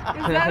 Is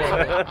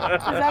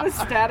that a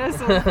status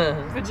of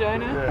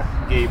vagina? Yeah.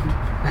 Gaped.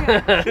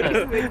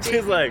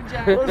 She's like,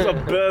 what's the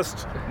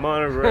best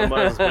monogram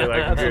license plate I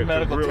can That's a get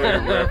medical to really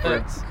term.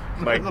 reference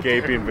my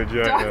gaping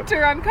vagina?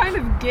 Doctor, I'm kind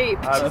of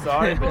gaped. I'm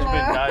sorry, but you've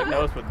been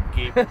diagnosed with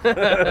gape.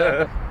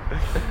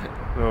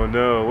 Oh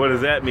no, what does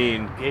that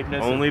mean?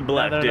 Gapeness Only is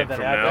black none dick other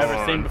from than now I've ever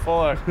on. seen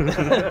before.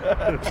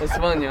 This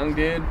one young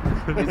dude,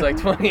 he's like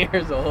 20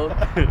 years old.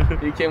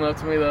 He came up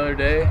to me the other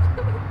day.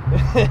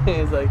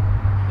 He's like,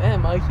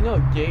 "Man, Mike, you know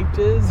what gaped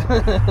is?"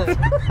 'Cause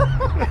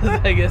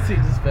I guess he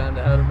just found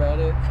out about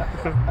it.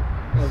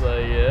 I was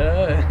like,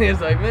 "Yeah." He's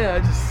like, "Man, I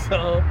just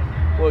saw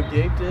what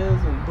gaped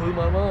is and blew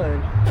my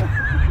mind." I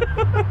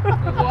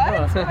was What?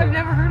 like, "Huh." I've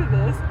never heard of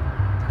this.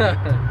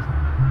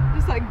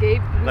 Just like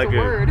gape was Like a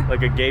word.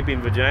 like a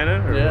gaping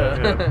vagina? Or Yeah. what?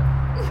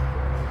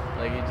 Yeah.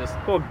 Like he just.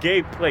 Well,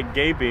 gape, like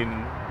gaping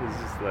is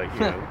just like,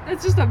 you know,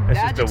 It's just a that's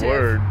adjective. just a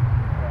word.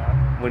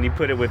 When you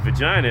put it with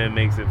vagina, it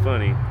makes it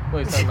funny.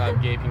 Well, he's talking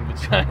about gaping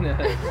vagina.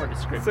 More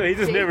descriptive. So he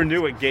just never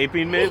knew what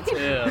gaping meant.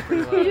 Yeah,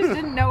 pretty You just much.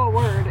 didn't know a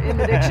word in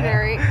the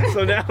dictionary.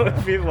 So now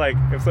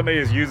if somebody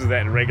just uses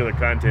that in regular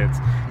contents,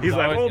 he's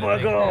like, always oh my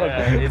gonna god.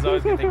 think- Yeah, he's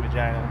always gonna think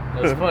vagina.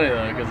 It was funny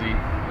though, because he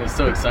was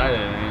so excited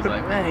and he was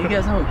like, "Man, you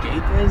guys know what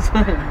gape is?"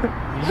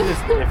 You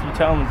just, if you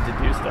tell him to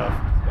do stuff,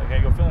 okay,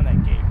 go fill in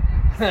that gape.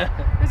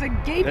 There's a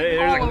gaping Hey,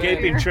 hole there's a over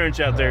gaping here. trench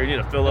out there. You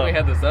need to fill Then up. we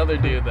had this other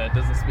dude that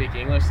doesn't speak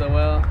English so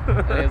well,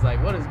 and he was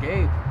like, "What is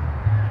gape?"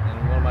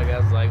 And one of my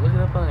guys was like, "Look it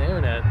up on the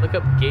internet. Look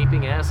up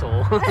gaping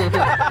asshole."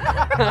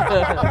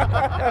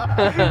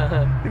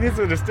 You need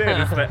to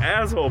understand, it's the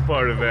asshole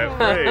part of that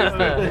phrase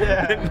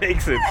that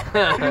makes it.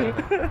 That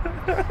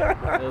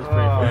was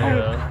pretty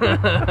funny though.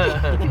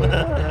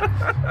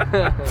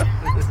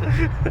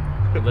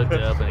 He looked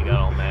it up and he got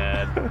all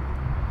mad.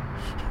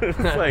 It's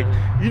like,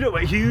 you know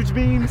what huge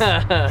means?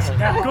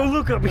 Go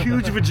look up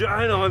huge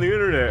vagina on the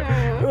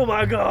internet. Oh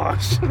my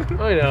gosh.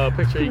 Well, you know,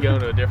 picture you going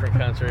to a different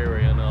country where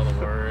you don't know all the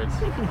words.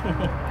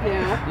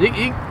 Yeah. You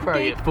can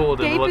probably Gape- get fooled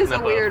into gape looking is a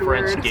up weird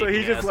French word. So he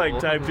gaping just like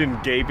asshole. typed in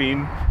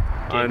gaping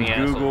on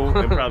Gaping Google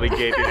asshole. and probably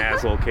gaping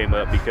asshole came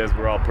up because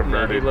we're all No, he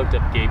perverted. looked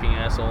up gaping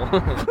asshole.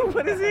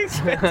 What does he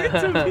expect it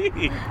to be?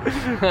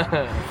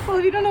 Well,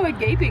 if you don't know what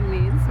gaping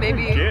means,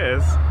 maybe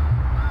Yes.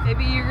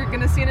 you're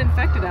gonna see an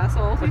infected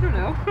asshole. You don't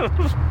know.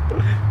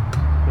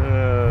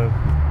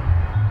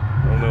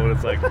 I don't know what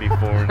it's like to be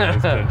foreign in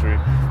this country.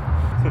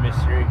 It's a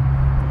mystery.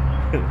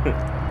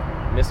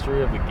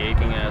 Mystery of the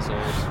gaping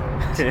assholes.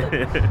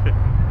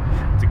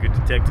 It's a good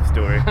detective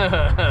story.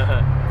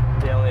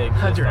 They only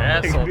exist How'd your on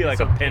asshole It could be like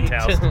a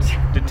penthouse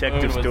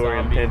detective Moon with story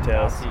in zombies and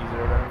penthouse. Nazis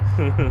or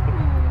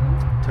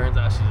whatever. Turns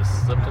out she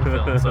just slipped and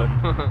fell on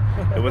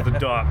something. It was a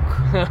dark,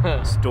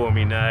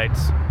 stormy night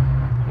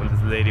when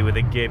this lady with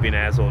a gaping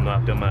asshole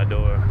knocked on my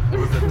door. It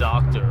was the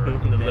doctor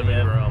in the living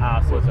room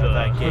Assholes with out the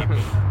that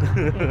gaping.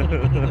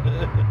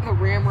 A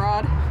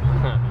ramrod.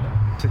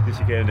 She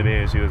came to me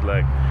and she was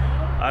like,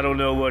 I don't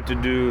know what to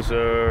do,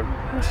 sir.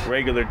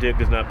 Regular dick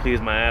does not please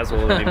my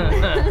asshole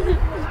anymore.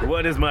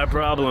 What is my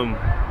problem?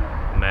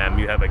 Ma'am,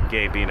 you have a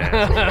gaping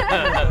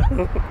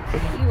asshole.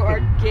 You are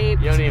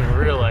gaped. You don't even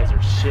realize you're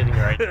shitting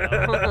right now.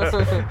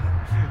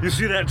 You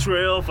see that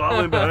trail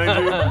following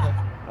behind you?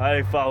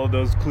 I followed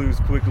those clues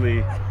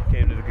quickly,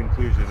 came to the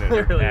conclusion that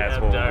her Clearly have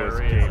asshole was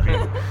diarrhea.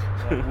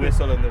 gaping.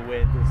 Whistle in the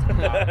wind is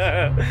not.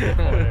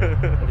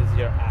 It is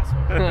your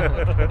asshole.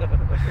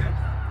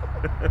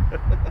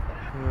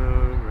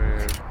 Oh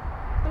man.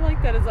 I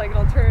like that as like an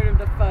alternative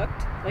to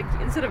fucked. Like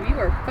instead of you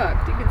are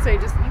fucked, you can say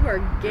just you are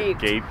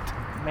gaped. Gaped.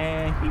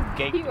 Man, he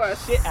gaped You the are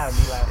shit out of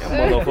me last That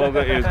night.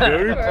 motherfucker is You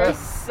gaped. are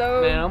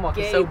so Man, I'm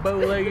walking gaped. so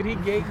bow-legged, he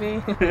gaped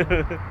me. I've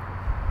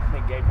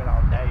been gaping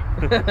all day.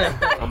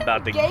 I'm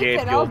about to Gaping gape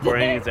all your day.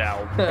 brains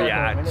out, When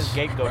does biatch.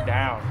 gape go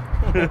down?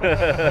 I'm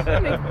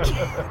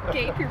gonna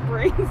gape your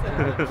brains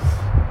out.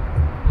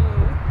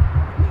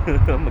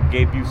 I'm gonna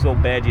gape you so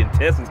bad your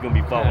intestines gonna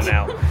be falling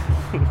out.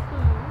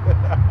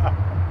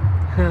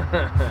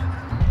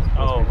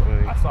 Oh,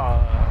 funny. I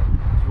saw.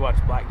 Did you watch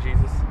Black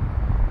Jesus?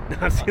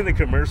 I've seen the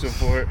commercial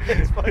for it.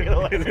 It's fucking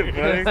hilarious. Is it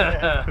funny?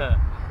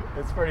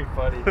 It's pretty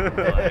funny.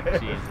 Like,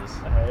 Jesus.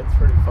 It's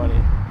pretty funny.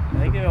 I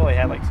think they only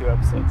had like 2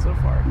 episodes so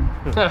far.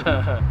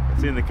 I've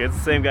seen the kids.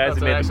 The same guys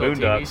That's that an made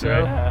the actual TV Boondocks,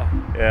 show? right?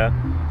 Yeah.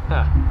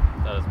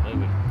 That was a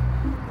movie.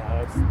 No,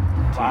 it's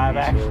live TV show,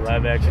 action.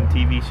 live action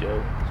TV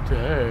show.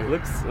 Dang. It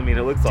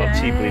looks all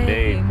cheaply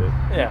made, but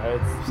Yeah,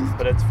 it's just,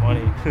 but it's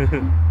funny.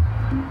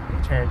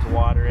 It turns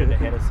water into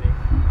Hennessy.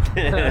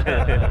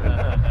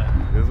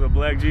 this is what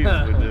Black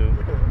Jesus would do.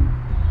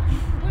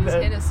 What is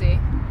Hennessy?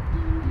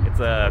 It's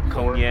a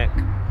cognac,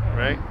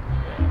 right?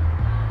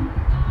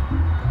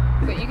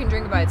 But you can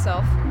drink it by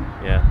itself.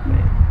 Yeah.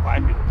 Black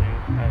people do,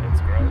 and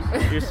it's gross.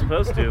 You're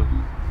supposed to.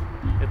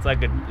 It's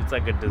like a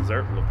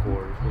dessert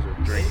liqueur. You're supposed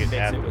to drink They it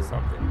mix after. it with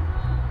something.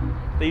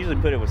 They usually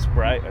put it with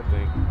Sprite, I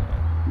think.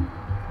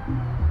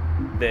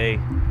 They.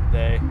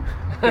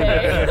 I've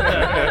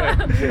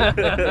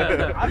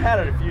had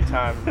it a few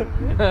times. It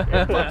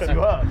fucks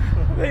you up.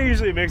 They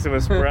usually mix it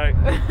with Sprite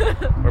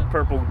or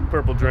purple drink.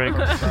 Purple dragon.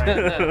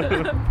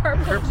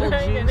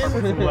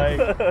 juice. Like,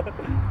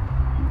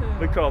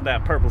 We called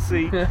that Purple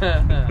Sea.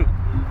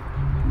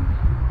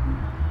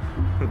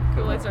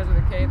 Kool-Aid starts with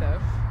a K though.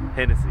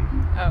 Hennessy.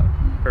 Oh,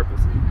 Purple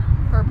Sea.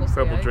 purple sea.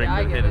 Purple drink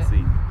I with get it.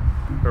 Hennessy.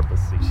 Purple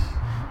Sea.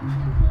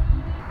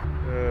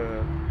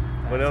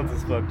 What else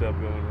is fucked up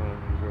going on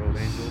in the world,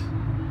 Angel?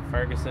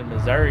 Ferguson,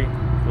 Missouri.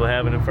 What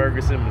happened in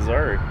Ferguson,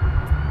 Missouri?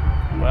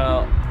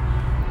 Well,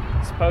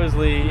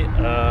 supposedly, See,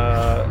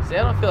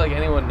 I don't feel like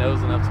anyone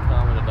knows enough to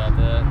comment about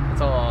that.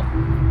 It's all a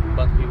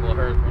bunch of people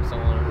heard from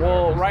someone.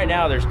 well, right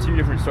now there's two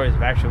different stories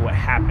of actually what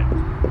happened.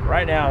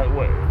 Right now,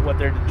 what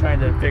they're trying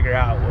to figure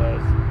out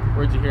was,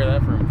 Where'd you hear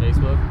that from?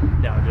 Facebook?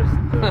 no,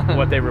 just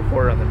what they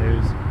reported on the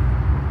news.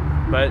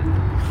 But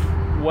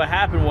what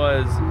happened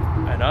was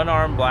an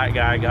unarmed black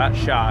guy got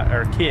shot,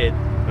 or kid.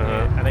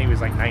 Uh-huh. I think he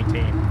was like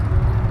 19.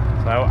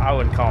 So I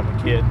wouldn't call him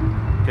a kid,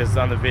 because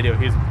on the video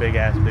he's a big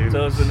ass dude.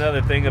 So it's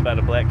another thing about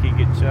a black kid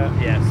getting shot?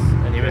 Yes,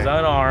 and he was Okay.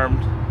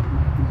 unarmed.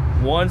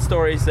 One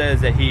story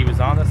says that he was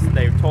on the.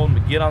 They told him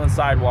to get on the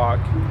sidewalk,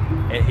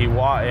 and he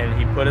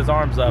put his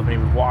arms up, and he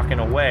was walking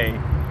away,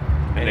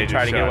 and they he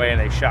tried just to get shot away, him.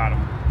 and they shot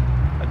him.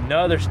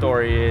 Another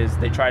story is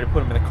they tried to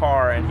put him in the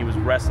car, and he was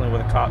wrestling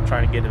with a cop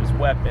trying to get his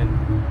weapon,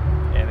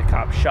 and the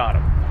cop shot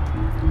him.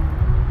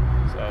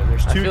 So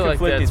there's I two feel like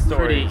conflicting that's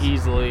stories. pretty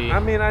easily. I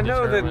mean, I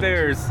know that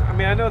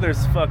determined. I know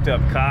there's fucked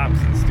up cops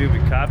and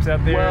stupid cops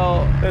out there.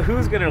 Well- but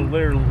who's gonna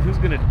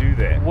do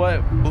that?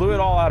 What blew it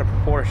all out of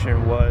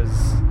proportion was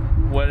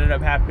what ended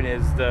up happening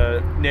is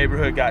the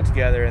neighborhood got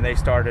together and they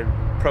started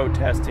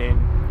protesting,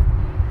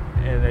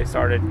 and they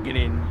started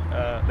getting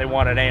they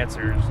wanted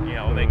answers. You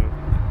know,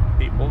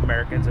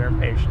 Americans are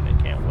impatient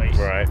and can't wait.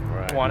 Right.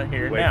 Want to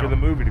hear it Wait now. for the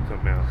movie to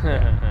come out.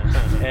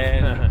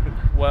 And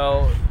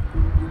well,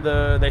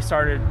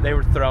 they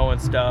were throwing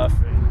stuff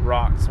and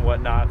rocks and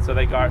whatnot, so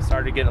they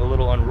started getting a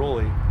little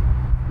unruly.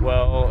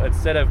 Well,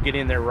 instead of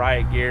getting their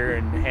riot gear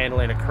and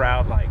handling a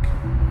crowd like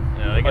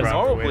Yeah, they got Right,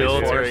 some the way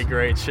military it is.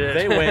 grade shit.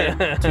 they went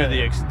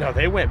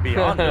they went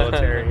beyond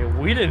military.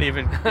 We didn't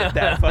even get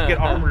that fucking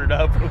armored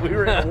up when we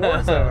were in a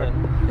war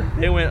zone.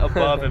 They went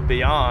above and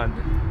beyond.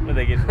 When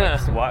they get like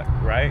SWAT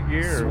riot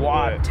gear, or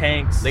SWAT, what?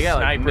 tanks, They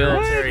got like snipers.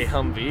 military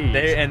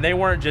Humvees. They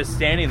weren't just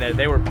standing there;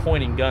 they were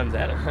pointing guns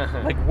at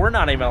them. Like, we're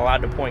not even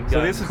allowed to point guns.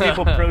 So this is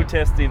people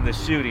protesting the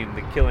shooting,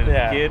 the killing of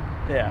Yeah. the kid.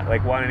 Yeah.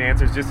 Like wanting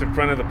answers just in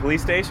front of the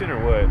police station, or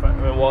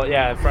what? Well,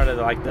 yeah, in front of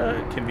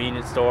the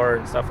convenience store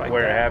and stuff like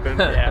Where that. it happened?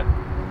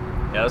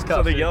 Yeah. Yeah, those So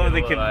cops they're did yelling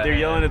get at a little they're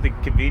yelling at the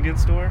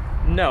convenience store.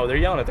 No, they're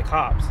yelling at the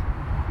cops.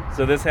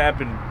 So this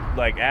happened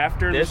like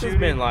after This the has shooting.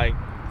 been like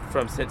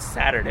since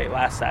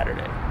last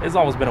Saturday. It's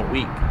almost been a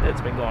week that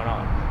it's been going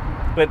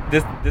on. But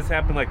this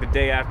happened like the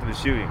day after the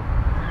shooting.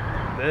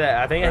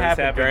 I think Or it this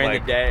happened happened, during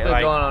like- the day. It's been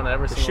Like, going on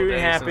every the single shooting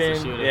day since the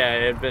happened. shooting. Yeah,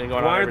 it's been going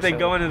on. Why aren't ever they since.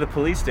 going to the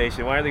police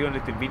station? Why are they going to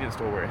the convenience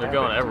store where it They're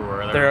happened? going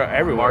everywhere. They're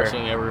everywhere.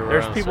 Marching everywhere.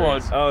 There's on the people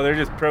on- streets. Oh, they're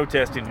just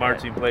protesting,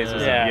 marching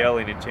places, Yeah. and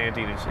yelling and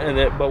chanting and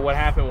shit. But what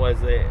happened was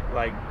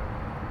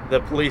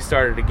the police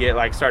started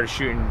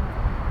shooting,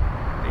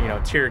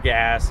 tear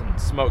gas and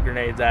smoke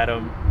grenades at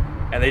them,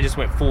 and they just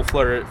went full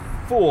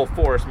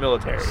force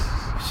military.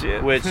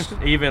 Shit. Which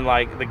even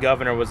the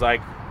governor was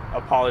like,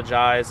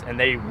 apologize, and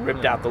they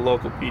ripped out the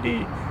local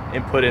PD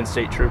and put in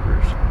state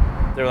troopers.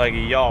 They're like,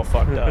 y'all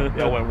fucked up.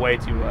 Y'all went way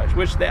too much.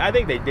 Which I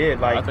think they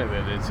did. I think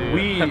they did too.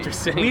 we After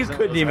seeing we some of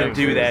couldn't those even I've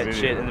do seen that this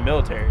shit video. in the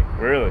military.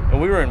 Really?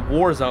 And we were in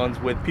war zones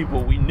with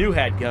people we knew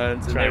had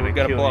guns, and Trying they were to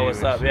gonna kill blow you us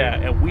and up. shit. Yeah,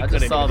 and we I couldn't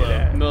just saw even the do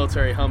that.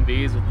 military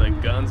Humvees with the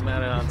guns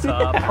mounted on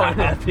top,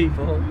 pointing at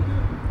people.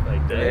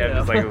 Like that. They have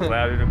just like those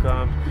loud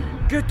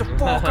intercoms. Get the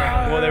fuck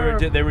out! Well,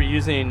 they were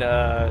using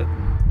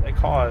they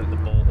call it the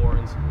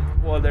bullhorns.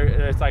 well,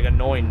 it's like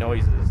annoying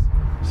noises.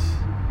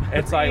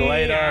 It's like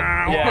laid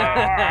up.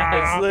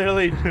 Yeah, it's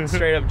literally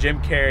straight up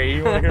Jim Carrey.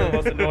 You want to hear the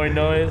most annoying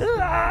noise?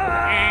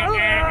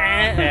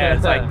 Yeah,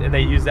 it's like they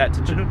use that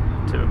to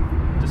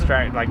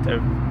distract, to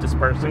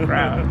disperse the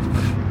crowd.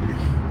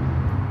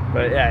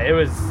 But yeah,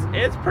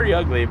 it's pretty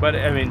ugly. But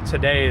I mean,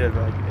 today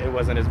it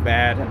wasn't as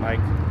bad, and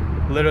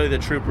literally the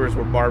troopers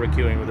were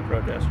barbecuing with the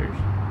protesters.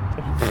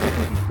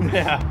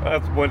 Yeah.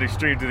 That's one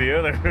extreme to the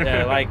other.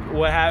 Yeah,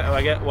 what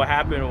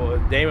happened was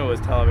Damon was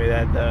telling me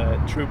that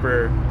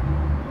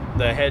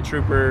the head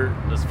trooper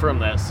It's from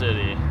that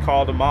city.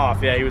 called him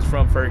off. Yeah, he was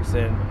from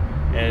Ferguson,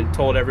 and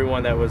told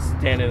everyone that was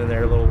standing in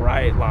their little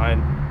riot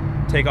line,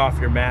 take off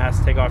your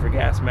mask, take off your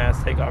gas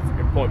mask, put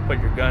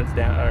your guns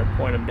down, or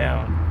point them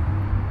down.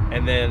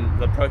 And then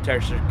the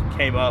protesters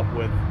came up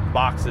with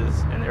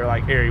boxes, and they were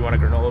like, "Here, you want a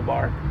granola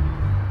bar?"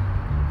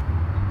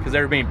 Because they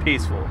were being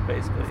peaceful,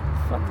 basically.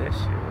 Fuck that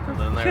shit. And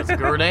then there's a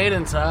grenade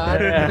inside.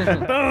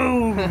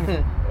 Boom!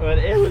 But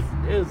it was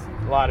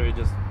a lot of it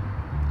just.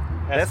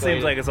 That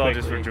seems escalated like it's all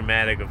just for quickly.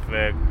 dramatic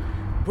effect.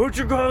 Put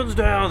your guns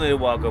down. They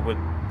walk up with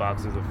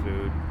boxes of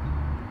food.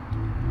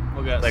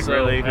 We got Like, so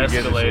really? Who gives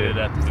a escalated shit?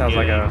 at the Sounds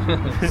like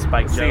beginning. a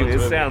Spike See, Jones it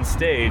movie. sounds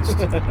staged.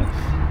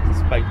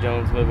 Spike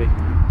Jones movie.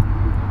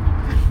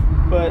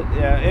 But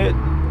yeah,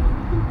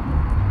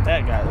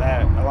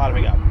 a lot of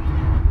it got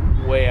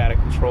way out of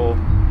control.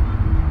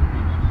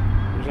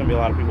 There's gonna be a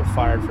lot of people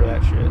fired for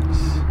that shit.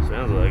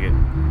 Sounds like it.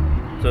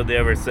 So did they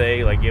ever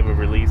say, like, give a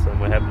release on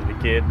what happened to the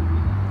kid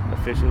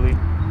officially?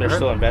 They're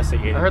still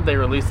investigating. I heard they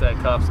released that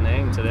cop's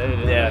name today.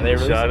 Didn't Yeah, they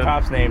released Shot the him?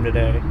 cop's name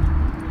today.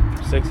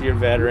 6-year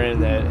veteran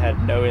that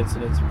had no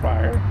incidents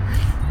prior.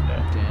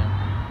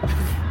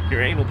 Damn.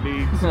 Your anal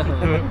beads. We'll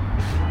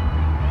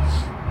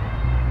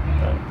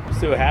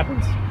see what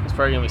happens. There's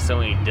probably gonna be so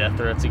many death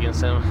threats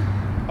against him.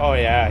 Oh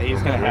yeah, he's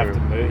gonna have to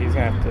move. He's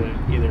gonna have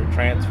to either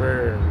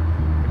transfer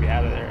or be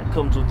out of there.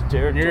 Comes with the And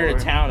territory. you're in a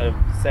town of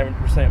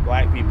 7%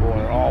 black people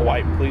and an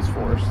all-white police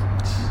force.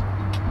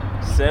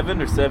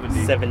 7 or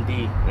 70?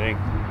 70. Dang.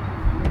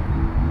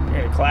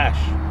 You're in a clash.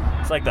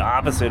 It's like the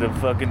opposite of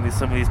fucking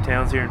some of these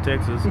towns here in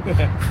Texas.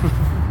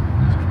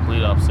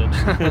 Complete opposite.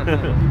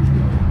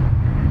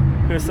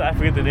 I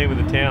forget the name of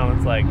the town.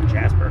 It's like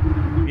Jasper.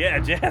 Yeah,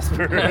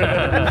 Jasper.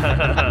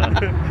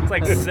 It's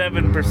like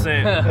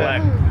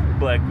 7%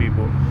 black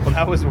people. Well,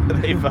 that was where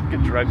they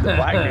fucking drugged the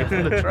black dude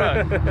in the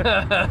truck.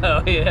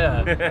 Oh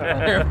yeah, I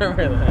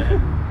remember that.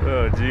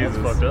 Oh Jesus.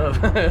 That's fucked up.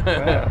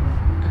 Yeah.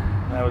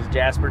 That was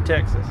Jasper,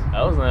 Texas.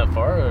 That wasn't that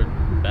far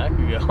back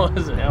ago,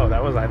 was it? No,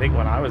 that was, I think,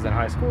 when I was in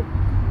high school.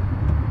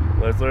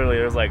 Well, it's literally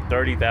there's like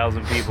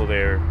 30,000 people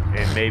there,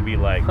 and maybe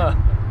like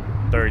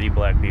 30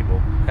 black people.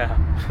 Yeah.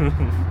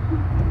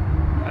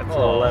 That's a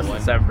little less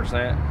than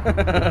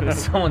 7%.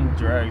 Someone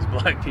drags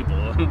black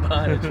people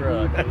behind a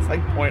truck. That's like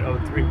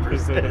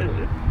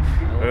 0.03%.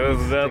 It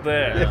was about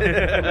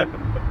that.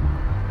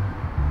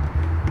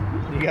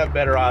 You got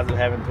better odds of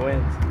having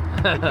twins.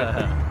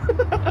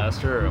 That's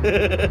true.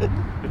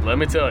 Let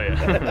me tell you.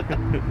 So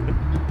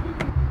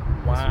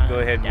go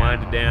ahead and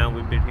wind it down.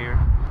 We've been here.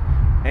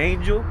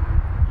 Angel.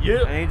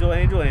 Yeah. Angel.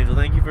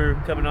 Thank you for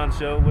coming on the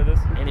show with us.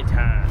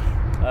 Anytime.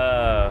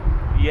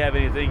 You have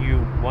anything you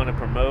want to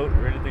promote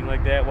or anything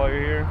like that while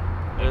you're here?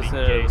 Listen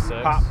Okay,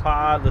 to Pop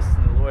Pod,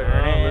 listen to Loiter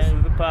and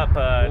Listen to the Pop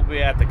Pod. We'll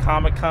be at the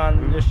Comic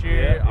Con this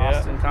year, Yeah,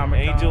 Austin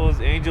Comic Con.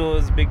 Angel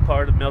is a big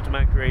part of Melted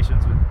Mind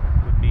Creations with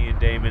me and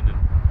Damon. And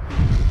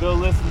go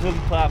listen to the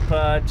Pop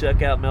Pod.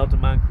 Check out Melted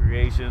Mind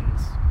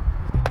Creations.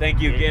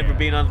 Thank you again for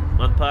being on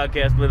the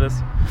podcast with us.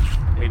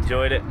 We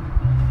enjoyed it.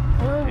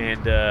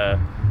 And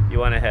you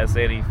want to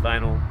say any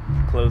final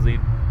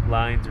closing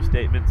lines or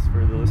statements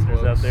for the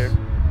listeners out there?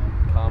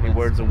 Any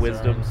words of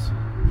wisdoms?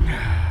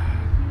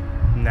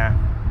 Nah.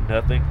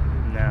 Nothing?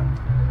 Nah.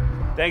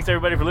 Thanks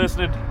everybody for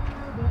listening.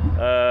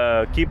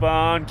 Keep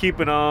on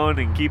keeping on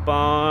and keep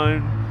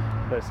on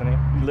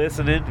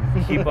listening.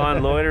 Keep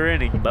on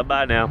loitering. And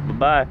bye-bye now.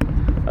 Bye-bye.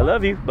 I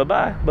love you.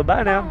 Bye-bye.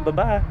 Bye-bye now.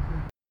 Bye-bye.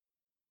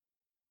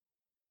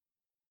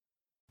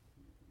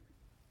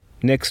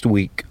 Next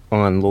week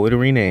on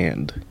Loitering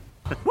and.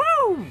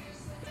 Woo!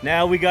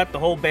 Now we got the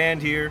whole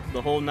band here,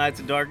 the whole Knights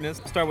of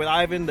Darkness. Start with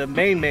Ivan, the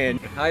main man.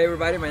 Hi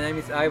everybody, my name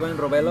is Ivan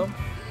Robelo.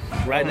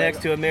 Right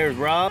next to him there is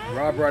Rob.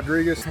 Rob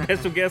Rodriguez.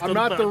 Special guest I'm on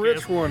not the podcast.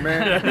 rich one,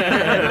 man.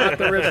 I'm not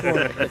the rich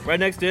one. Right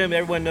next to him,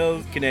 everyone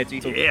knows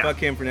Kanechi. So fuck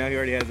him for now. He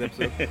already has an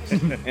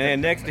episode.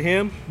 And next to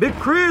him, Big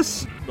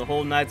Chris. The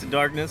whole Knights of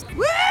Darkness.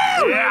 Woo!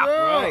 Yeah,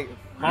 right.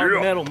 Hard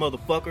metal,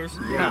 motherfuckers.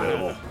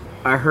 Yeah.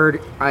 I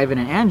heard Ivan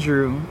and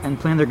Andrew and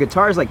playing their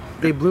guitars, like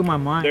they blew my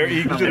mind.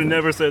 You should have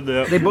never said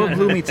that. They both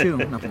blew me too.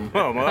 Nothing.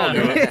 Oh, my God.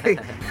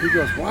 He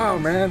goes, wow,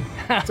 man.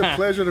 It's a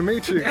pleasure to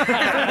meet you.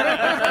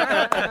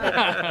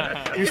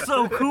 You're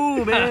so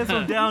cool, man.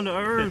 So down to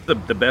earth. The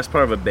best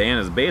part of a band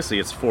is basically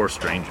it's four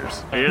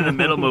strangers. You're in the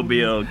middle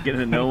mobile,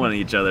 getting to know one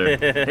each other.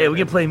 Hey, we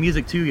can play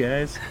music too,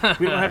 guys.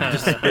 We don't have to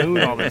just spoon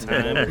all the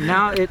time.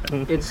 Now it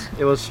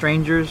was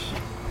strangers,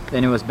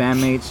 then it was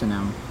bandmates, and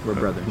now we're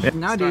brothers.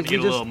 Nowadays Get you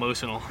a little just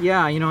emotional.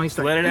 yeah, you know, he's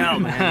like, Let it out,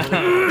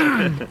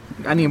 man.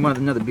 I need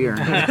another beer.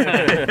 Don't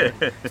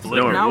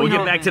worry, Now we'll we get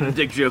know- back to the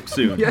dick joke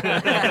soon.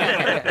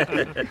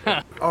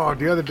 Oh,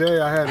 the other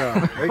day I had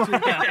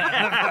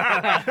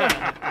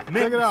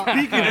check it out.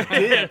 Speaking of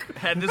dick,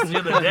 had this the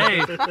other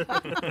day.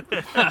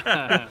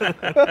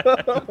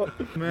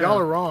 Y'all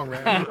are wrong,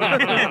 man.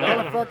 Y'all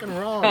are fucking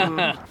wrong.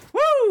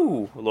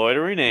 Woo!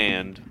 Loitering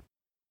and.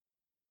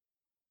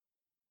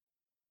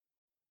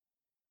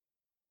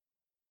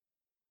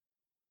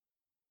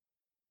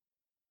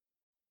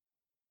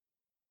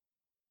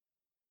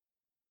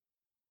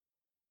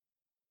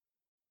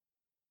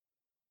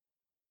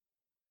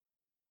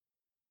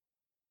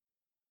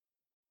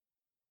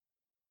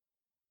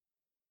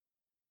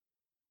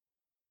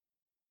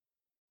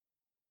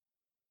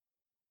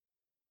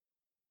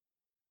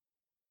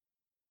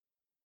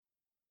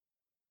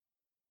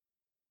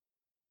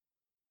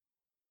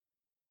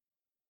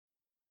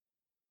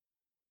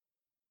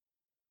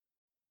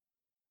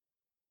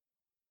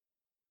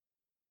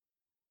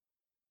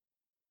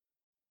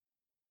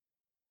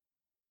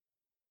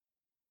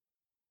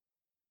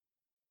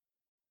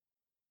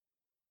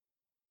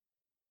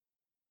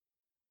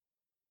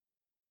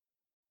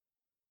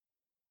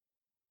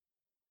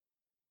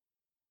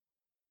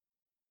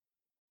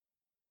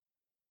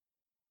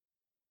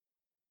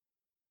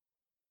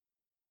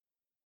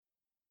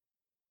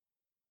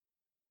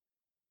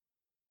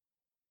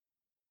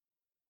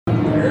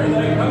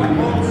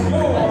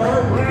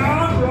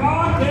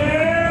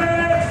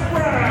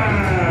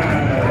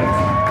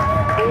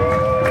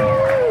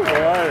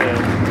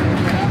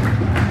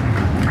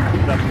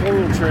 a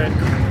cool trick.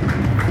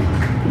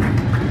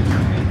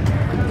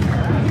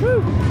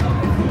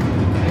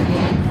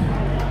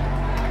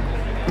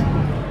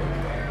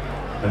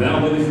 And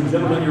now, ladies and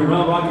gentlemen, your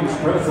Round Rock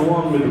Express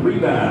along with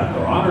Rebath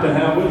are honored to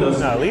have with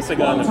us Lisa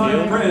got in the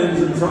longtime field.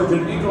 friends and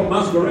Sergeant Angel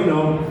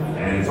Mascareno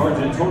and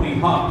Sergeant Tony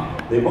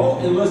Huck. They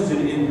both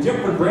enlisted in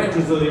different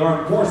branches of the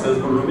armed forces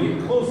but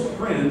remained close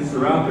friends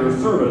throughout their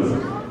service.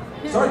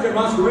 Sergeant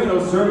Mascareno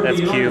served in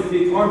the United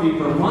States Army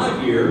for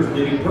 5 years,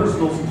 leading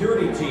personal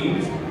security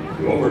teams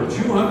to over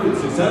 200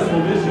 successful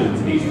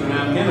missions in eastern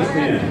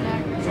Afghanistan.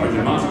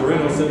 Sergeant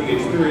Mascareno said he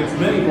experienced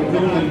many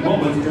fulfilling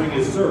moments during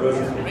his service,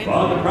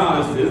 but the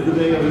proudest is the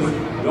day of his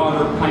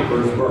daughter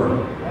Piper's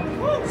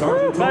birth.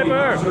 Sergeant Tony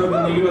Huck served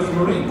in the U.S.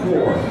 Marine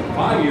Corps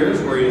 5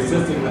 years, where he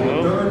assisted with the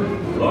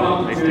 3rd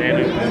Loyal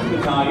Defense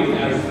Battalion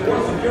as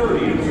force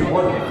security in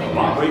support of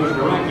Operation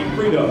Iraqi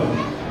Freedom.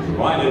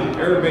 Provided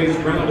air-based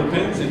ground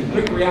defense and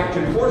quick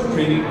reaction force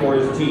training for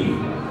his team.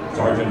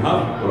 Sergeant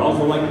Huck would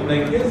also like to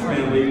thank his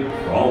family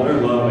for all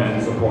their love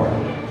and support.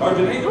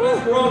 Sergeant Angel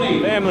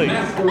Mascaroni,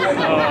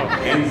 Mascareno,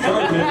 and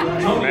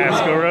Sergeant Tony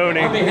Huck,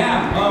 on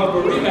behalf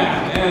of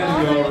Rebath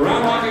and the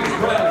Round Rock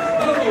Express,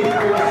 thank you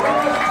for your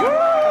service.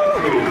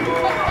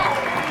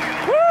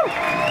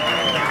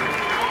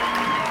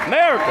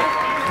 America!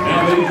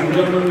 Now, ladies and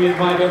gentlemen, we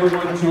invite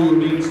everyone to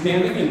remain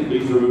standing and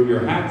please remove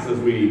your hats as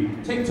we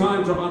take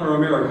time to honor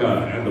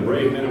America and the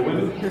brave men and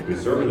women who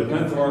serve in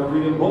defense of our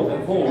freedom both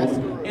at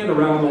home and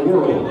around the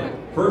world.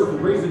 First, the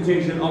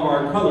presentation of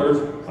our colors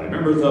by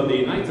members of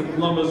the Knights of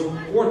Columbus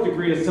 4th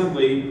Degree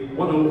Assembly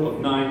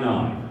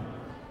 1099.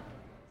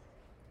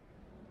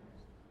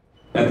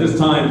 At this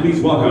time, please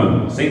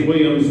welcome St.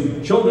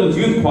 William's Children's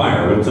Youth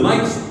Choir with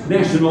tonight's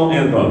national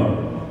anthem.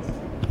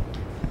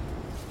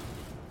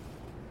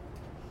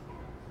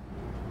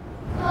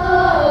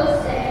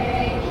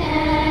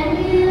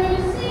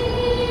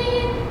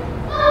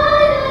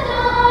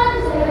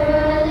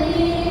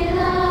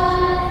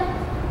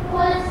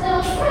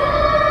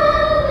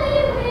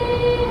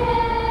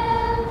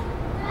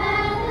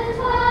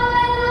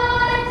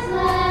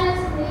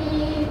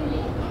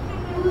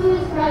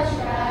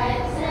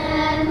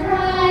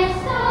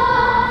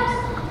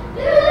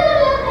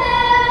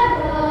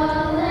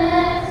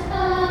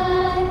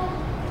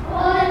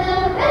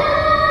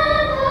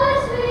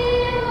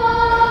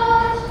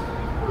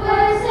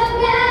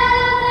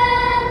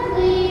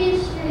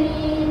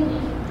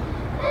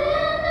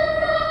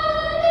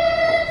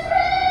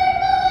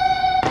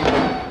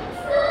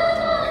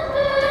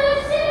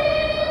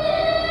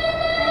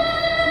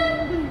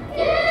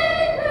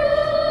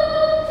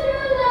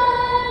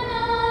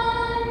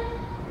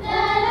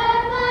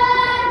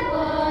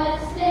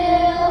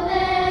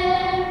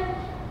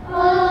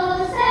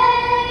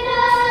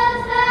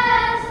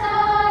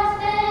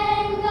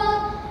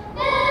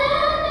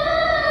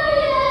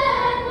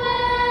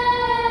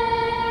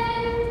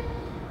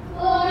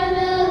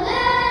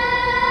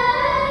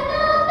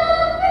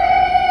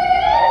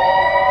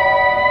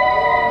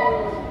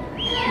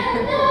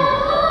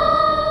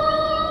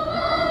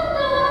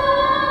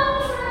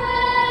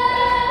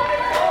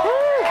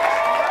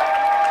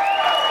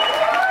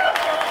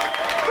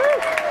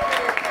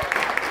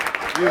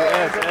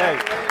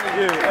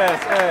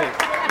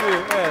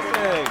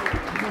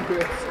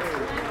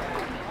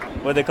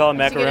 What they call it,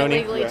 macaroni?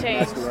 Get it legally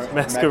changed.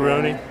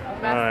 Mascaroni?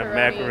 All right,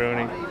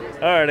 macaroni.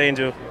 All right,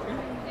 Angel.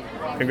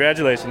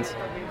 Congratulations.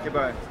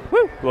 Goodbye.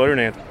 Woo! Glory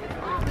and anthem.